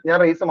 ഞാൻ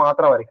റേസ്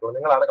മാത്രം വരയ്ക്കുള്ളൂ,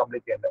 നിങ്ങളാണ്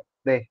കംപ്ലീറ്റ് ചെയ്യേണ്ടത്.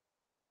 ദേ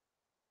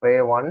റേ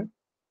 1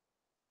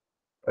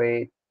 റേ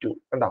 2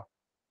 കണ്ടോ?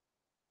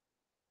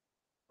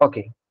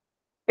 ഓക്കെ,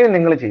 ഇനി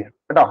നിങ്ങൾ ചെയ്യാം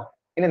കേട്ടോ.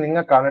 ഇനി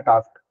നിങ്ങൾക്കാണ്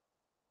ടാസ്ക്.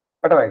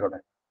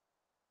 പെട്ടെന്നായിക്കോട്ടെ.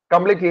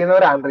 കംപ്ലീറ്റ്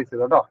ചെയ്യുന്നവർ ആൻഡ്രൈസ്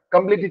ചെയ്തു കേട്ടോ.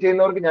 കംപ്ലീറ്റ്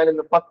ചെയ്യുന്നവർക്ക് ഞാൻ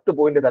ഇന്ന് 10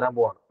 പോയിന്റ് തരാൻ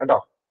പോവാണ് കേട്ടോ.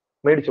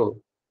 മേടിച്ചോളൂ.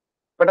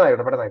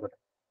 പെട്ടെന്നായിക്കോട്ടെ.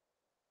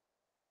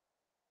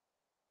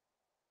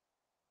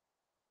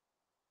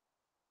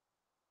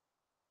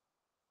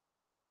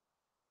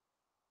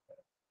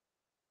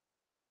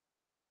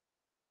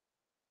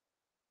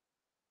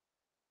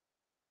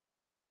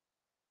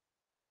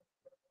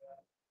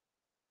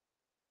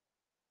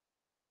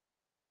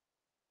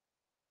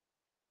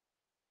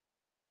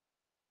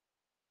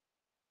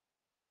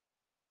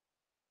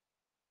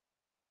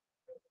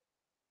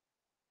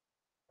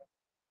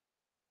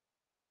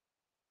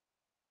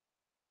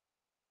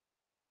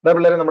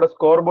 പിള്ളേരെ നമ്മുടെ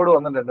സ്കോർ ബോർഡ്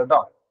വന്നിട്ടുണ്ട് കേട്ടോ.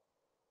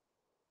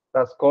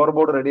 സ്കോർ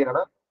ബോർഡ്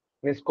റെഡിയാണ്.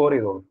 ഇനി സ്കോർ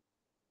ചെയ്തോളൂ.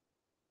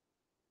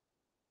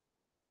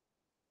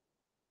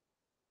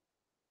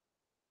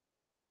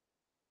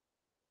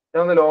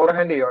 ഞാൻ ഒന്ന് ലോവർ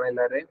ഹാൻഡ് ചെയ്യുവാണ്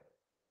എല്ലാവരെയും.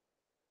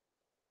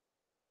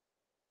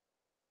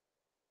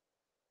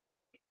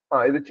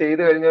 ഇത്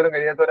ചെയ്ത് കഴിഞ്ഞവരും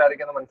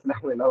കഴിയാത്തവരായിരിക്കും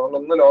മനസ്സിലാവുന്നില്ല. അതുകൊണ്ട്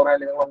ഒന്ന് ലോവർ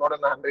ഹാൻഡ്, നിങ്ങൾ ഒന്നോടെ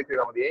ഒന്ന് ഹാൻഡ് റൈസ്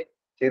ചെയ്താൽ മതിയേ.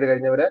 ചെയ്ത്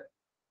കഴിഞ്ഞവര്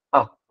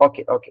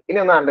ഓക്കെ. ഇനി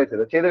ഒന്ന് ഹാൻഡ് റൈസ്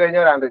ചെയ്തോ. ചെയ്ത്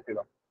കഴിഞ്ഞവർ ഹാൻഡ് റൈസ്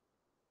ചെയ്തോ.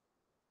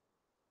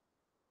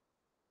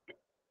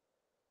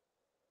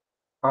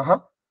 ആഹാ,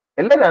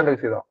 എല്ലാവരും ഹാൻഡ്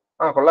റൈസ് ചെയ്തോ?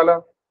 കൊള്ളാലോ.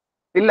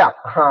 ഇല്ല,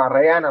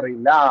 റയാൻ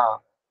അറിയില്ല.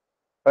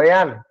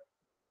 റയാൻ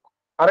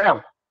അറിയാം,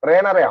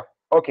 റയാൻ അറിയാം.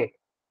 ഓക്കെ,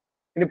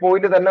 ഇനി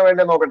പോയിന്റ് തന്നെ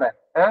വേണ്ടേ നോക്കട്ടെ.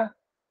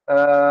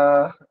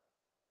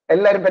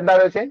 എല്ലാരും പെൻ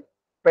താഴെ വെച്ചേ,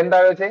 പെൻ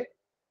താഴെ വെച്ചേ,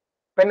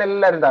 പെൻ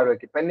എല്ലാരും താഴെ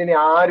വെക്കും. പെണ്ണിനി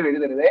ആരും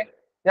എഴുതരുതേ.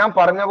 ഞാൻ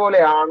പറഞ്ഞ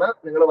പോലെയാണ്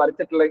നിങ്ങൾ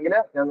വരച്ചിട്ടുള്ളെങ്കിൽ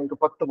ഞാൻ നിങ്ങൾക്ക്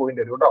 10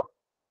 പോയിന്റ് തരും കേട്ടോ.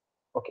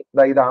 ഓക്കെ,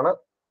 ഇതാണ്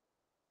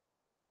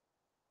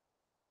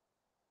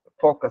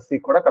ഫോക്കസ്. ഈ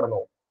കൂടെ കടന്നു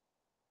പോകും.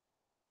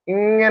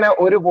 ഇങ്ങനെ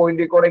ഒരു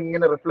പോയിന്റിൽ കൂടെ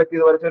ഇങ്ങനെ റിഫ്ലക്ട്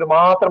ചെയ്ത് വരച്ചവർ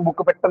മാത്രം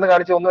ബുക്ക് പെട്ടെന്ന്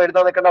കാണിച്ചു. ഒന്നും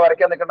എഴുതാൻ നിൽക്കണ്ട,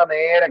 വരയ്ക്കാൻ നിൽക്കണ്ട,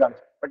 നേരെ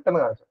കാണിച്ചു, പെട്ടെന്ന്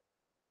കാണിച്ചു.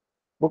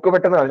 ബുക്ക്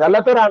പെട്ടെന്ന് കാണിച്ചു.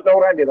 അല്ലാത്തവർ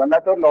ലോവർ ഹാൻഡ് ചെയ്തു.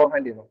 അല്ലാത്തവർ ലോവർ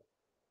ഹാൻഡ് ചെയ്യുന്നു.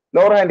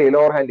 ലോവർ ഹാൻഡ് ചെയ്യും,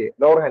 ലോവർ ഹാൻഡ് ചെയ്യും,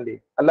 ലോവർ ഹാൻഡ്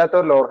ചെയ്യും.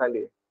 അല്ലാത്തവർ ലോവർ ഹാൻഡ്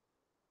ചെയ്യും.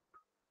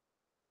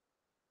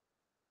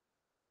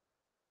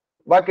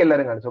 ബാക്കി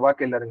എല്ലാരും കാണിച്ചു,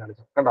 ബാക്കി എല്ലാരും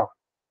കാണിച്ചു. കണ്ടോ?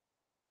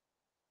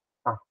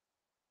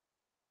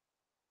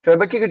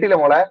 ഫെബയ്ക്ക് കിട്ടിയില്ലേ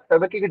മോളെ?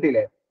 ഫെബയ്ക്ക്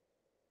കിട്ടിയില്ലേ?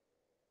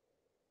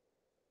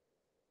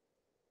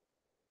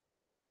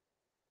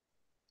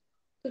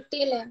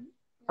 കിട്ടിയില്ലേ?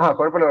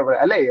 കുഴപ്പമില്ല, കുഴപ്പമില്ല.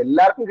 അല്ലേ,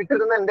 എല്ലാവർക്കും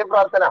കിട്ടരുതെന്ന് എന്റെ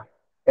പ്രാർത്ഥന.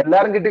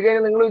 എല്ലാരും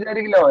കിട്ടിക്കഴിഞ്ഞാൽ നിങ്ങൾ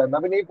വിചാരിക്കില്ലോ എന്നാ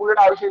പിന്നെ ഈ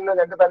പുള്ളിയുടെ ആവശ്യമില്ല,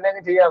 ഞങ്ങൾക്ക് തന്നെ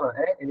അങ്ങ് ചെയ്യാന്ന്.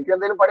 എനിക്ക്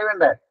എന്തെങ്കിലും പണി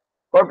വേണ്ടേ?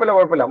 കുഴപ്പമില്ല,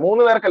 കുഴപ്പമില്ല.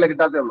 3 പേർക്കല്ലേ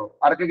കിട്ടാത്തേ ഉള്ളൂ.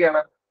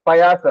 ആർക്കൊക്കെയാണ്?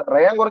 ഫയാസ്,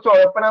 റയാൻ കുറച്ച്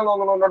ഉഴപ്പനാന്ന്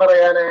തോന്നുന്നുണ്ടോ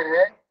റയാനെ?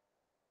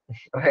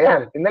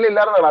 റയാൻ ഇന്നലെ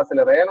ഇല്ലായിരുന്ന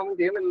ക്ലാസ്സില്. റയാൻ ഒന്നും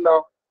ചെയ്യുന്നില്ലല്ലോ.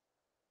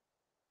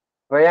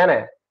 റയാനെ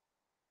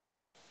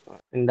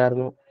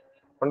ഉണ്ടായിരുന്നു.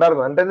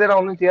 എന്തെന്തിനാ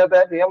ഒന്നും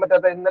ചെയ്യാൻ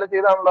പറ്റാത്ത? ഇന്നലെ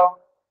ചെയ്താണല്ലോ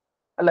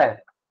അല്ലേ?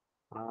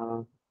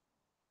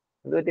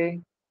 എന്ത് പറ്റി?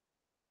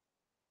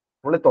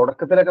 നമ്മള്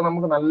തുടക്കത്തിലൊക്കെ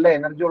നമുക്ക് നല്ല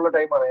എനർജി ഉള്ള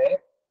ടൈമാണ്.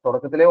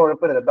 തുടക്കത്തിലേ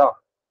ഉഴപ്പരുത് കേട്ടോ.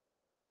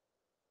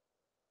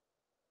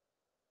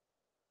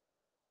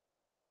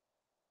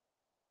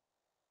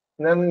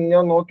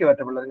 ഞാൻ നോക്കി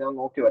വരട്ടെ പിള്ളേർ, ഞാൻ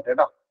നോക്കി വരട്ടെ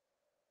കേട്ടോ.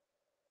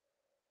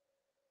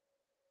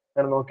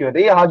 ഞാൻ നോക്കി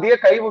വരട്ടെ. ഈ ഹദിയെ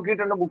കൈ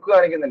പൊക്കിയിട്ടുണ്ട്, ബുക്ക്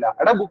കാണിക്കുന്നില്ല.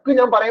 എടാ ബുക്ക്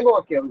ഞാൻ പറയുമ്പോ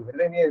നോക്കിയാണ്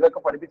ഇവരുടെ ഇനി ഇതൊക്കെ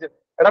പഠിപ്പിച്ച്.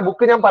 എടാ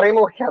ബുക്ക് ഞാൻ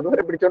പറയുമ്പോ നോക്കി,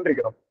 അതുവരെ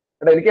പിടിച്ചോണ്ടിരിക്കണം.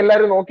 എടാ എനിക്ക്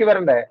എല്ലാവരും നോക്കി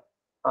വരണ്ടേ?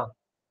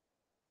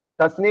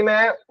 തസ്നീമെ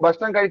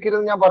ഭക്ഷണം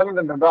കഴിക്കരുത് ഞാൻ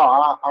പറഞ്ഞിട്ടുണ്ട് കേട്ടോ.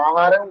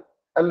 ആഹാരം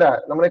അല്ല,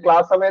 നമ്മുടെ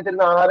ക്ലാസ്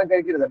സമയത്തിരുന്ന് ആഹാരം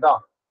കഴിക്കരുത് കേട്ടോ.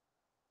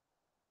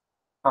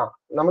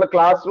 നമ്മൾ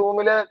ക്ലാസ്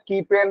റൂമില്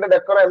കീപ്പ് ചെയ്യേണ്ട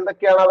ഡെക്കറോ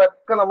എന്തൊക്കെയാണ്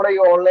അതൊക്കെ നമ്മുടെ ഈ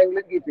ഓൺലൈനിൽ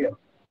കീപ്പ് ചെയ്യണം.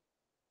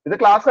 ഇത്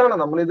ക്ലാസ് ആണ്.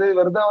 നമ്മൾ ഇത്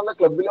വെറുതെ വന്ന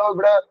ക്ലബിലോ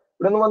ഇവിടെ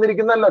ഒന്നും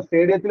വന്നിരിക്കുന്നല്ലോ,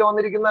 സ്റ്റേഡിയത്തിൽ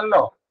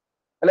വന്നിരിക്കുന്നല്ലോ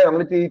അല്ലെ.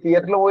 നമ്മൾ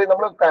തിയേറ്ററിൽ പോയി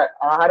നമ്മൾ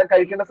ആഹാരം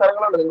കഴിക്കേണ്ട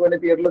സ്ഥലങ്ങളുണ്ട്. നിങ്ങൾക്ക്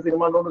വേണ്ടി തിയേറ്ററിൽ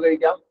സിനിമ കണ്ടുകൊണ്ട്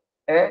കഴിക്കാം.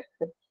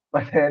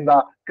 പക്ഷെ എന്താ,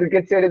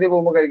 ക്രിക്കറ്റ് സ്റ്റേഡിയത്തിൽ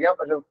പോകുമ്പോൾ കഴിക്കാം.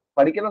 പക്ഷെ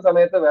പഠിക്കുന്ന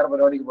സമയത്ത് വേറെ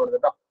പരിപാടിക്ക് പോകരുത്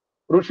കേട്ടോ.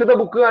 ഋഷിത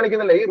ബുക്ക്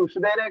കാണിക്കുന്നില്ല. ഈ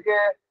ഋഷിതേനെയൊക്കെ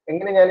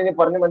എങ്ങനെ ഞാൻ ഇനി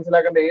പറഞ്ഞ്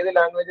മനസ്സിലാക്കേണ്ട? ഏത്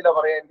ലാംഗ്വേജിലാ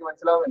പറയാ? എനിക്ക്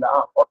മനസ്സിലാവുന്നില്ല.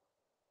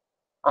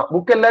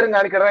 ബുക്ക് എല്ലാരും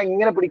കാണിക്കടാ.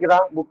 ഇങ്ങനെ പിടിക്കടാ.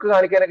 ബുക്ക്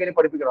കാണിക്കാനൊക്കെ ഇനി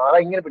പഠിപ്പിക്കണം. അതാ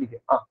ഇങ്ങനെ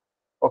പിടിക്കുക.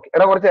 ഓക്കെ.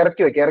 എടാ കുറച്ച്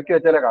ഇറക്കി വെക്കുക, ഇറക്കി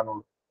വെച്ചാലേ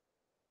കാണുള്ളൂ.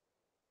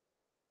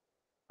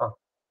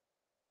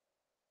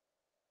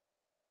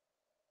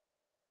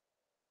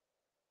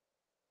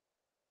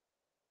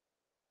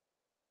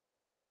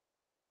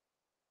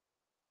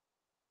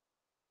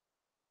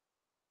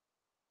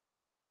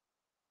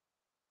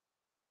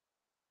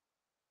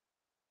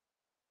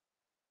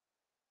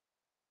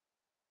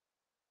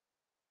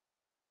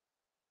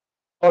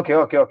 ഓക്കെ.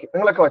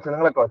 നിങ്ങളൊക്കെ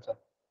വെച്ചോ.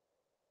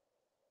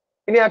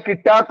 ഇനി ആ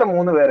കിട്ടാത്ത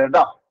 3 പേര്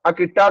കേട്ടോ. ആ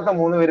കിട്ടാത്ത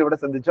 3 പേര് ഇവിടെ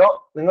ശ്രദ്ധിച്ചോ.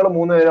 നിങ്ങൾ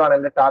 3 പേരുമാണ്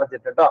എന്റെ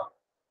ടാർഗറ്റ് കേട്ടോ.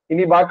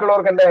 ഇനി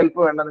ബാക്കിയുള്ളവർക്ക് എന്റെ ഹെൽപ്പ്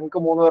വേണ്ട.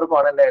 നിങ്ങൾക്ക് 3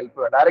 പേർക്കുമാണ് എന്റെ ഹെൽപ്പ്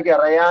വേണ്ട. ആരൊക്കെ?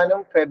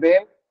 റയാനും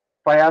ഫെബയും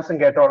ഫയാസും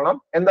കേട്ടോളണം.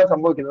 എന്താ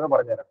സംഭവിക്കുന്നത്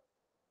പറഞ്ഞുതരാം.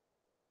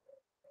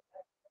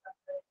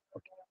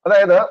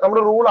 അതായത്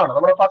നമ്മുടെ റൂളാണ്,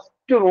 നമ്മുടെ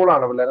ഫസ്റ്റ്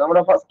റൂളാണ് പിള്ളേർ.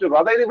 നമ്മുടെ ഫസ്റ്റ് റൂൾ.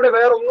 അതായത് ഇവിടെ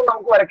വേറെ ഒന്നും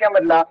നമുക്ക് വരയ്ക്കാൻ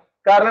പറ്റില്ല.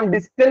 കാരണം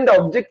ഡിസ്റ്റന്റ്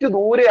ഒബ്ജക്റ്റ്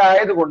ദൂരെ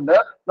ആയതുകൊണ്ട്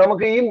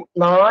നമുക്ക് ഈ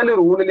 4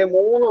 റൂളില്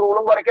 3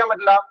 റൂളും വരയ്ക്കാൻ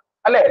പറ്റില്ല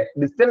അല്ലെ.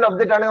 ഡിസ്റ്റന്റ്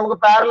ഒബ്ജക്റ്റ് ആണെങ്കിൽ നമുക്ക്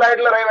പാരലൽ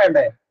ആയിട്ടുള്ള റേ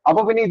വേണ്ടേ? അപ്പൊ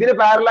പിന്നെ ഇതിന്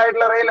പാരലൽ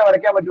ആയിട്ടുള്ള റേയിലെ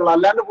വരയ്ക്കാൻ പറ്റുള്ളൂ.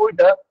 അല്ലാണ്ട്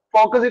പോയിട്ട്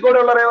ഫോക്കസിൽ കൂടെ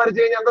ഉള്ള റേ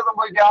വരച്ചു കഴിഞ്ഞാൽ എന്താ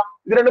സംഭവിക്കുക?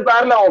 ഇത് രണ്ട്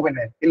പാരലൽ ആവോ?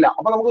 പിന്നെ ഇല്ല.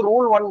 അപ്പൊ നമുക്ക്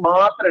റൂൾ 1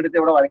 മാത്രം എടുത്ത്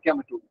ഇവിടെ വരയ്ക്കാൻ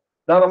പറ്റുള്ളൂ.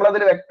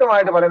 നമ്മളതിൽ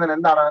വ്യക്തമായിട്ട് പറയുന്നത്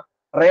എന്താണ്?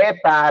 റേ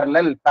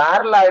പാരലൽ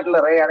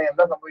ആയിട്ടുള്ള റേ ആണ്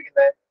എന്താ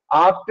സംഭവിക്കുന്നത്?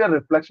 ആഫ്റ്റർ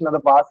റിഫ്ലക്ഷൻ അത്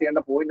പാസ്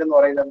ചെയ്യേണ്ട പോയിന്റ് എന്ന്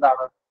പറയുന്നത്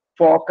എന്താണ്?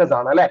 ഫോക്കസ്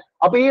ആണ് അല്ലെ.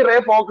 അപ്പൊ ഈ റേ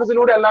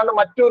ഫോക്കസിലൂടെ അല്ലാണ്ട്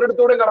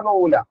മറ്റൊരിടത്തൂടെ കടന്നു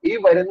പോകില്ല. ഈ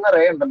വരുന്ന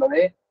റേ ഉണ്ടല്ലോ,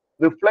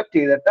 റിഫ്ലക്ട്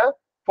ചെയ്തിട്ട്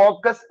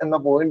ഫോക്കസ് എന്ന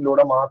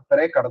പോയിന്റിലൂടെ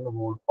മാത്രമേ കടന്നു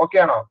പോകുള്ളൂ. ഓക്കെ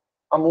ആണോ?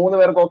 ആ 3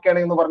 പേർക്ക് ഓക്കെ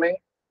ആണെങ്കിൽ പറഞ്ഞേ.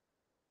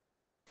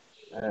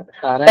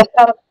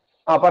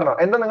 പറഞ്ഞോ.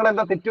 എന്താ നിങ്ങൾ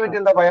എന്താ തെറ്റുപറ്റി?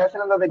 എന്താ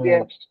ഫയാസിന് എന്താ തെറ്റിയേ?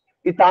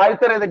 ഈ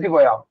താഴ്ത്തറ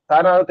തെറ്റിപ്പോയോ?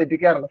 കാരണം അത്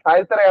തെറ്റിക്കാറുണ്ട്.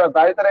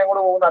 താഴ്ത്തറയും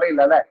കൂടെ പോകുന്ന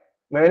അറിയില്ല അല്ലെ.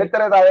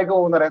 മേളിത്തറ താഴേക്ക്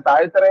പോകുന്ന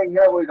താഴ്ത്തറ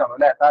ഇങ്ങനെ പോയി കാണും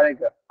അല്ലെ,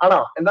 താഴേക്ക്.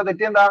 ആണോ? എന്താ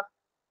തെറ്റിയെന്താ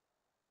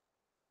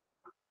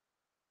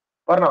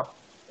പറഞ്ഞോ.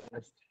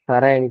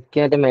 സാറേ എനിക്ക്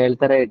മറ്റേ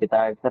മേൽത്തറ കിട്ടി,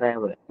 താഴ്ത്തറ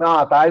പോലെ.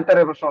 താഴ്ത്തറ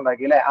പ്രശ്നം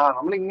ഉണ്ടാക്കി അല്ലെ.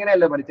 നമ്മൾ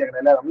ഇങ്ങനെയല്ലേ പഠിച്ചേക്കണേ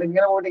അല്ലെ. നമ്മൾ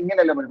ഇങ്ങനെ പോയിട്ട്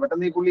ഇങ്ങനെയല്ലേ പഠിക്കും.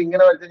 പെട്ടെന്ന് ഈ പുള്ളി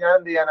ഇങ്ങനെ പഠിച്ച ഞാൻ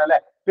എന്ത് ചെയ്യാനല്ലേ.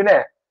 പിന്നെ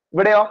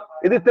ഇവിടെയോ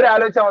ഇത് ഇത്ര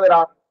ആലോചിച്ചാൽ മതിടാ.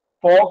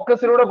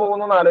 ഫോക്കസിലൂടെ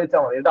പോകുന്നു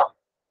ആലോചിച്ചാൽ മതി കേട്ടോ.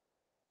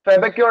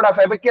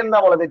 ഫെബയ്ക്ക് എന്താ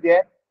പോലെ തെറ്റിയേ?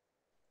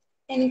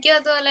 എനിക്കും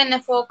അതുപോലെ തന്നെ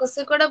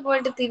ഫോക്കസിൽ കൂടെ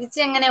പോയിട്ട്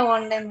തിരിച്ചെങ്ങനെ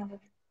പോകണ്ടെന്നത്.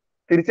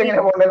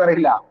 തിരിച്ചെങ്ങനെ പോകേണ്ടതെന്ന്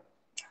അറിയില്ല.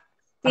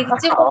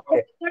 തിരിച്ച് ഓക്കെ.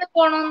 ഫോക്കസിൽ കൂടെ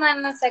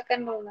പോണോന്നാണ്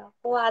സെക്കൻഡ് റൂൾ.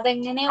 അപ്പൊ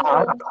അതെങ്ങനെയാ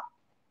പോകുന്നത്?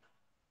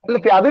 അല്ല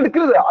അത്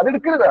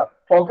എടുക്കരുത്.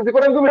 ഫോക്കസിൽ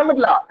കൂടെ നമുക്ക് വിടാൻ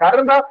പറ്റില്ല.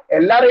 കാരണം എന്താ,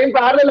 എല്ലാരെയും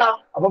പാരലല്ല.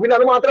 അപ്പൊ പിന്നെ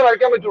അത് മാത്രമേ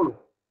വരയ്ക്കാൻ പറ്റുള്ളൂ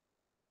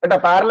കേട്ടോ.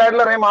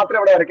 പാരലായിട്ടുള്ള റേ മാത്രമേ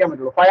ഇവിടെ വരയ്ക്കാൻ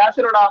പറ്റുള്ളൂ.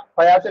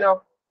 ഫയാസിനോ?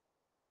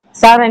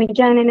 സാർ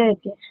എനിക്ക് അങ്ങനെ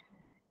പറ്റി.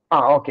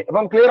 ഓക്കെ.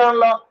 അപ്പം ക്ലിയർ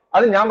ആണല്ലോ.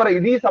 അത് ഞാൻ പറയാം,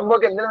 ഇത് ഈ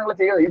സംഭവമൊക്കെ എന്തിനാ നിങ്ങൾ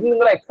ചെയ്യുന്നത്? ഇത്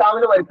നിങ്ങൾ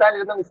എക്സാമിന്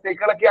വരുത്താനിരുന്ന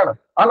മിസ്റ്റേക്കുകളൊക്കെയാണ്.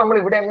 അത് നമ്മൾ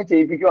ഇവിടെ അങ്ങ്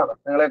ചെയ്യിപ്പിക്കുവാണ്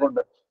നിങ്ങളെ കൊണ്ട്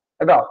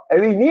കേട്ടോ.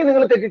 അത് ഇനി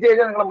നിങ്ങൾ തെറ്റിച്ച്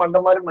കഴിഞ്ഞാൽ നിങ്ങൾ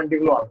മണ്ടന്മാരും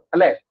മണ്ടികളുമാണ്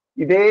അല്ലെ.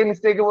 ഇതേ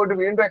മിസ്റ്റേക്ക് പോയിട്ട്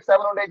വീണ്ടും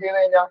എക്സാമിന് കൊണ്ടേ ചെയ്ത്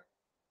കഴിഞ്ഞാൽ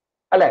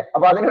അല്ലെ.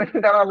 അപ്പൊ അതിന്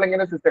വേണ്ടിയിട്ടാണ് നമ്മൾ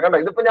ഇങ്ങനെ സിസ്റ്റം കണ്ടോ.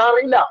 ഇതിപ്പോ ഞാൻ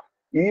അറിയില്ല,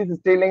 ഈ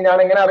സിസ്റ്റം ഇല്ലെങ്കിൽ ഞാൻ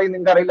എങ്ങനെ അറിയും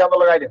നിങ്ങൾക്ക് അറിയില്ല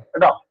എന്നുള്ള കാര്യം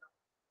കേട്ടോ.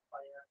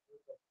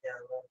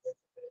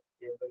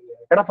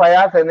 എടാ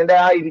ഫയാസ്, നിന്റെ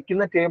ആ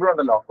ഇരിക്കുന്ന ടേബിൾ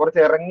ഉണ്ടല്ലോ, കുറച്ച്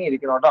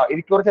ഇറങ്ങിയിരിക്കണം കേട്ടോ.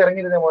 കുറച്ച്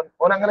ഇറങ്ങിയിരുന്നേ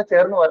മോൻ അങ്ങനെ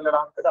ചേർന്ന്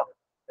വരണടാ കേട്ടോ.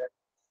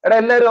 എടാ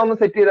എല്ലാവരും ഒന്ന്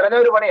സെറ്റ് ചെയ്ത് ഞാൻ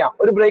ഒരു പണിയാ,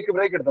 ഒരു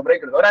ബ്രേക്ക് എടുത്തോ.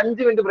 ഒരു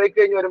 5 മിനിറ്റ് ബ്രേക്ക്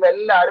കഴിഞ്ഞ് വരുമ്പോൾ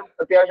എല്ലാവരും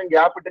അത്യാവശ്യം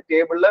ഗ്യാപ്പ് ഇട്ട്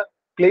ടേബിളിൽ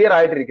ക്ലിയർ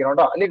ആയിട്ടിരിക്കണം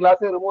കേട്ടോ. അല്ലെങ്കിൽ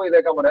ക്ലാസ് റിമൂവ്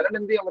ചെയ്തേക്കാൻ പറയാം.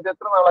 അല്ലെങ്കിൽ എന്ത് ചെയ്യാൻ പറ്റും,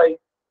 എത്ര നാളായി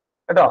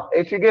കേട്ടോ.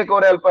 ഷിഗയൊക്കെ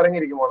ഒരേ അല്പം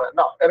ഇറങ്ങിയിരിക്കും മോളെ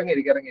കേട്ടോ.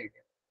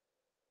 ഇറങ്ങിയിരിക്കും.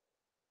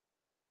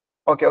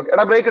 ഓക്കെ.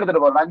 എടാ ബ്രേക്ക്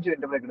എടുത്തിട്ട് പോകണം, 5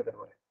 മിനിറ്റ് ബ്രേക്ക് എടുത്തിട്ട്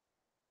പോരെ.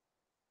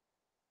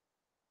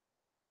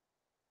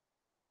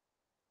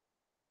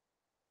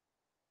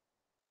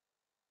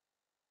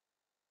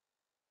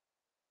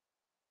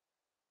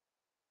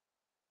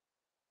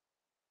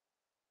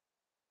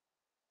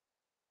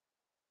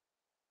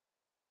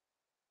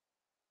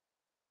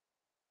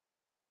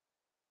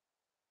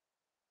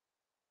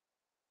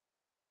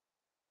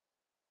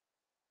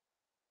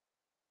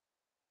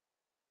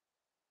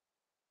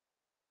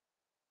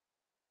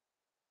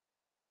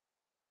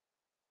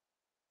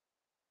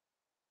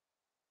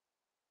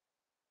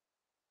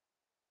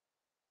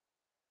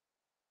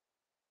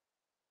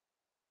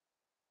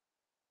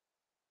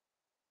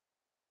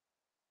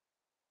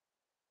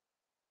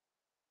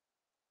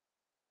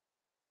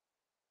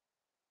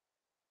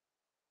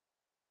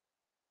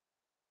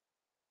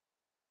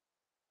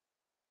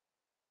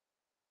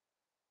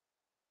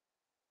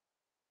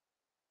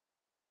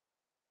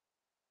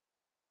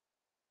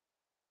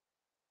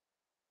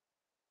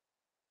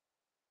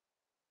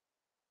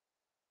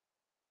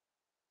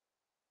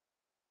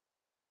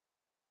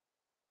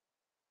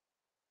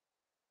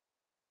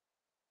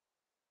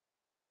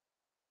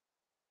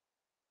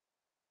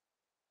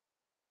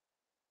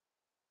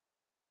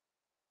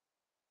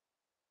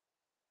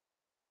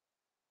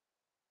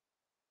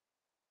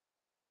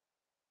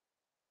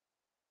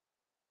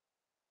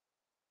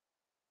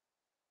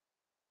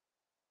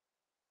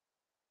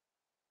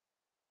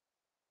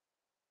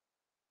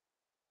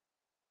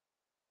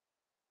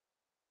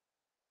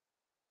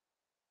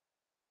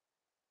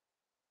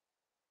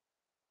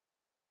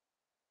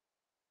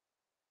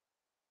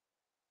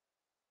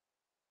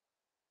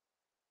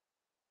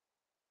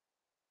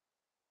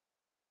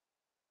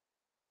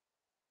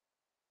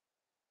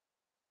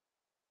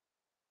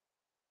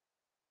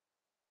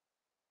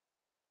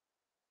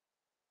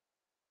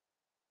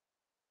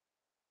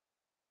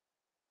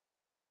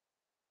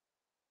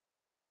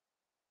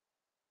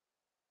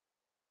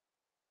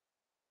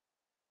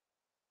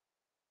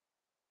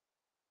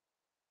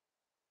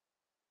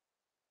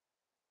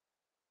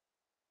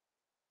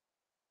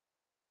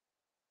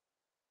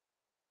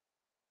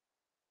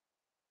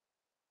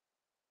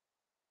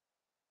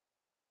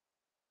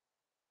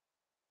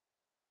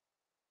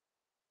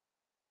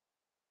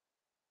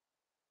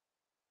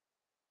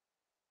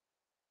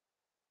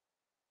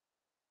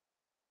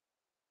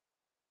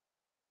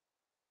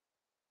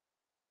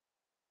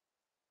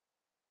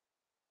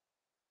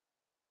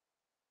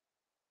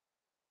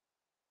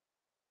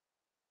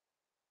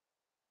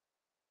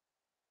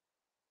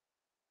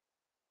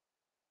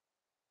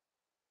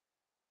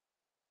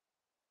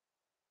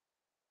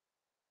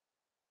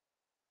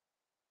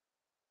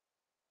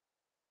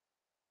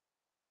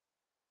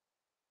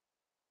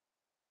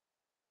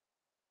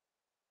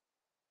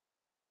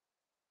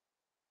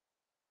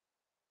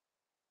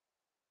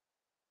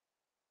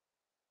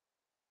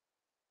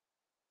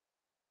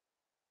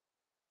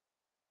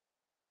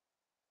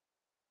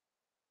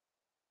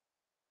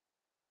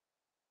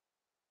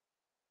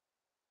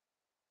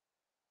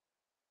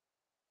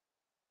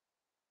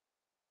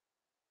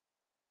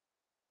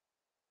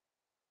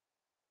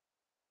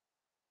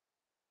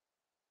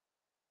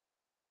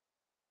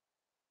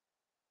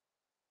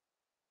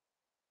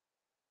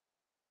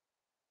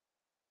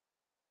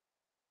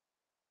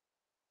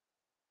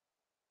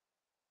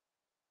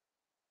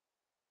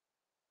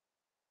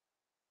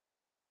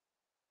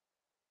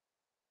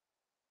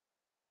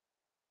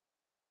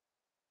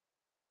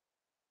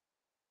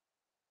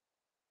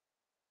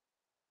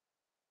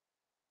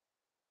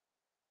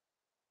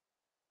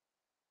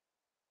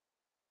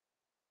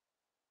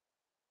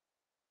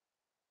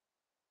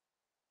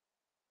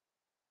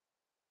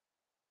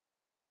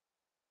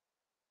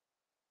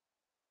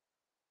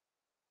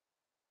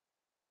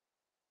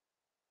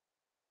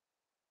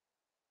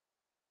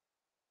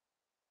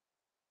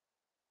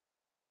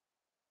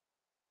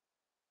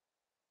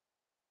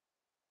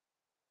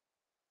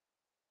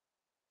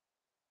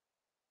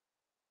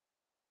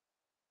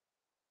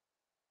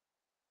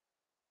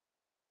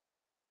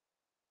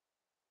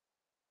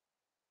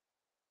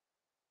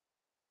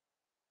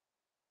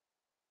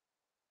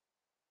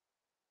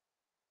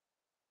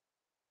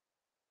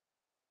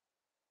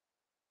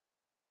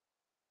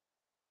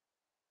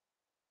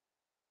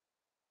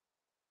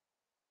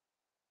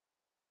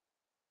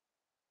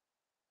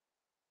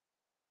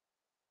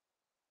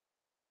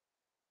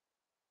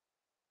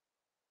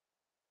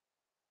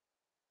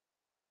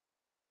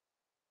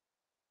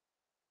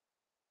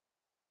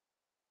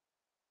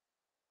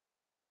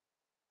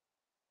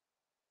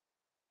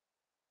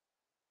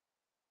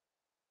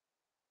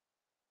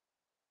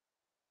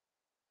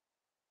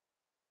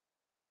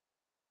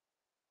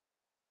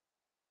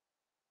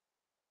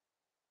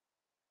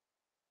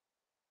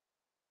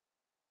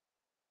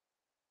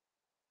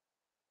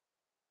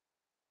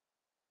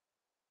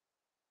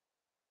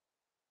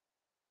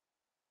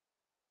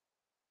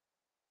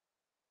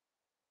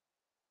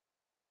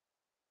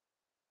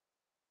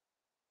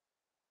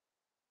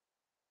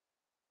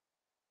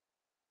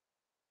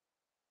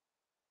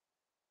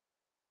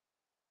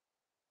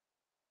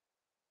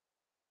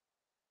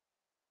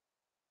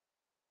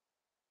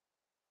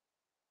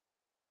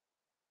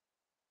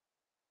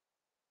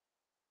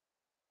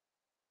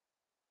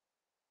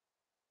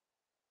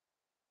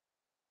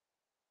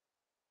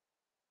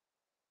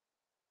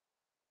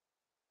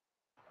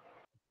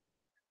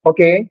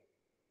 Okay,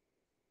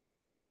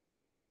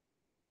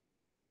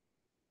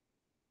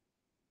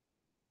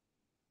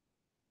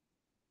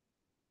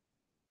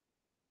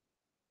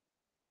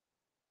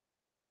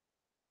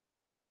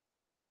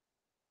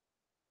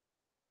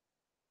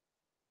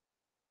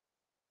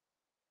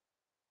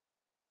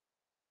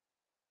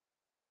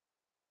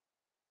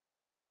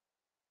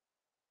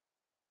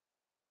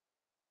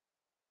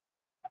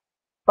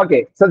 okay,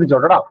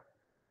 ശ്രദ്ധിച്ചോട്ടോ.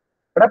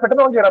 ഇവിടെ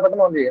പെട്ടെന്ന് ഓൺ ചെയ്യണം,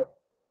 പെട്ടെന്ന് ഓൺ ചെയ്യാം.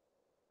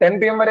 10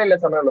 PM വരെ അല്ലേ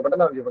സമയമുള്ളൂ.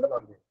 പെട്ടെന്ന് ഓൺ ചെയ്യും, പെട്ടെന്ന്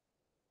ഓൺ ചെയ്യും.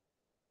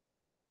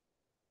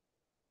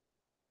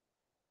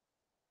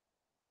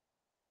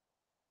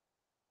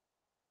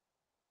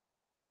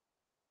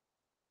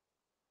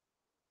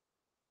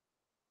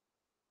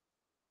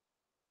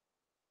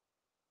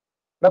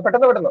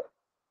 പെട്ടെന്ന് പെട്ടെന്ന്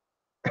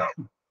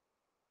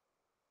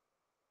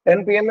 10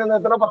 PM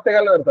നിർത്തണോ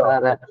 10:15 നിർത്തണോ?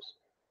 സാറേ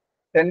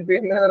 10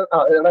 PM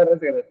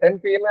 10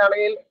 PM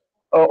ആണെങ്കിൽ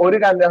ഒരു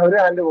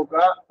ഹാൻഡ്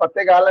പൊക്കുക,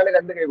 10:15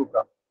 2 കൈ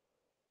പൊക്കുക.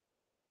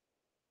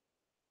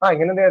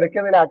 ഇങ്ങനെ ഇടയ്ക്ക്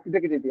എന്തെങ്കിലും ആക്ടിവിറ്റി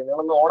ഒക്കെ ചെയ്യും,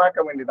 നിങ്ങളൊന്ന് ഓൺ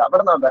ആക്കാൻ വേണ്ടിട്ട്.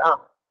 അവിടെ നിന്നാ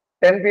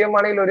 10 PM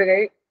ആണെങ്കിൽ ഒരു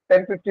കൈ,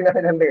 10:15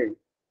 ആണ് 2 കൈ.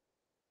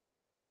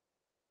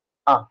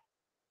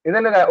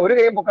 ഇതല്ല, ഒരു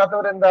കൈ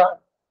പൊക്കാത്തവരെന്താ?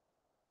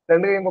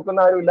 2 കൈ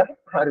പൊക്കുന്ന ആരുമില്ല.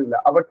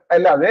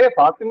 അല്ല, അതേ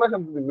ഫാത്തിമ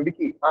ശബ്ദത്തിൽ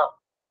മിടുക്കി.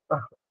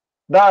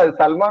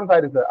 സൽമാൻ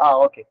ഫാരിസ്.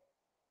 ഓക്കെ,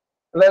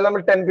 എന്തായാലും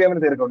നമ്മൾ 10 PM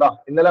തീർക്കും കേട്ടോ.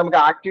 ഇന്നലെ നമുക്ക്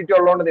ആക്ടിവിറ്റി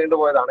ഉള്ളതുകൊണ്ട്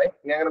നീണ്ടുപോയതാണ്.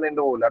 ഇനി അങ്ങനെ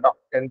നീണ്ടുപോകില്ല കേട്ടോ.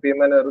 10 PM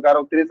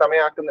കാരണം ഒത്തിരി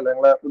സമയം ആക്കുന്നില്ല,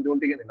 നിങ്ങളെ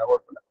ബുദ്ധിമുട്ടിക്കുന്നില്ല,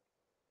 കുഴപ്പമില്ല.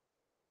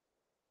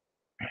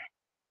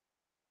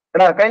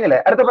 എടാ കഴിഞ്ഞില്ലേ?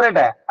 അടുത്ത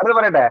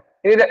പറയട്ടെ.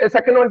 ഇനി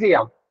സെക്കൻഡ് വൺ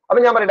ചെയ്യാം. അപ്പൊ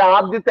ഞാൻ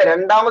പറയട്ടെ,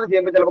 രണ്ടാമത്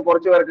ചെയ്യുമ്പോൾ ചിലപ്പോൾ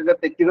കുറച്ച് പേർക്കൊക്കെ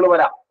തെറ്റുകൾ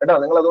വരാം കേട്ടോ.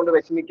 നിങ്ങൾ അതുകൊണ്ട്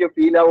വിഷമിക്കോ,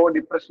 ഫീൽ ആവോ,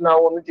 ഡിപ്രഷൻ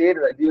ആവോ ഒന്നും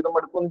ചെയ്യരുത്. ജീവിതം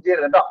മടുപ്പൊന്നും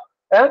ചെയ്യരുത് കേട്ടോ.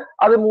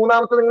 അത്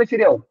മൂന്നാമത്തെ നിങ്ങൾ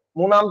ശരിയാവും.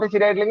 മൂന്നാമത്തെ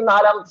ശരിയായിട്ടില്ലെങ്കിൽ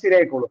നാലാമത്തെ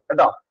ശരിയായിക്കോളും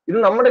കേട്ടോ. ഇത്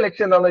നമ്മുടെ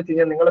ലക്ഷ്യം എന്താണെന്ന് വെച്ച്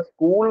കഴിഞ്ഞാൽ നിങ്ങളെ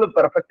സ്കൂളിൽ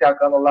പെർഫെക്റ്റ്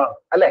ആക്കുക എന്നുള്ളതാണ്,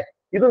 അല്ലെ?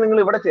 ഇത് നിങ്ങൾ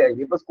ഇവിടെ ചെയ്യാം.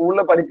 ഇപ്പൊ സ്കൂളിൽ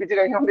പഠിപ്പിച്ച്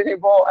കഴിഞ്ഞാൽ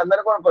ഇപ്പോ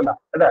എന്നാലും കുഴപ്പമില്ല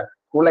കേട്ടോ.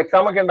 സ്കൂളിൽ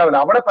എക്സാം ഒക്കെ ഉണ്ടാവില്ല,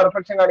 അവിടെ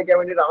പെർഫെക്ഷൻ കാണിക്കാൻ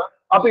വേണ്ടിയിട്ടാണ്.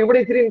 അപ്പൊ ഇവിടെ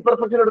ഇച്ചിരി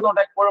ഇംപെർഫെക്ഷൻ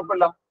എടുത്തോട്ടെ,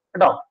 കുഴപ്പമില്ല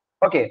കേട്ടോ.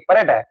 ഓക്കെ,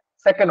 പറയട്ടെ.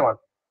 Second one,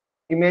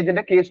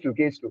 ഇമേജിന്റെ case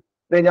to.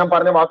 ഞാൻ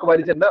പറഞ്ഞ വാക്ക്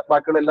വായിച്ചിട്ടുണ്ട്,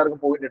 ബാക്കിയുള്ള എല്ലാവർക്കും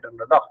പോയിന്റ്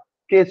ഇട്ടിട്ടുണ്ട് കേട്ടോ.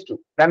 കേസ് 2,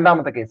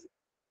 രണ്ടാമത്തെ കേസ്.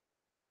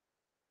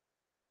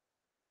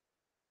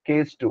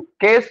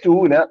 കേസ്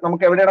 2ല്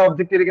നമുക്ക് എവിടെയാണ്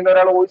ഒബ്ജക്ട് ഇരിക്കുന്ന?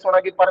 ഒരാൾ വോയിസ് ഓൺ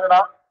ആക്കി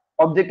പറഞ്ഞടാ.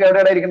 ഒബ്ജക്ട്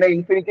എവിടെയാണ് ഇരിക്കുന്നത്?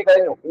 ഇൻഫിനിറ്റി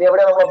കഴിഞ്ഞു. ഇനി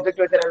എവിടെയാണ് നമ്മൾ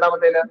ഒബ്ജക്ട് വെച്ച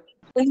രണ്ടാമത്തേല്?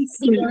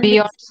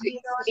 ബിയോൺസി.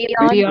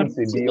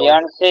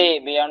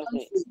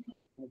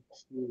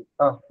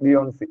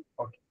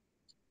 ഓക്കെ,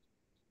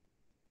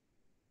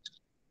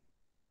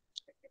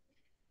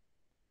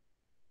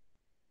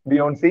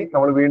 ബിയോൺസി.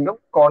 നമ്മൾ വീണ്ടും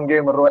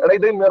കോൺകേവ് മിറർ. എടാ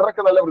ഇത്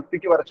മിററൊക്കെ നല്ല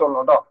വൃത്തിക്ക് വരച്ചോളണം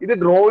കേട്ടോ. ഇത്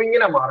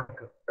ഡ്രോയിങ്ങിനെ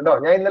മാർക്ക് കേട്ടോ.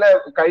 ഞാൻ ഇന്നലെ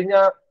കഴിഞ്ഞ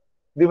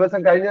ദിവസം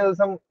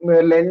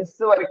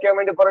ലെൻസ് വരയ്ക്കാൻ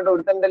വേണ്ടി പറഞ്ഞിട്ട്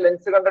ഒരുത്തന്റെ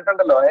ലെൻസ്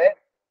കണ്ടിട്ടുണ്ടല്ലോ.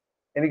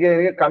 എനിക്ക്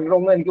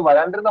കണ്ടിട്ടൊന്നും എനിക്ക്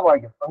വരാണ്ടിരുന്ന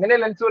ഭാഗ്യം. അങ്ങനെ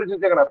ലെൻസ് വരച്ച്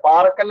വെച്ചേക്കാണ്,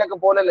 പാറക്കല്ലൊക്കെ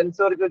പോലെ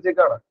ലെൻസ് വരച്ച്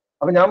വെച്ചേക്കാണ്.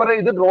 അപ്പൊ ഞാൻ പറയാം,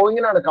 ഇത്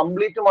ഡ്രോയിങ്ങിനാണ്,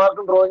 കംപ്ലീറ്റ്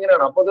മാർക്കും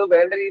ഡ്രോയിങ്ങിനാണ്. അപ്പൊ അത്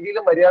വേണ്ട രീതിയിൽ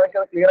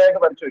മര്യാദയ്ക്ക് ക്ലിയർ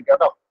ആയിട്ട് വരച്ചു വെക്കാം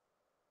കേട്ടോ.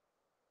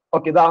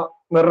 ഓക്കെ, ഇതാ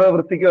മിറർ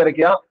വൃത്തിക്ക്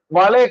വരയ്ക്കുക.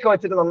 വളയൊക്കെ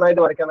വെച്ചിട്ട്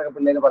നന്നായിട്ട് വരയ്ക്കാന്നൊക്കെ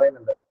പിള്ളേര്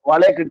പറയുന്നുണ്ട്.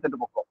 വളയൊക്കെ എടുത്തിട്ട്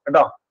പൊക്കോ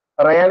കേട്ടോ.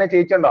 റയാനെ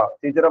ചേച്ചിയുണ്ടോ?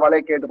 ചേച്ചിയുടെ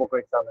വളയൊക്കെ ആയിട്ട് പൊക്കോ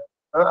എക്സാം.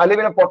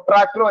 അല്ലെങ്കിൽ പിന്നെ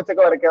പൊട്രാക്ടർ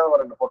വെച്ചൊക്കെ വരയ്ക്കാന്ന്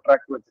പറയുന്നുണ്ട്.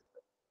 പൊട്രാക്ടർ വെച്ചിട്ട്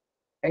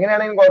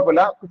എങ്ങനെയാണെങ്കിലും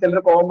കുഴപ്പമില്ല. ചിലർ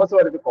കോമ്പസ്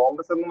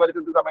ഒന്നും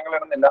വരച്ചിട്ട് സമയങ്ങൾ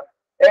ഇടുന്നില്ല.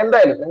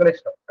 എന്തായാലും നിങ്ങളുടെ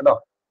ഇഷ്ടം കേട്ടോ.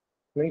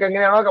 നിങ്ങൾക്ക്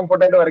എങ്ങനെയാണോ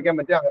കംഫർട്ടായിട്ട് വരയ്ക്കാൻ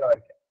പറ്റുക അങ്ങനെ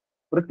വരയ്ക്കാം.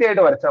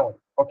 വൃത്തിയായിട്ട് വരച്ചാൽ മതി.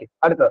 ഓക്കെ,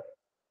 അടുത്തത്.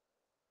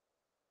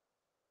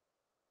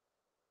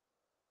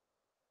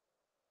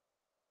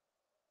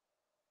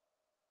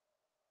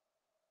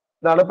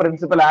 ഇതാണ്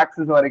പ്രിൻസിപ്പൽ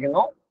ആക്സിസ്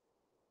വരയ്ക്കുന്നു,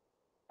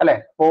 അല്ലെ?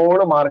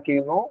 പോള് മാർക്ക്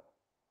ചെയ്യുന്നു,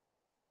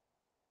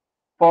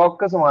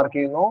 ഫോക്കസ് മാർക്ക്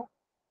ചെയ്യുന്നു,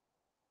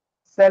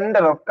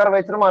 സെന്റർ ഓഫ്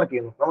കർവേച്ചർ മാർക്ക്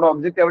ചെയ്യുന്നു. നമ്മുടെ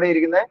ഒബ്ജക്ട് എവിടെ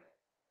ഇരിക്കുന്നത്?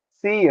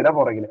 സിയുടെ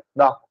പുറകില്.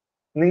 ഇതാ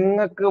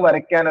നിങ്ങൾക്ക്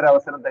വരയ്ക്കാൻ ഒരു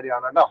അവസരം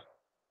തരികയാണ് കേട്ടോ.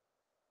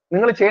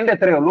 നിങ്ങൾ ചെയ്യേണ്ട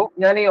എത്രയേ ഉള്ളൂ,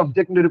 ഞാൻ ഈ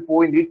ഒബ്ജക്റ്റിന്റെ ഒരു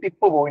പോയിന്റ്,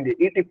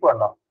 ഈ ടിപ്പ്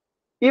കണ്ടോ?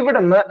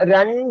 ഇവിടുന്ന്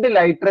 2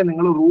 ലൈറ്റർ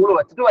നിങ്ങൾ റൂൾ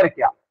വെച്ചിട്ട്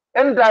വരയ്ക്കുക.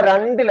 എന്നിട്ട് ആ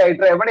 2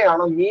 ലൈറ്റർ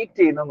എവിടെയാണോ മീറ്റ്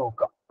ചെയ്യുന്നത്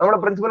നോക്കുക. നമ്മുടെ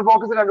പ്രിൻസിപ്പൽ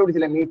ഫോക്കസ്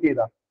കണ്ടുപിടിച്ചില്ലേ മീറ്റ്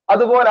ചെയ്ത?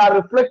 അതുപോലെ ആ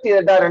റിഫ്ലക്ട്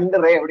ചെയ്തിട്ട് ആ 2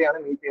 റേ എവിടെയാണ്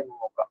മീറ്റ് ചെയ്യുന്നത്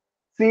നോക്കുക.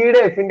 സിയുടെ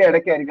എഫിന്റെ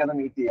ഇടയ്ക്കായിരിക്കും അത്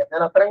മീറ്റ് ചെയ്യുക.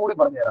 ഞാൻ അത്രയും കൂടി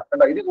പറഞ്ഞുതരാം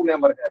കേട്ടോ, ഇത് കൂടി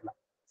ഞാൻ പറഞ്ഞുതരില്ല.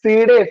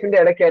 സിയുടെ എഫിന്റെ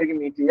ഇടയ്ക്കായിരിക്കും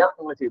മീറ്റ് ചെയ്യുക.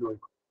 നിങ്ങൾ ചെയ്തു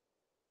നോക്കും.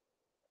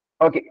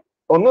 ഓക്കെ,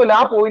 ഒന്നുമില്ല,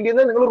 ആ പോയിന്റിൽ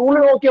നിന്ന് നിങ്ങൾ റൂൾ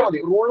നോക്കിയാൽ മതി.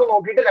 റൂൾ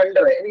നോക്കിയിട്ട് 2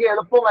 റേ. എനിക്ക്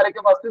എളുപ്പം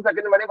വരയ്ക്കും. ഫസ്റ്റും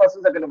സെക്കൻഡും വേണമെങ്കിൽ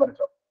ഫസ്റ്റും സെക്കൻഡും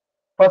വരച്ചോ,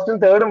 ഫസ്റ്റും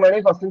തേർഡും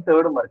വേണമെങ്കിൽ ഫസ്റ്റും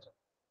തേർഡും വരച്ചോ.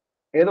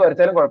 ഏത്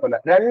വരച്ചാലും കുഴപ്പമില്ല.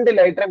 2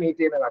 ലൈറ്ററെ മീറ്റ്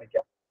ചെയ്യുന്ന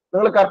കാണിക്കാം.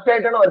 നിങ്ങൾ കറക്റ്റ്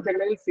ആയിട്ടാണ്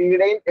വരച്ചെങ്കിൽ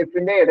സിയുടെയും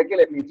എഫിന്റെയും ഇടയ്ക്ക്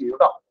മീറ്റ് ചെയ്യൂ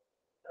കേട്ടോ.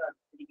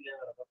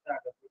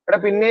 ഇവിടെ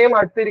പിന്നെയും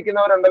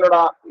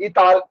അടുത്തിരിക്കുന്നവരുണ്ടല്ലോടാ. ഈ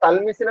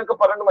തൽമിസിനൊക്കെ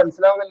പറഞ്ഞിട്ട്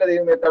മനസ്സിലാവുന്നില്ല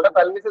ദൈവമേ.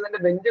 തൽമിസ് ഇതിന്റെ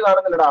ബെഞ്ച്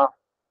കാണുന്നില്ലടാ.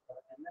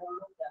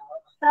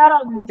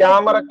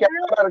 ക്യാമറ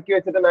ഇറക്കി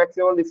വെച്ചിട്ട്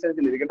മാക്സിമം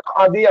ഡിസ്റ്റൻസിൽ ഇരിക്കണം.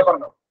 അതിയാ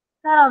പറഞ്ഞോ.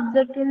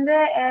 ഒബ്ജക്റ്റിന്റെ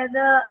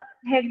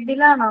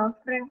ഹെഡിലാണോ?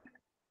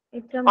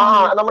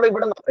 നമ്മൾ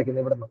ഇവിടെ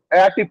വരയ്ക്കുന്നത്. ഇവിടെ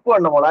ആ ടിപ്പ്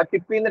കണ്ടോ മോളെ? ആ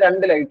ടിപ്പിൽ നിന്ന്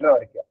 2 ലൈറ്റർ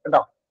വരയ്ക്കുക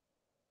കേട്ടോ.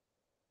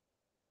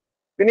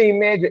 പിന്നെ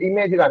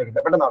ഇമേജ്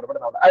കാണിക്കട്ടെ.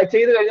 പെട്ടെന്നാണ് അത്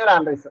ചെയ്ത് കഴിഞ്ഞാൽ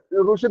ആൻഡ്രൈസ്.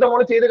 ഋഷിത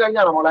മോള് ചെയ്ത്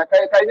കഴിഞ്ഞാണോ മോളെ?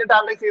 കഴിഞ്ഞിട്ട്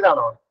ആൻഡ്രൈസ്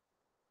ചെയ്താണോ?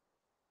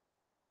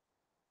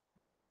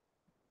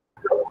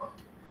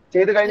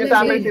 ചെയ്ത് കഴിഞ്ഞിട്ട്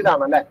ആൻഡ്രൈസ്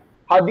ചെയ്താണോ അല്ലെ?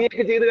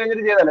 ഹദിയൊക്കെ ചെയ്ത്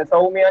കഴിഞ്ഞിട്ട് ചെയ്തല്ലേ?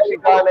 സൗമ്യ,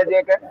 ഷിഖ,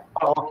 നജയൊക്കെ.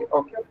 ഓക്കെ,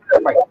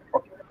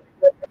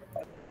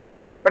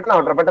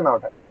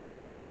 പെട്ടെന്നാവട്ടെ.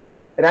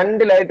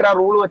 2 ലൈറ്റർ ആ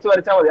റൂൾ വെച്ച്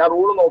വരച്ചാൽ മതി. ആ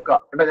റൂൾ നോക്കുക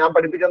കേട്ടോ. ഞാൻ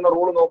പഠിപ്പിച്ചെന്ന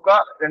റൂൾ നോക്കുക.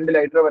 2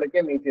 ലൈറ്റർ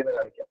വരയ്ക്കുക, മീറ്റ് ചെയ്ത്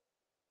കാണിക്കാം.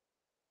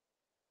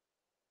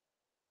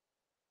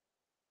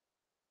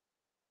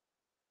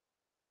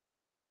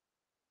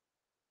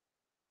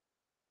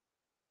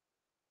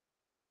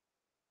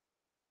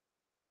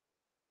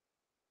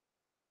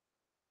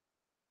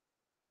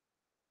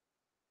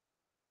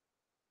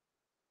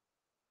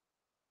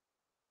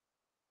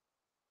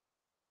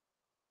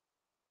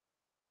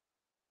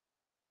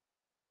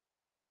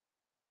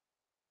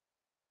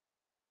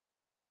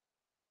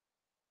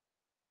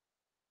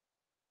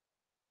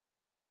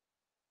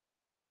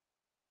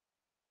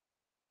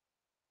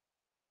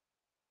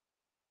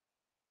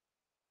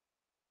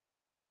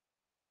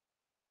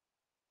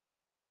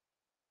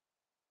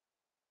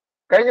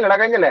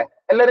 കഴിഞ്ഞില്ലേ?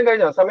 എല്ലാരും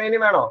കഴിഞ്ഞോ? സമയം ഇനി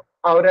വേണോ?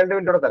 ഒരു 2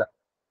 മിനിറ്റ് കൂടെ തരാം.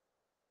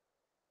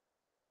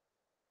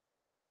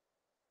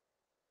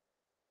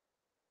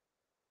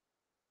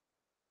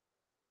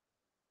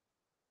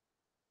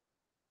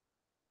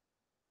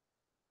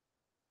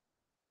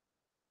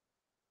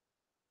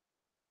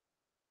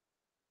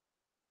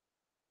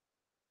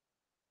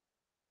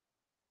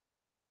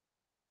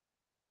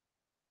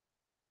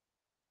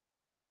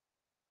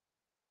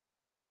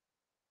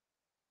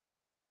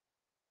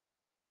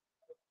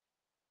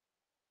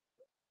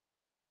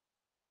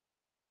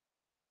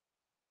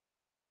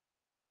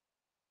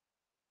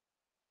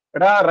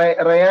 എടാ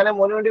റയാനെ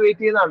മോന് വേണ്ടി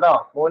വെയിറ്റ് ചെയ്യുന്ന കേട്ടോ.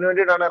 മോന്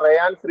വേണ്ടിയിട്ടാണ്.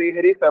 റയാൻ,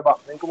 ശ്രീഹരി, ഫെബ,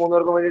 നിങ്ങൾക്ക് 3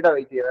 പേർക്കും വേണ്ടിയിട്ടാണ്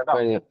വെയിറ്റ് ചെയ്യുന്നത് കേട്ടോ.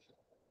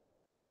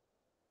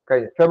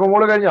 കഴിഞ്ഞു. ഫെബ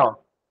മോള് കഴിഞ്ഞോ?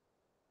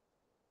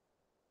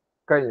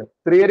 കഴിഞ്ഞു.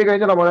 ശ്രീഹരി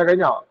കഴിഞ്ഞോ മോനെ?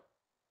 കഴിഞ്ഞോ?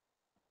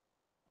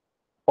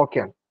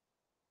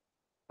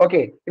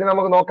 ഓക്കെ. ഇനി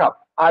നമുക്ക് നോക്കാം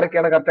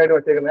ആരൊക്കെയാണ് കറക്റ്റായിട്ട്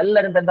വെച്ചേക്കുന്നത്.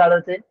 എല്ലാരും പെൻ താഴെ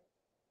വെച്ച്.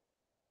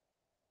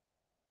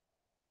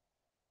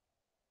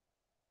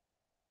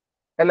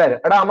 എല്ലാരും.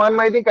 എടാ അമാൻ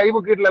മൈദി കൈ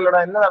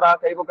പൊക്കിയിട്ടില്ലല്ലോടാ. എന്നതാടാ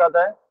കൈ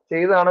പൊക്കാത്ത?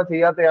 ചെയ്തതാണോ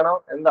ചെയ്യാത്തയാണോ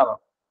എന്താണോ?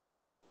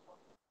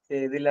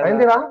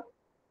 എന്തിനാ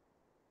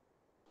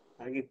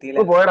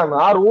പോയടാ?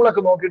 ആ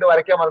റൂളൊക്കെ നോക്കിയിട്ട്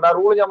വരയ്ക്കാൻ പറഞ്ഞ. ആ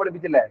റൂള് ഞാൻ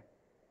പഠിപ്പിച്ചില്ലേ?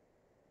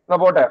 എന്നാ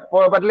പോട്ടെ.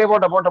 പറ്റില്ലേ?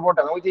 പോട്ടെ.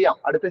 നമുക്ക് ചെയ്യാം.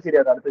 അടുത്ത്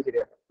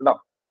ശരിയാക്കാം. ഉണ്ടോ?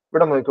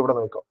 ഇവിടെ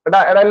നോക്കോ. എടാ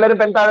എല്ലാരും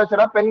പെൻ താഴെ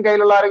വെച്ചടാ. പെൻ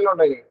കയ്യിലുള്ള ആരെങ്കിലും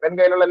ഉണ്ടെങ്കിൽ പെൻ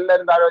കയ്യിലുള്ള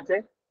എല്ലാരും താഴെ വെച്ചേ.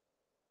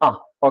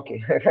 ഓക്കെ.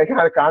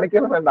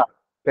 കാണിക്കണം വേണ്ട.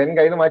 പെൻ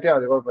കയ്യിൽ നിന്ന് മാറ്റിയാൽ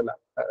മതി. കുഴപ്പമില്ല.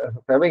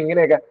 ഫെബ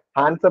ഇങ്ങനെയൊക്കെ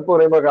ഹാൻഡ്സപ്പ്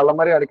പറയുമ്പോ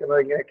കള്ളന്മാര് കാണിക്കുന്നത്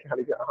ഇങ്ങനെയൊക്കെ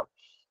കാണിക്കാം.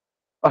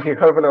 ഓക്കെ,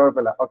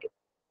 കുഴപ്പമില്ല. ഓക്കെ.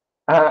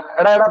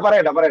 എടാ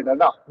പറയട്ടെ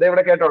കേട്ടോ. ഇത്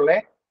ഇവിടെ കേട്ടോളേ.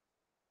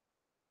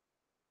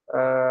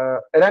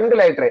 2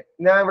 ലൈറ്റർ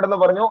ഞാൻ ഇവിടെ നിന്ന്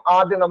പറഞ്ഞു.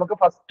 ആദ്യം നമുക്ക്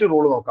ഫസ്റ്റ്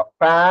റൂൾ നോക്കാം.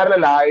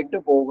 പാരലൽ ആയിട്ട്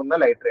പോകുന്ന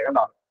ലൈറ്റർ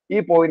കണ്ടോ. ഈ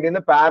പോയിന്റിൽ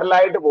നിന്ന് പാരലൽ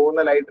ആയിട്ട്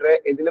പോകുന്ന ലൈറ്റർ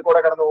ഇതിൽ കൂടെ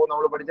കടന്നു പോകും.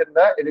 നമ്മൾ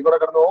പഠിച്ചിട്ടുണ്ട്. ഇതിൽ കൂടെ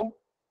കടന്നു പോകും.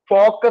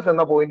 ഫോക്കസ്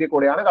എന്ന പോയിന്റിൽ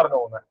കൂടെയാണ് കടന്നു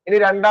പോകുന്നത്. ഇനി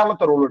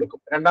രണ്ടാമത്തെ റൂൾ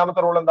എടുക്കും.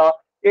 രണ്ടാമത്തെ റൂൾ എന്താ?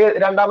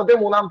 രണ്ടാമത്തെ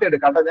മൂന്നാമത്തെ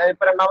എടുക്കാം കേട്ടോ. ഞാൻ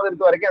ഇപ്പൊ രണ്ടാമത്തെ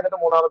എടുത്ത് വരയ്ക്കാം. എന്നിട്ട്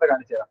മൂന്നാമത്തെ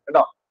കാണിച്ചു തരാം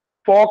കേട്ടോ.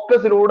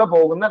 ഫോക്കസിലൂടെ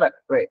പോകുന്ന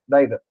റേ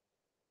ഇതായത്.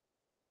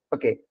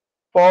 ഓക്കെ.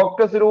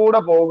 ഫോക്കസിലൂടെ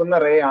പോകുന്ന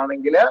റേ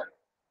ആണെങ്കിൽ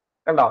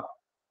കണ്ടോ,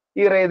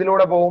 ഈ റേ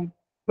ഇതിലൂടെ പോകും.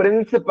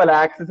 പ്രിൻസിപ്പൽ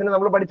ആക്സിന്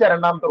നമ്മൾ പഠിച്ച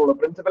രണ്ടാമത്തെ റൂള്.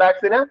 പ്രിൻസിപ്പൽ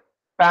ആക്സിന്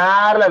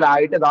പാരലൽ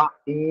ആയിട്ട് ഇതാ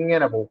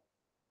ഇങ്ങനെ പോകും.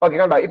 ഓക്കെ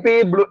കണ്ടോ.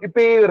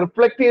 ഇപ്പൊ ഈ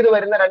റിഫ്ലക്ട് ചെയ്ത്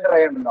വരുന്ന 2 റേ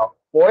ഉണ്ടല്ലോ.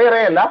 പോയ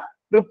റേ അല്ല,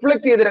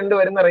 റിഫ്ലക്ട് ചെയ്ത് 2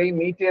 വരുന്ന റേ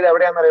മീറ്റ് ചെയ്ത്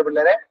എവിടെയാണെന്ന് അറിയാം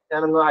പിള്ളേരെ.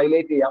 ഞാനൊന്ന്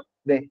ഹൈലൈറ്റ് ചെയ്യാം.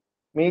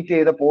 മീറ്റ്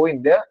ചെയ്ത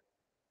പോയിന്റ്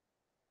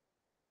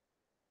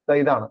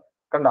ഇതാണ്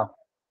കണ്ടോ.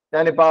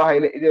 ഞാനിപ്പോ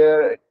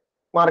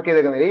മാർക്ക്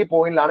ചെയ്തേക്കുന്നത് ഈ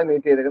പോയിന്റിലാണ്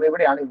മീറ്റ് ചെയ്തേക്കുന്നത്.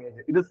 ഇവിടെയാണ് ഇമേജ്.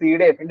 ഇത്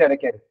സിയുടെ എഫിന്റെ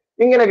ഇടയ്ക്കാണ്.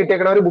 ഇങ്ങനെ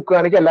കിട്ടിയേക്കുന്ന ഒരു ബുക്ക്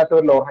കാണിക്കും.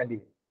 അല്ലാത്തവർ ലോവർ ഹാൻഡ്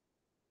ചെയ്യും.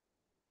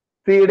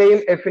 സിയുടെയും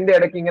എഫിന്റെ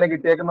ഇടയ്ക്ക് ഇങ്ങനെ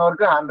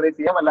കിട്ടിയേക്കുന്നവർക്ക് ഹാൻഡ് റൈസ്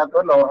ചെയ്യാം.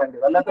 അല്ലാത്തവർ ലോവർ ഹാൻഡ്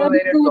ചെയ്യും. അല്ലാത്തവർ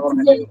ലോവർ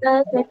ഹാൻഡ് ചെയ്യും.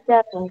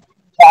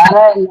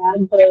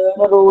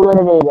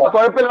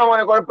 കുഴപ്പമില്ല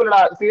മോനെ, കുഴപ്പമില്ല.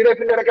 സിയുടെ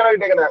എഫിന്റെ ഇടയ്ക്കാണ്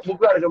കിട്ടിയേക്കുന്നത്.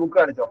 ബുക്ക്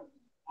കാണിച്ചോ.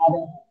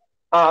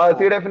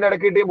 സിയുടെ എഫിന്റെ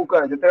ഇടയ്ക്ക് കിട്ടിയ ബുക്ക്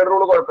കാണിച്ചു. തേർഡ്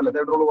റൂൾ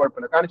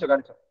കുഴപ്പമില്ല.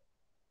 കാണിച്ചോ.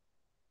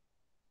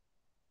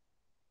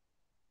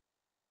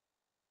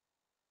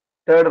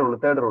 Third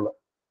rule.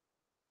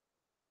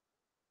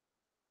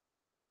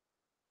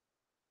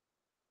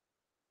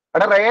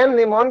 എടാ റയാൻ,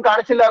 നീ മോൻ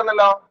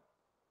കാണിച്ചില്ലായിരുന്നല്ലോ.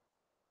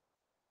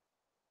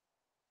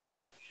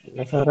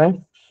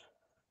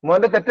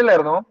 മോന്റെ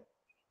തെറ്റില്ലായിരുന്നോ?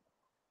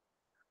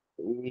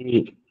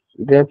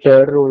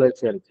 തേർഡ് റൂൾ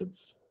വെച്ച് കളിച്ചു.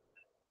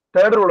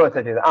 തേർഡ് റൂൾ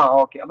വെച്ചാ ചെയ്ത്.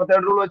 ഓക്കെ. അപ്പൊ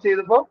തേർഡ് റൂൾ വെച്ച്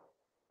ചെയ്തപ്പോ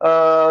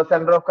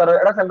സെന്റർ ഓഫ് കർവ്.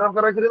 എടാ സെന്റർ ഓഫ്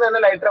കർവ് വെച്ചിട്ട് തന്നെ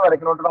ലൈറ്റർ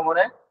വരയ്ക്കണം കേട്ടോ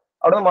മോനെ.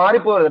 അവിടെ നിന്ന്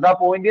മാറിപ്പോകരുത്. ആ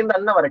പോയിന്റിൽ നിന്ന്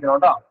തന്നെ വരയ്ക്കണം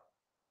കേട്ടോ.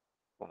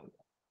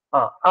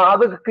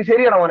 അത്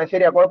ശരിയാണോ മോനെ?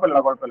 ശരിയാ.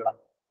 കുഴപ്പമില്ല.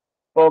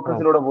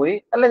 ഫോക്കസിലൂടെ പോയി.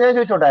 അല്ല ഞാൻ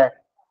ചോദിച്ചോട്ടെ,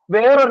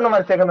 വേറൊരെണ്ണം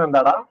വരച്ചേക്കുന്നത്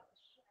എന്താടാ?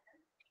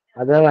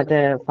 അത്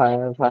മറ്റേ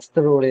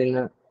ഫസ്റ്റ് റൂളിൽ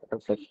നിന്ന്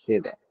റിഫ്ലക്ട്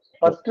ചെയ്തേ.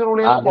 ഫസ്റ്റ്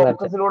റൂളിൽ നിന്ന്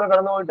ഫോക്കസിലൂടെ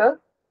കടന്നു പോയിട്ട്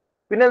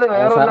പിന്നെ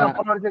വേറെ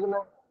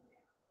വരച്ചേക്കുന്നത്?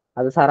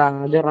 അത് സാർ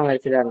ആദ്യം ഒരെണ്ണം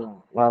വരച്ചിട്ടായിരുന്നു.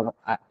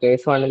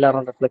 കേസ്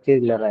 1 റിഫ്ലക്ട്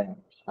ചെയ്തില്ല.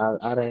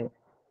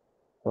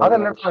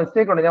 അതല്ല,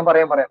 മിസ്റ്റേക്ക് ഉണ്ട്. ഞാൻ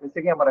പറയാം.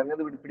 മിസ്റ്റേക്ക് ഞാൻ പറയാം.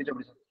 ഇത് പിടിച്ചോ.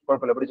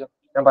 കുഴപ്പമില്ല, പിടിച്ചോ.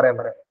 ഞാൻ പറയാം.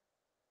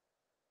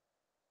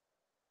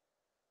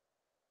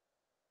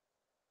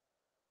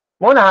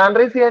 മോൻ ഹാൻഡ്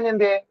റൈസ് ചെയ്യാൻ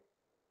എന്തേ?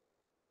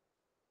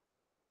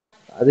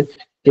 അത്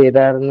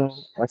ചെയ്തായിരുന്നു.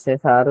 പക്ഷെ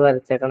സാറ്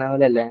വരച്ചേക്കണ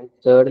പോലെയല്ലേ.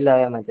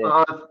 തേർഡിലായ മറ്റേ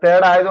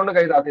തേർഡ് ആയതുകൊണ്ട്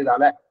കൈ താത്തിയതാ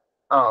അല്ലെ?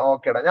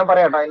 ഓക്കേടാ. ഞാൻ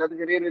പറയാട്ടോ. അതിനകത്ത്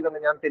ചെറിയൊരു ഇതുണ്ട്.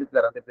 ഞാൻ തിരിച്ചു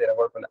തരാം.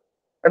 കുഴപ്പമില്ല.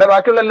 എടാ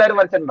ബാക്കിയുള്ള എല്ലാവരും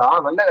വരച്ചിട്ടുണ്ടോ? ആ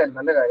നല്ല കാര്യം,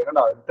 നല്ല കാര്യം.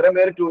 കണ്ടോ ഇത്രയും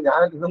പേര് 2.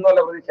 ഞാൻ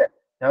ഇതൊന്നുമല്ല പ്രതീക്ഷ,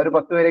 ഞാൻ ഒരു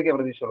 10 പേരേക്ക്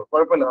പ്രതീക്ഷയുള്ളൂ.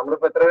 കുഴപ്പമില്ല.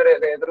 നമ്മളിപ്പോ എത്ര പേര്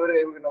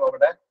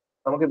നോക്കട്ടെ.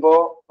 നമുക്കിപ്പോ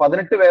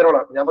 18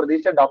 പേരോളം. ഞാൻ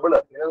പ്രതീക്ഷ ഡബിള്.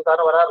 നിങ്ങൾ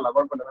സാധനം വരാറില്ല.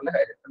 കുഴപ്പമില്ല, നല്ല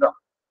കാര്യം കേട്ടോ.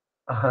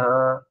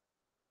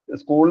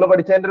 സ്കൂളിൽ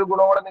പഠിച്ചതിന്റെ ഒരു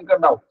ഗുണം കൂടെ നിങ്ങൾക്ക്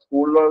ഉണ്ടാവും.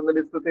 സ്കൂളിൽ ഒന്ന്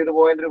ഡിസ്കസ് ചെയ്ത്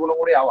പോയതിന്റെ ഒരു ഗുണം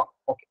കൂടി ആവാം.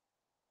 ഓക്കെ.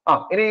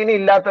 ഇനി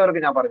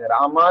ഇല്ലാത്തവർക്ക് ഞാൻ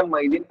പറഞ്ഞുതരാം. അമാൻ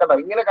മൈദീൻ കണ്ടോ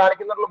ഇങ്ങനെ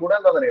കാണിക്കുന്നതിനുള്ള ഗുണം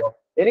എന്താണെന്നറിയോ?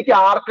 എനിക്ക്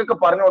ആർക്കൊക്കെ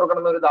പറഞ്ഞു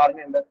കൊടുക്കണം എന്നൊരു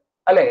ധാരണയുണ്ട്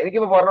അല്ലെ?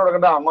 എനിക്കിപ്പോ പറഞ്ഞു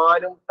കൊടുക്കേണ്ടത്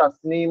അമാനും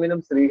തസ്നീമിനും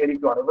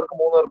ശ്രീഹരിക്കുമാണ്. ഇവർക്ക്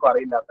 3 പേർക്കും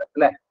അറിയില്ലാത്ത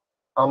അല്ലെ?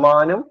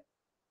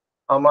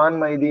 അമാൻ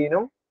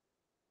മൈദീനും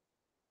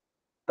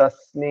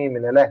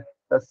തസ്നീമിനും അല്ലെ?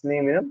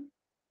 തസ്നീമിനും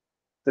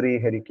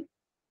ശ്രീഹരിക്കും.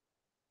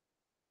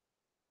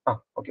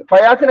 ഓക്കെ.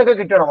 ഫയാസിനൊക്കെ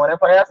കിട്ടണോ മോനെ?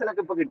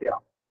 ഫയാസിനൊക്കെ ഇപ്പൊ കിട്ടിയോ?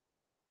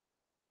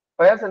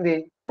 ഫയാസ് എന്ത്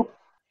ചെയ്യും?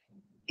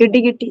 കിട്ടി.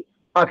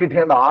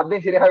 കിട്ടിയണ്ട. ആദ്യം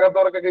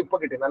ശരിയാകാത്തവർക്കൊക്കെ ഇപ്പൊ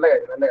കിട്ടി. നല്ല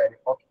കാര്യം, നല്ല കാര്യം.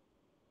 ഓക്കെ.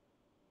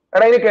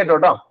 എടാ ഇനി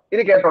കേട്ടോട്ടോ,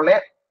 ഇനി കേട്ടോളേ.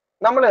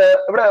 നമ്മള്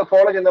ഇവിടെ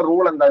ഫോളോ ചെയ്യുന്ന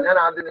റൂൾ എന്താ? ഞാൻ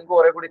ആദ്യം നിങ്ങൾക്ക്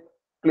കുറെ കൂടി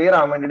ക്ലിയർ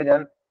ആവാൻ വേണ്ടിട്ട്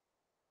ഞാൻ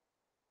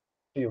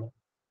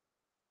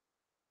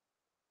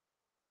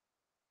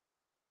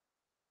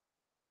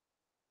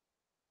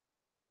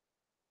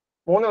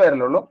 3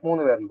 പേരല്ലേ ഉള്ളൂ?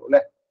 3 പേരല്ലോ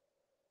അല്ലെ?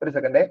 ഒരു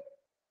സെക്കൻഡേ.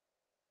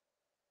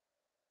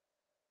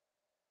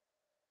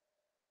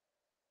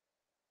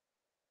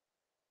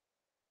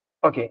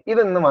 ഓക്കെ,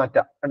 ഇതൊന്ന്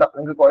മാറ്റാം കേട്ടോ.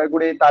 നിങ്ങൾക്ക് കുറെ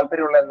കൂടി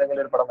താല്പര്യമുള്ള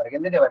എന്തെങ്കിലും ഒരു പടം വരയ്ക്കാം.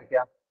 എന്തിനാ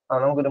വരയ്ക്കാം?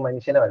 നമുക്കൊരു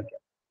മനുഷ്യനെ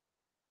വരയ്ക്കാം.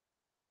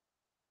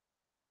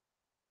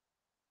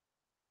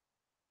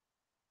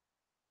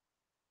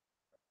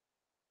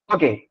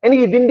 ഓക്കെ,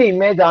 എനിക്ക് ഇതിന്റെ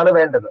ഇമേജ് ആണ്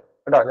വേണ്ടത്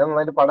കേട്ടോ. ഞാൻ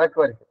നന്നായിട്ട് പടമൊക്കെ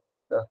വരയ്ക്കും.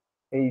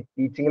 ഈ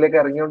ടീച്ചിങ്ങിലേക്ക്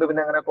ഇറങ്ങിയോണ്ട്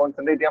പിന്നെ അങ്ങനെ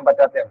കോൺസെൻട്രേറ്റ് ചെയ്യാൻ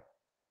പറ്റാത്തതാണ്.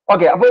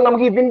 ഓക്കെ, അപ്പൊ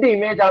നമുക്ക് ഇതിന്റെ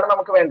ഇമേജ് ആണ്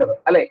നമുക്ക് വേണ്ടത്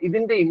അല്ലെ?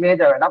 ഇതിന്റെ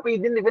ഇമേജ് ആണ് വേണ്ടത്. അപ്പൊ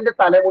ഇവന്റെ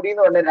തലമുടി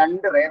എന്ന് പറഞ്ഞ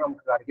 2 റേ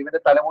നമുക്ക് കാണിക്കും.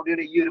 ഇവന്റെ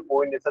തലമുടിയുടെ ഈ ഒരു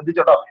പോയിന്റ്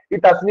ശ്രദ്ധിച്ചോട്ടോ. ഈ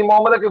തസ്നി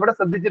മുഹമ്മദ് ഒക്കെ ഇവിടെ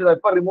ശ്രദ്ധിച്ചിരുന്നു.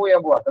 ഇപ്പൊ റിമൂവ്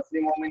ചെയ്യാൻ പോവാ. തസ്നി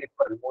മുഹമ്മദിന്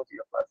ഇപ്പൊ റിമൂവ്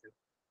ചെയ്യാം.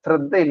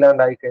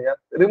 ശ്രദ്ധയില്ലാണ്ടായി കഴിഞ്ഞാൽ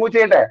റിമൂവ്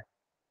ചെയ്യണോ?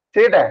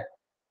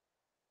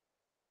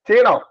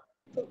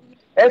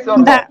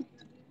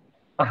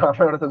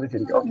 ഇവിടെ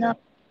ശ്രദ്ധിച്ചിരിക്കും.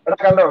 ഇവിടെ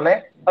കണ്ടോളേ.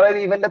 അതായത്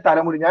ഇവന്റെ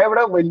തലമുടി ഞാൻ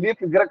ഇവിടെ വലിയ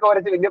ഫിഗറൊക്കെ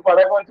വരച്ച് വലിയ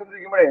പടയൊക്കെ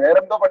വരച്ചോണ്ടിരിക്കുമ്പോഴേ വേറെ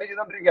എന്തോ പണി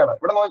ചെയ്തോണ്ടിരിക്കുകയാണ്.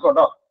 ഇവിടെ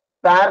നോക്കിക്കോട്ടോ.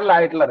 പാരലൽ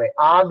ആയിട്ടുള്ള റേ,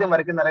 ആദ്യം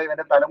വരയ്ക്കുന്ന റേ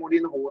ഇവന്റെ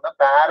തലമുടിയിൽ നിന്ന് പോകുന്ന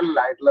പാരലൽ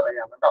ആയിട്ടുള്ള റേ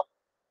ആണ് കേട്ടോ.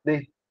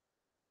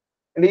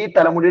 ഈ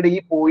തലമുടിയുടെ ഈ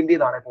പോയിന്റ്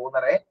നിന്നാണ് പോകുന്ന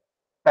റേ.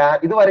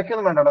 ഇത്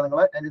വരയ്ക്കൊന്നും വേണ്ട കേട്ടോ നിങ്ങൾ,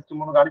 ഞാൻ ജസ്റ്റ്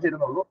ഒന്ന് കാണിച്ചു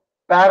തരുന്നുള്ളൂ.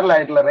 പാരലൽ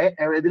ആയിട്ടുള്ള റേ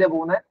ഇതിലെ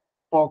പോകുന്ന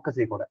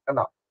ഫോക്കസിൽ കൂടെ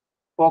കണ്ടോ?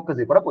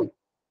 ഫോക്കസിൽ കൂടെ പോയി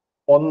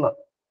 1.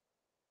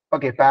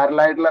 ഓക്കെ,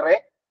 പാരലൽ ആയിട്ടുള്ള റേ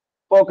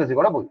ഫോക്കസിൽ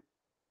കൂടെ പോയി.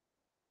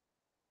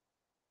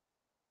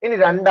 ഇനി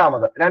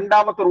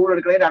രണ്ടാമത്തെ റൂൾ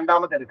എടുക്കണേ,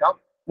 രണ്ടാമത്തെ എടുക്കാം.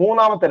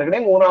 മൂന്നാമത്തെ എടുക്കണേ,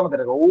 മൂന്നാമത്തെ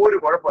എടുക്കാം. ഒരു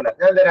കുഴപ്പമില്ല.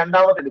 ഞാൻ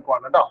രണ്ടാമത്തെ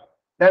എടുക്കുവാണ് കേട്ടോ.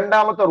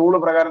 രണ്ടാമത്തെ റൂള്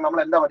പ്രകാരം നമ്മൾ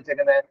എന്താ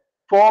പഠിച്ചേക്കുന്നത്?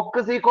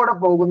 ഫോക്കസിൽ കൂടെ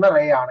പോകുന്ന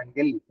റേ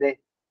ആണെങ്കിൽ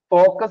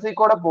ഫോക്കസിൽ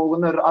കൂടെ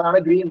പോകുന്ന അതാണ്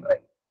ഗ്രീൻ റേ.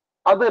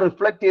 അത്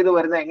റിഫ്ലക്ട് ചെയ്ത്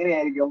വരുന്ന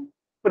എങ്ങനെയായിരിക്കും?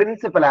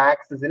 പ്രിൻസിപ്പൽ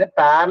ആക്സിസിന്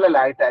പാരലൽ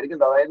ആയിട്ടായിരിക്കും.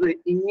 അതായത്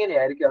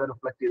ഇങ്ങനെയായിരിക്കും അത്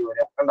റിഫ്ലക്ട് ചെയ്ത്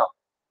വരിക. കണ്ടോ?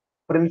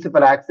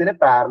 പ്രിൻസിപ്പൽ ആക്സിന്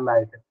പാരലൽ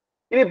ആയിട്ട്.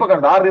 ഇനിയിപ്പോ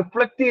കണ്ടോ, ആ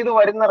റിഫ്ലക്ട് ചെയ്ത്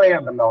വരുന്ന റേ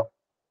ഉണ്ടല്ലോ,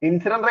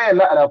 ഇൻസിഡന്റ് റേ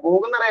അല്ല,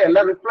 പോകുന്ന റേ അല്ല,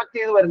 റിഫ്ലക്ട്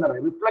ചെയ്ത് വരുന്ന റേ.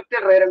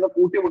 റിഫ്ലക്റ്റഡ് റേ രണ്ട്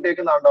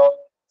കൂട്ടിമുട്ടിയേക്കുന്നുണ്ടോ?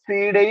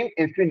 സിയുടെയും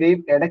എഫിന്റെയും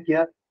ഇടയ്ക്ക്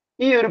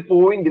ഈ ഒരു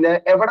പോയിന്റില്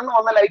എവിടെ നിന്ന്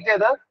വന്ന ലൈറ്റ്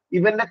ഏത്?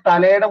 ഇവന്റെ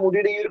തലയുടെ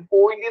മുടിയുടെ ഈ ഒരു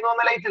പോയിന്റിൽ നിന്ന്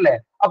വന്ന ലൈറ്റ് അല്ലേ?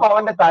 അപ്പൊ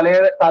അവന്റെ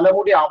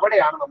തലമുടി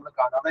അവിടെയാണ് നമ്മൾ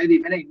കാണുക. അതായത്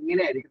ഇവനെ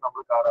ഇങ്ങനെയായിരിക്കും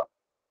നമ്മൾ കാണുക.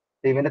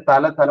 ഇവന്റെ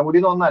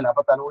തലമുടി ഒന്നല്ല,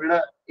 അപ്പൊ തലമുടിയുടെ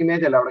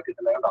ഇമേജ് അല്ല അവിടെ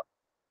കിട്ടില്ല. കേട്ടോ?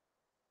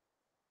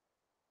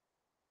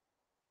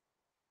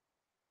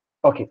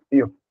 ഓക്കെ,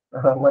 അയ്യോ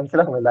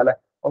മനസ്സിലാക്കുന്നില്ല അല്ലെ?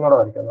 ഒന്നുകൂടെ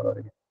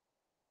വരയ്ക്കാം.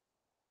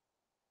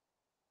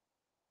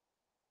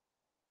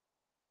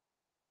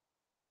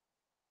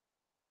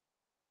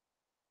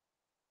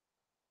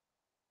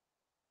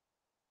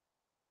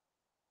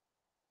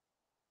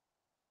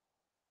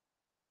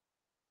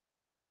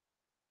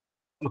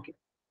 ഓക്കെ,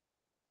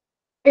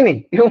 ഇനി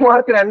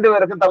ഇവന്മാർക്ക് 2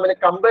 പേർക്കും തമ്മിൽ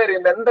കമ്പയർ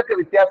ചെയ്യുമ്പോൾ എന്തൊക്കെ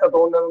വ്യത്യാസം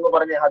തോന്നുന്നതെന്ന്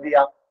പറഞ്ഞ ഹദിയ.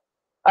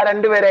 ആ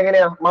 2 പേരെ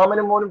എങ്ങനെയാ?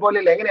 മാമനും മോനും പോലെ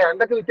ഇല്ല, എങ്ങനെയാ?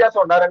 എന്തൊക്കെ വ്യത്യാസം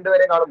ഉണ്ട് ആ 2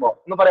 പേരെ കാണുമ്പോ?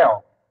 ഒന്ന് പറയാമോ?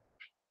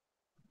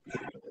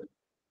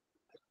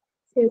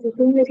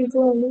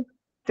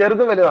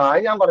 ചെറുതും വലുതാണ്.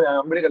 ഞാൻ പറയാം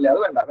അമ്പിളിക്കല്ലേ, അത്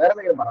വേണ്ട, വേറെ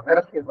എന്തെങ്കിലും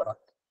പറ.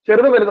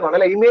 ചെറുതും വലുതുമാണ്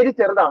അല്ലെ? ഇമേജ്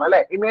ചെറുതാണ്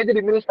അല്ലെ? ഇമേജ്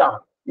ഡിമിനിഷ്ഡ് ആണ്.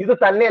 ഇത്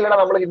തന്നെയല്ലടാ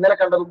നമ്മൾ ഇന്നലെ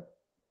കണ്ടതും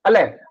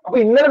അല്ലെ? അപ്പൊ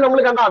ഇന്നലെ നമ്മൾ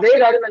കണ്ട അതേ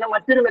കാര്യം തന്നെ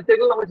മറ്റൊരു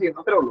മെത്തേഡിൽ നമ്മൾ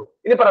ചെയ്യുന്നു, അത്രേ ഉള്ളൂ.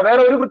 ഇനി പറ,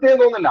 വേറെ ഒരു പ്രത്യേകം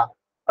തോന്നില്ല?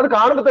 അത്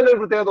കാണുമ്പോ തന്നെ ഒരു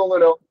പ്രത്യേകത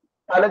തോന്നുമല്ലോ.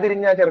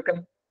 തലതിരിഞ്ഞ ചെറുക്കൻ,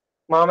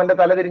 മാമന്റെ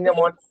തലതിരിഞ്ഞ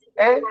മോൻ.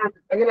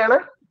 എങ്ങനെയാണ്?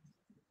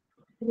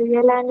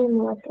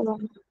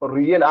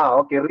 റിയൽ.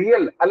 ഓക്കെ,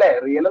 റിയൽ അല്ലെ?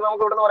 റിയൽ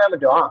നമുക്ക് ഇവിടെ നിന്ന് പറയാൻ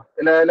പറ്റുമോ?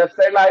 ലെഫ്റ്റ്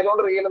സൈഡിൽ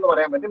ആയതുകൊണ്ട് റിയൽ എന്ന്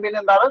പറയാൻ പറ്റും. പിന്നെ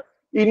എന്താണ്?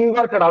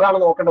 ഇൻവേർട്ടഡ്, അതാണ്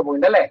നോക്കേണ്ട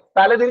പോയിന്റ് അല്ലെ?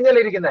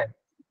 തലതിരിഞ്ഞല്ലേ ഇരിക്കുന്നത്?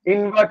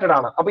 ഇൻവേർട്ടഡ്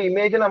ആണ്. അപ്പൊ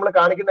ഇമേജ് നമ്മൾ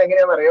കാണിക്കുന്നത്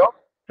എങ്ങനെയാണെന്ന് അറിയോ?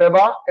 സെബ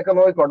ഒക്കെ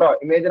നോക്കിക്കോട്ടോ.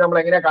 ഇമേജ് നമ്മൾ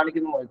എങ്ങനെയാ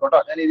കാണിക്കുന്നത് നോക്കിക്കോട്ടോ.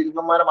 ഞാൻ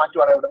ഇരുന്നമാരെ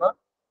മാറ്റുവാണ്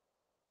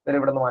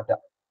ഇവിടുന്ന് മാറ്റാം.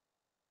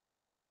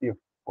 അയ്യോ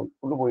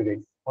പോയി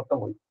കഴിഞ്ഞു, മൊത്തം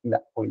പോയി. ഇല്ല,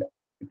 പോയില്ല,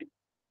 കിട്ടി.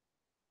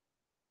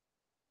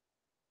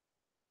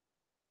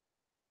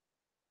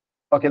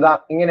 ഓക്കെ, ഇതാ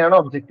ഇങ്ങനെയാണ്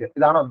ഒബ്ജക്റ്റ്.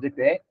 ഇതാണ്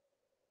ഒബ്ജക്റ്റ്.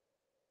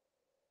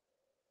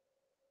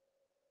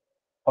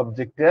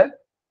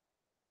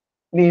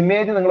 ഇനി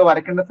ഇമേജ് നിങ്ങൾ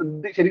വരയ്ക്കേണ്ട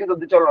ശരിക്കും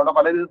ശ്രദ്ധിച്ചോളൂ.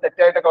 പലരും ഇത്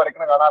തെറ്റായിട്ടൊക്കെ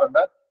വരയ്ക്കുന്ന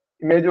കാണാറുണ്ട്.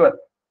 ഇമേജ്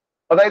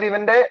അതായത്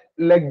ഇവന്റെ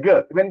ലെഗ്,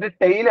 ഇവന്റെ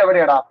ടെയിൽ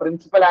എവിടെയാടാ?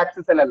 പ്രിൻസിപ്പൽ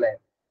ആക്സിസിലല്ലേ?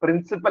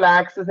 പ്രിൻസിപ്പൽ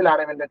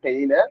ആക്സിസിലാണ് ഇവന്റെ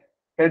ടെയില്,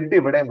 ഹെഡ്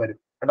ഇവിടെയും വരും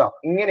കേട്ടോ.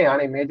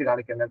 ഇങ്ങനെയാണ് ഇമേജ്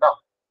കാണിക്കുന്നത് കേട്ടോ.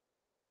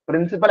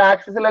 പ്രിൻസിപ്പൽ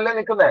ആക്സിസിലല്ലേ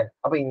നിൽക്കുന്നേ.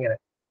 അപ്പൊ ഇങ്ങനെ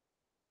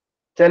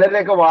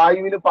ചിലരെയൊക്കെ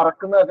വായുവിൽ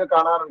പറക്കുന്നതൊക്കെ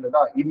കാണാറുണ്ട്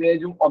കേട്ടോ.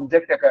 ഇമേജും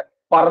ഒബ്ജക്റ്റ് ഒക്കെ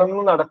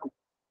പറന്ന് നടക്കും.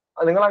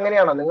 നിങ്ങൾ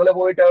അങ്ങനെയാണോ? നിങ്ങൾ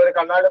പോയിട്ട് ഒരു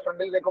കണ്ണാടി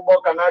ഫ്രണ്ടിൽ നിൽക്കുമ്പോൾ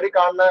കണ്ണാടി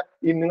കാണുന്ന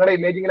നിങ്ങളുടെ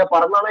ഇമേജ് ഇങ്ങനെ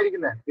പറന്നാണോ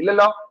ഇരിക്കുന്നത്?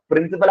 ഇല്ലല്ലോ.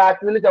 പ്രിൻസിപ്പൽ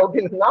ആക്സിസിൽ ചവിട്ടി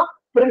നിന്ന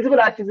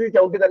പ്രിൻസിപ്പൽ ആക്സിസിൽ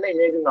ചവിട്ടി തന്നെ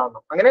ഇമേജും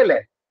കാണണം. അങ്ങനെയല്ലേ?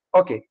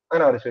 ഓക്കെ,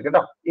 അങ്ങനെ വരച്ചു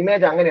കേട്ടോ.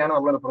 ഇമേജ് അങ്ങനെയാണ്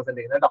നമ്മൾ റിപ്രസെന്റ്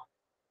ചെയ്യുന്നത് കേട്ടോ.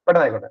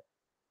 പെട്ടെന്നായിക്കോട്ടെ.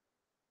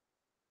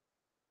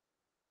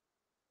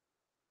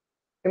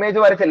 ഇമേജ്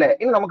വരച്ചല്ലേ?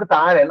 ഇനി നമുക്ക്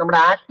താഴെ നമ്മുടെ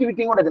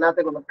ആക്ടിവിറ്റിയും കൂടെ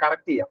ഇതിനകത്തേക്ക് ഒന്ന്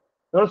കണക്ട് ചെയ്യാം.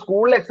 നിങ്ങൾ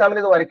സ്കൂളിൽ എക്സാമിന്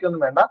ഇത്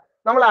വരയ്ക്കൊന്നും വേണ്ട.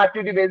 നമ്മൾ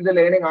ആക്ടിവിറ്റി ബേസ്ഡ്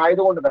ലേണിംഗ്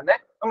ആയതുകൊണ്ട് തന്നെ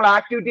നമ്മൾ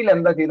ആക്ടിവിറ്റിയിൽ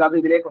എന്താ ചെയ്തത് അത്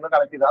ഇതിലേക്ക് ഒന്ന്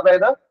കണക്ട് ചെയ്തത്.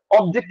 അതായത്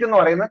ഒബ്ജക്റ്റ് എന്ന്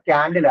പറയുന്നത്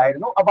ക്യാൻഡിൽ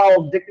ആയിരുന്നു. അപ്പൊ ആ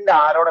ഒബ്ജക്റ്റിന്റെ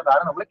ആരോടെ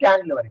താഴെ നമ്മൾ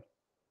ക്യാൻഡിൽ വരയ്ക്കും.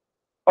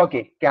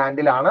 ഓക്കെ,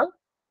 ക്യാൻഡിലാണ്.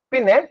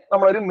 പിന്നെ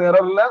നമ്മളൊരു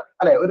മിററിൽ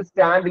അല്ലെ ഒരു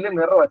സ്റ്റാൻഡിൽ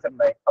മിറർ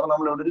വെച്ചിട്ടുണ്ടായി. അപ്പൊ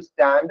നമ്മൾ ഇവിടെ ഒരു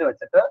സ്റ്റാൻഡ്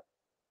വെച്ചിട്ട്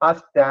ആ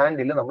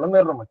സ്റ്റാൻഡിൽ നമ്മൾ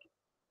മിറർ വെക്കും.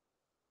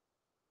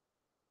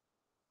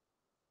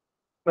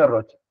 മിറർ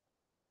വെച്ചു.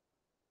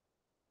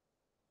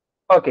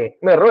 ഓക്കെ,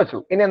 മിറർ വെച്ചു.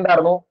 ഇനി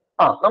എന്തായിരുന്നു?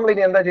 നമ്മൾ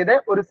ഇനി എന്താ ചെയ്തത്?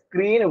 ഒരു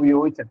സ്ക്രീൻ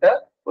ഉപയോഗിച്ചിട്ട്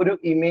ഒരു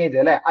ഇമേജ്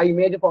അല്ലെ, ആ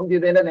ഇമേജ് ഫോം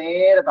ചെയ്തതിന്റെ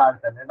നേരെ താഴെ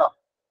തന്നെ കേട്ടോ.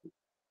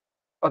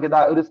 ഓക്കെ,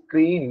 ഒരു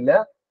സ്ക്രീനിൽ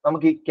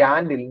നമുക്ക് ഈ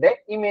ക്യാൻഡിലിന്റെ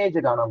ഇമേജ്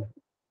കാണാൻ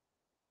പറ്റും.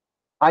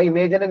 ആ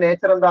ഇമേജിന്റെ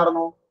നേച്ചർ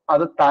എന്തായിരുന്നു?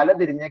 അത്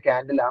തലതിരിഞ്ഞ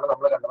ക്യാൻഡിലാണ്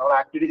നമ്മൾ കണ്ടത്. നമ്മൾ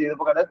ആക്ടിവിറ്റി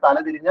ചെയ്തപ്പോൾ കണ്ടത്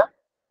തലതിരിഞ്ഞ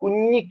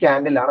കുഞ്ഞി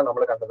ക്യാൻഡിലാണ്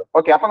നമ്മൾ കണ്ടത്.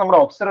 ഓക്കെ, അപ്പൊ നമ്മുടെ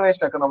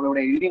ഒബ്സർവേഷൻ ഒക്കെ നമ്മൾ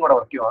ഇവിടെ എഴുതിയും കൂടെ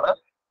വയ്ക്കുവാണ്.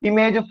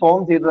 ഇമേജ്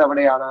ഫോം ചെയ്തത്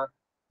എവിടെയാണ്?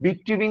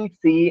 Between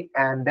C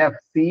and F.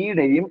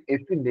 സിയുടെയും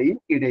എഫിന്റെയും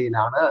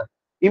ഇടയിലാണ്.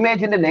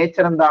 ഇമേജിന്റെ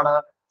നേച്ചർ എന്താണ്?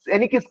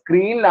 എനിക്ക്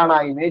സ്ക്രീനിലാണ്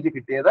ആ ഇമേജ്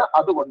കിട്ടിയത്,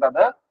 അതുകൊണ്ട്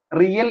അത്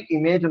റിയൽ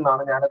ഇമേജ്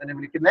എന്നാണ് ഞാൻ അതിനെ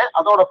വിളിക്കുന്നത്.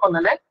 അതോടൊപ്പം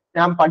തന്നെ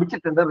ഞാൻ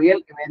പഠിച്ചിട്ടുണ്ട് real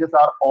images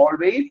are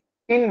always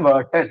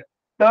inverted.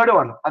 Third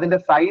one, അതിന്റെ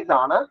സൈസ്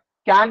ആണ്.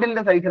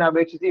 ക്യാൻഡിലിന്റെ സൈസിനെ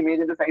അപേക്ഷിച്ച്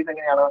ഇമേജിന്റെ സൈസ്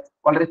എങ്ങനെയാണ്?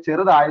 വളരെ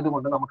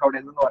ചെറുതായതുകൊണ്ട് നമുക്ക് അവിടെ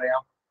എന്തെന്ന്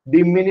പറയാം?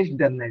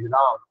 ഡിമിനിഷ്ഡ് എന്ന്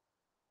എഴുതാം.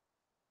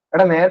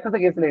 എടാ, നേരത്തെ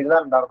കേസിൽ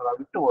എഴുതാനുണ്ടായിരുന്നതാ,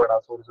 വിട്ടുപോയടാ.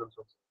 സോറി.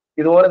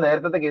 ഇതുപോലെ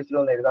നേരത്തെ കേസിൽ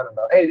ഒന്ന്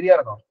എഴുതാനുണ്ടാവും.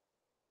 എഴുതിയായിരുന്നോ?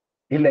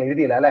 ഇല്ല,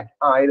 എഴുതിയില്ല അല്ലെ?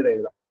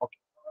 എഴുതാം. ഓക്കെ,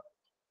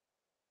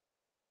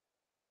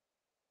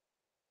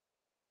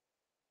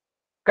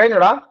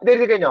 കഴിഞ്ഞോടാ? ഇത്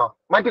എഴുതി കഴിഞ്ഞോ?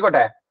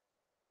 മാറ്റിക്കോട്ടെ?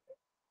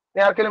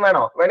 ഇനി ആർക്കെങ്കിലും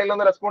വേണോ? വേണമെങ്കിൽ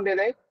ഒന്ന് റെസ്പോണ്ട്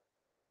ചെയ്തേ.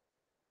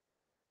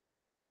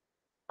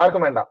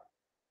 ആർക്കും വേണ്ട?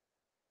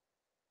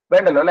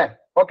 വേണ്ടല്ലോ അല്ലെ?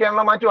 ഓക്കെ,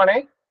 ആണല്ലോ, മാറ്റുവാണേ.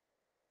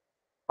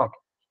 ഓക്കെ,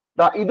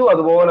 ഇതും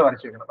അതുപോലെ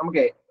വരച്ചു വെക്കണം.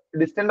 നമുക്ക്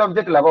ഡിസ്റ്റന്റ്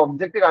ഒബ്ജക്റ്റ് അല്ല, അപ്പൊ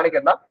ഒബ്ജക്റ്റ്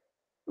കാണിക്കണ്ട.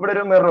 ഇവിടെ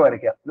ഒരു മിറർ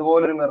വരയ്ക്കുക.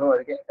 ഇതുപോലൊരു മിറർ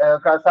വരയ്ക്കുക.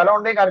 സ്ഥലം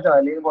ഉണ്ടെങ്കിൽ കാണിച്ചാൽ മതി,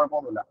 അല്ലെങ്കിൽ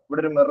കുഴപ്പമൊന്നുമില്ല.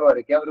 ഇവിടെ ഒരു മിറർ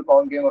വരയ്ക്കുക, ഒരു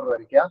കോൺകേവ് മിറർ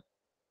വരയ്ക്കുക,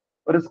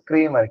 ഒരു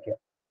സ്ക്രീൻ വരയ്ക്കുക.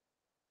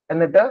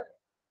 എന്നിട്ട്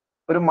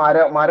ഒരു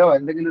മരോ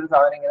എന്തെങ്കിലും ഒരു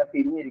സാധനം ഇങ്ങനെ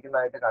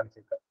തിരിഞ്ഞിരിക്കുന്നതായിട്ട്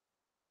കാണിച്ചേക്കുക.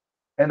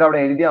 എന്നിട്ട് അവിടെ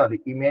എഴുതിയാൽ മതി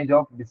ഇമേജ്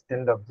ഓഫ്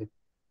ഡിസ്റ്റന്റ് ഒബ്ജക്റ്റ്.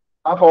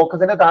 ആ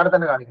ഫോക്കസിന്റെ താഴെ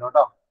തന്നെ കാണിക്കണം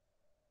കേട്ടോ.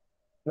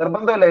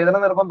 നിർബന്ധമില്ല, എഴുതണ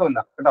നിർബന്ധമില്ല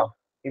കേട്ടോ.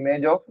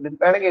 ഇമേജ് ഓഫ്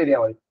വേണമെങ്കിൽ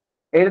എഴുതിയാൽ മതി.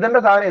 എഴുതേണ്ട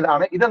സാധനം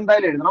ഇതാണ്.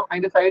 ഇതെന്തായാലും എഴുതണം.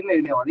 അതിന്റെ സൈഡിൽ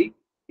എഴുതിയാൽ മതി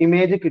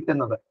ഇമേജ്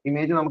കിട്ടുന്നത്.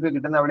 ഇമേജ് നമുക്ക്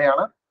കിട്ടുന്നത്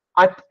എവിടെയാണ്?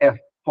 At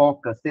F,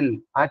 ഫോക്കസിൽ,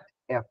 at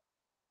F.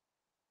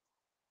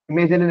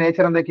 ഇമേജിന്റെ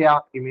nature എന്തൊക്കെയാ?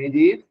 Image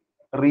is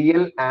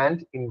real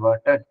and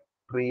inverted.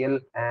 Real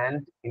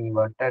and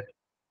inverted.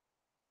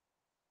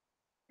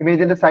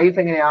 ഇമേജിന്റെ size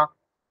എങ്ങനെയാ?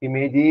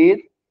 Image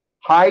is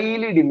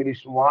highly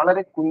diminished.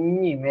 വളരെ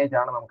കുഞ്ഞി ഇമേജ്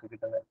ആണ് നമുക്ക്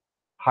കിട്ടുന്നത്.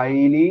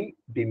 Highly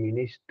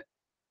diminished.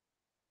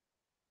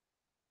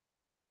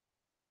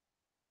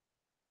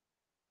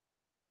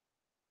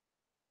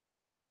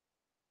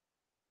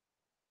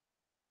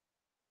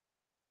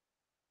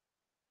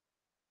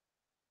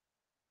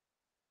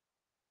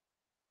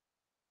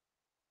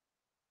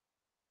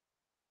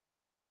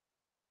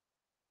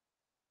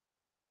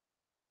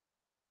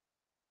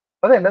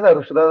 അത് എന്നതാ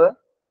ഋഷിത?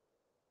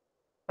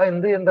 അത്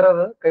എന്ത് യന്ത്രം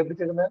അത് കൈ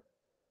പിടിച്ചിരുന്നത്?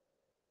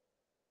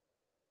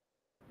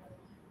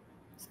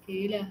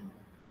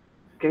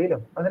 സ്കെയിലോ?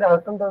 അതിന്റെ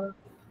അകത്തെന്താ?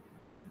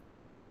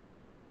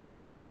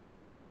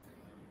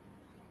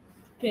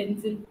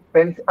 പെൻസിൽ.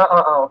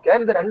 ഓക്കെ,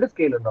 അതിന് രണ്ട്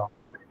സ്കെയിൽ ഉണ്ടോ?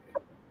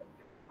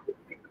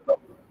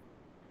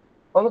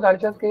 ഒന്ന്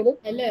കാണിച്ചാ സ്കെയില്.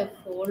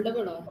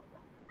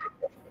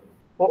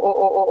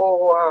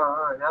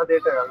 ഞാൻ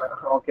അതേട്ട് കാണാം.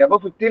 ഓക്കെ, അപ്പൊ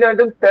 15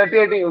 ആയിട്ടും 30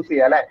 ആയിട്ടും യൂസ്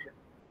ചെയ്യാം അല്ലെ?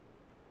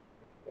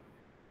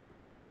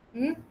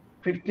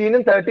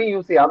 15ഉം 30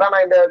 യൂസ് ചെയ്യാം. അതാണ്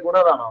അതിന്റെ ഗുണം.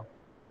 അതാണോ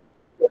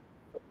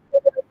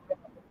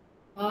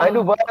അതിന്റെ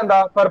ഉപകാരം? എന്താ?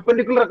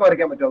 പെർപെൻഡിക്കുലർ ഒക്കെ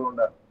വരയ്ക്കാൻ പറ്റും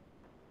അതുകൊണ്ട്.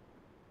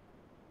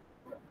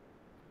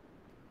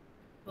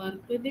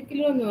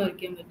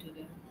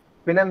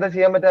 പിന്നെ എന്താ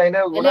ചെയ്യാൻ പറ്റുക?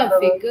 അതിന്റെ ഗുണം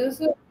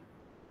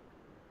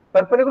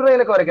പെർപെൻഡിക്കുലർ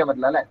അതിലൊക്കെ വരയ്ക്കാൻ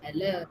പറ്റില്ല അല്ലെ?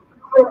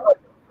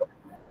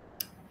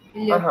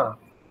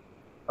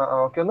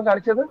 ഓക്കെ, ഒന്ന്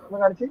കാണിച്ചത്, ഒന്ന്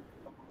കാണിച്ച്.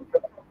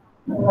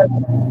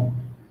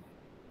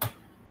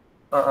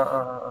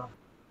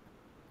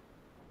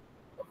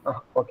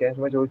 ഓക്കെ,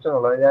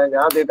 ചോദിച്ചോളൂ. ഞാൻ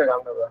ആദ്യമായിട്ടാണ്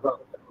കാണുന്നത്.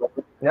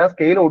 ഞാൻ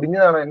സ്കെയിൽ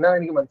ഒടിഞ്ഞതാണ്, എന്നാ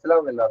എനിക്ക്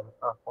മനസ്സിലാവുന്നില്ലായിരുന്നു.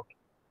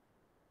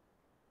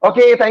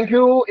 Okay, thank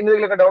you.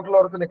 എന്തെങ്കിലുമൊക്കെ ഡൗട്ട്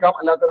ഉള്ളവർക്ക് നിൽക്കാം,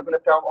 അല്ലാത്തവർക്ക്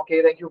ലെഫ്റ്റ് ആവും.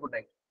 Okay, thank you. Good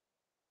night.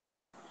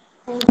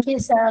 Thank you,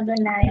 sir. Good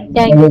night.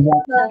 Thank you,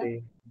 sir.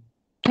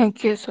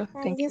 Thank you, sir.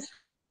 Thank you.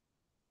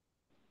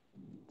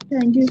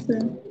 Thank you,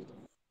 sir.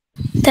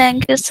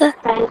 Thank you, sir.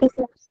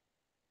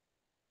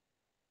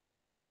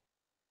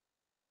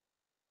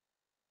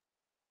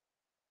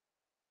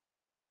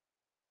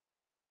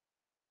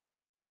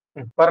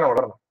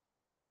 പറഞ്ഞോ.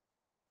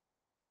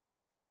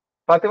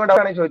 ഫാത്തിമ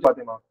ഡൗട്ട് ആണെങ്കിൽ ചോദിച്ചു.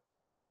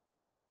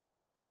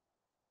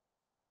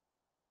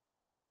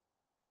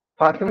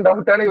 ഫാത്തിമ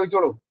ഡൗട്ട് ആണെങ്കിൽ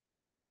ചോദിച്ചോളൂ.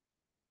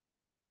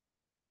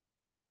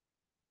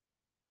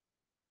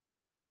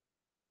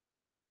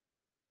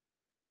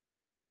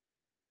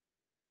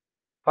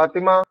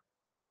 ഫാത്തിമ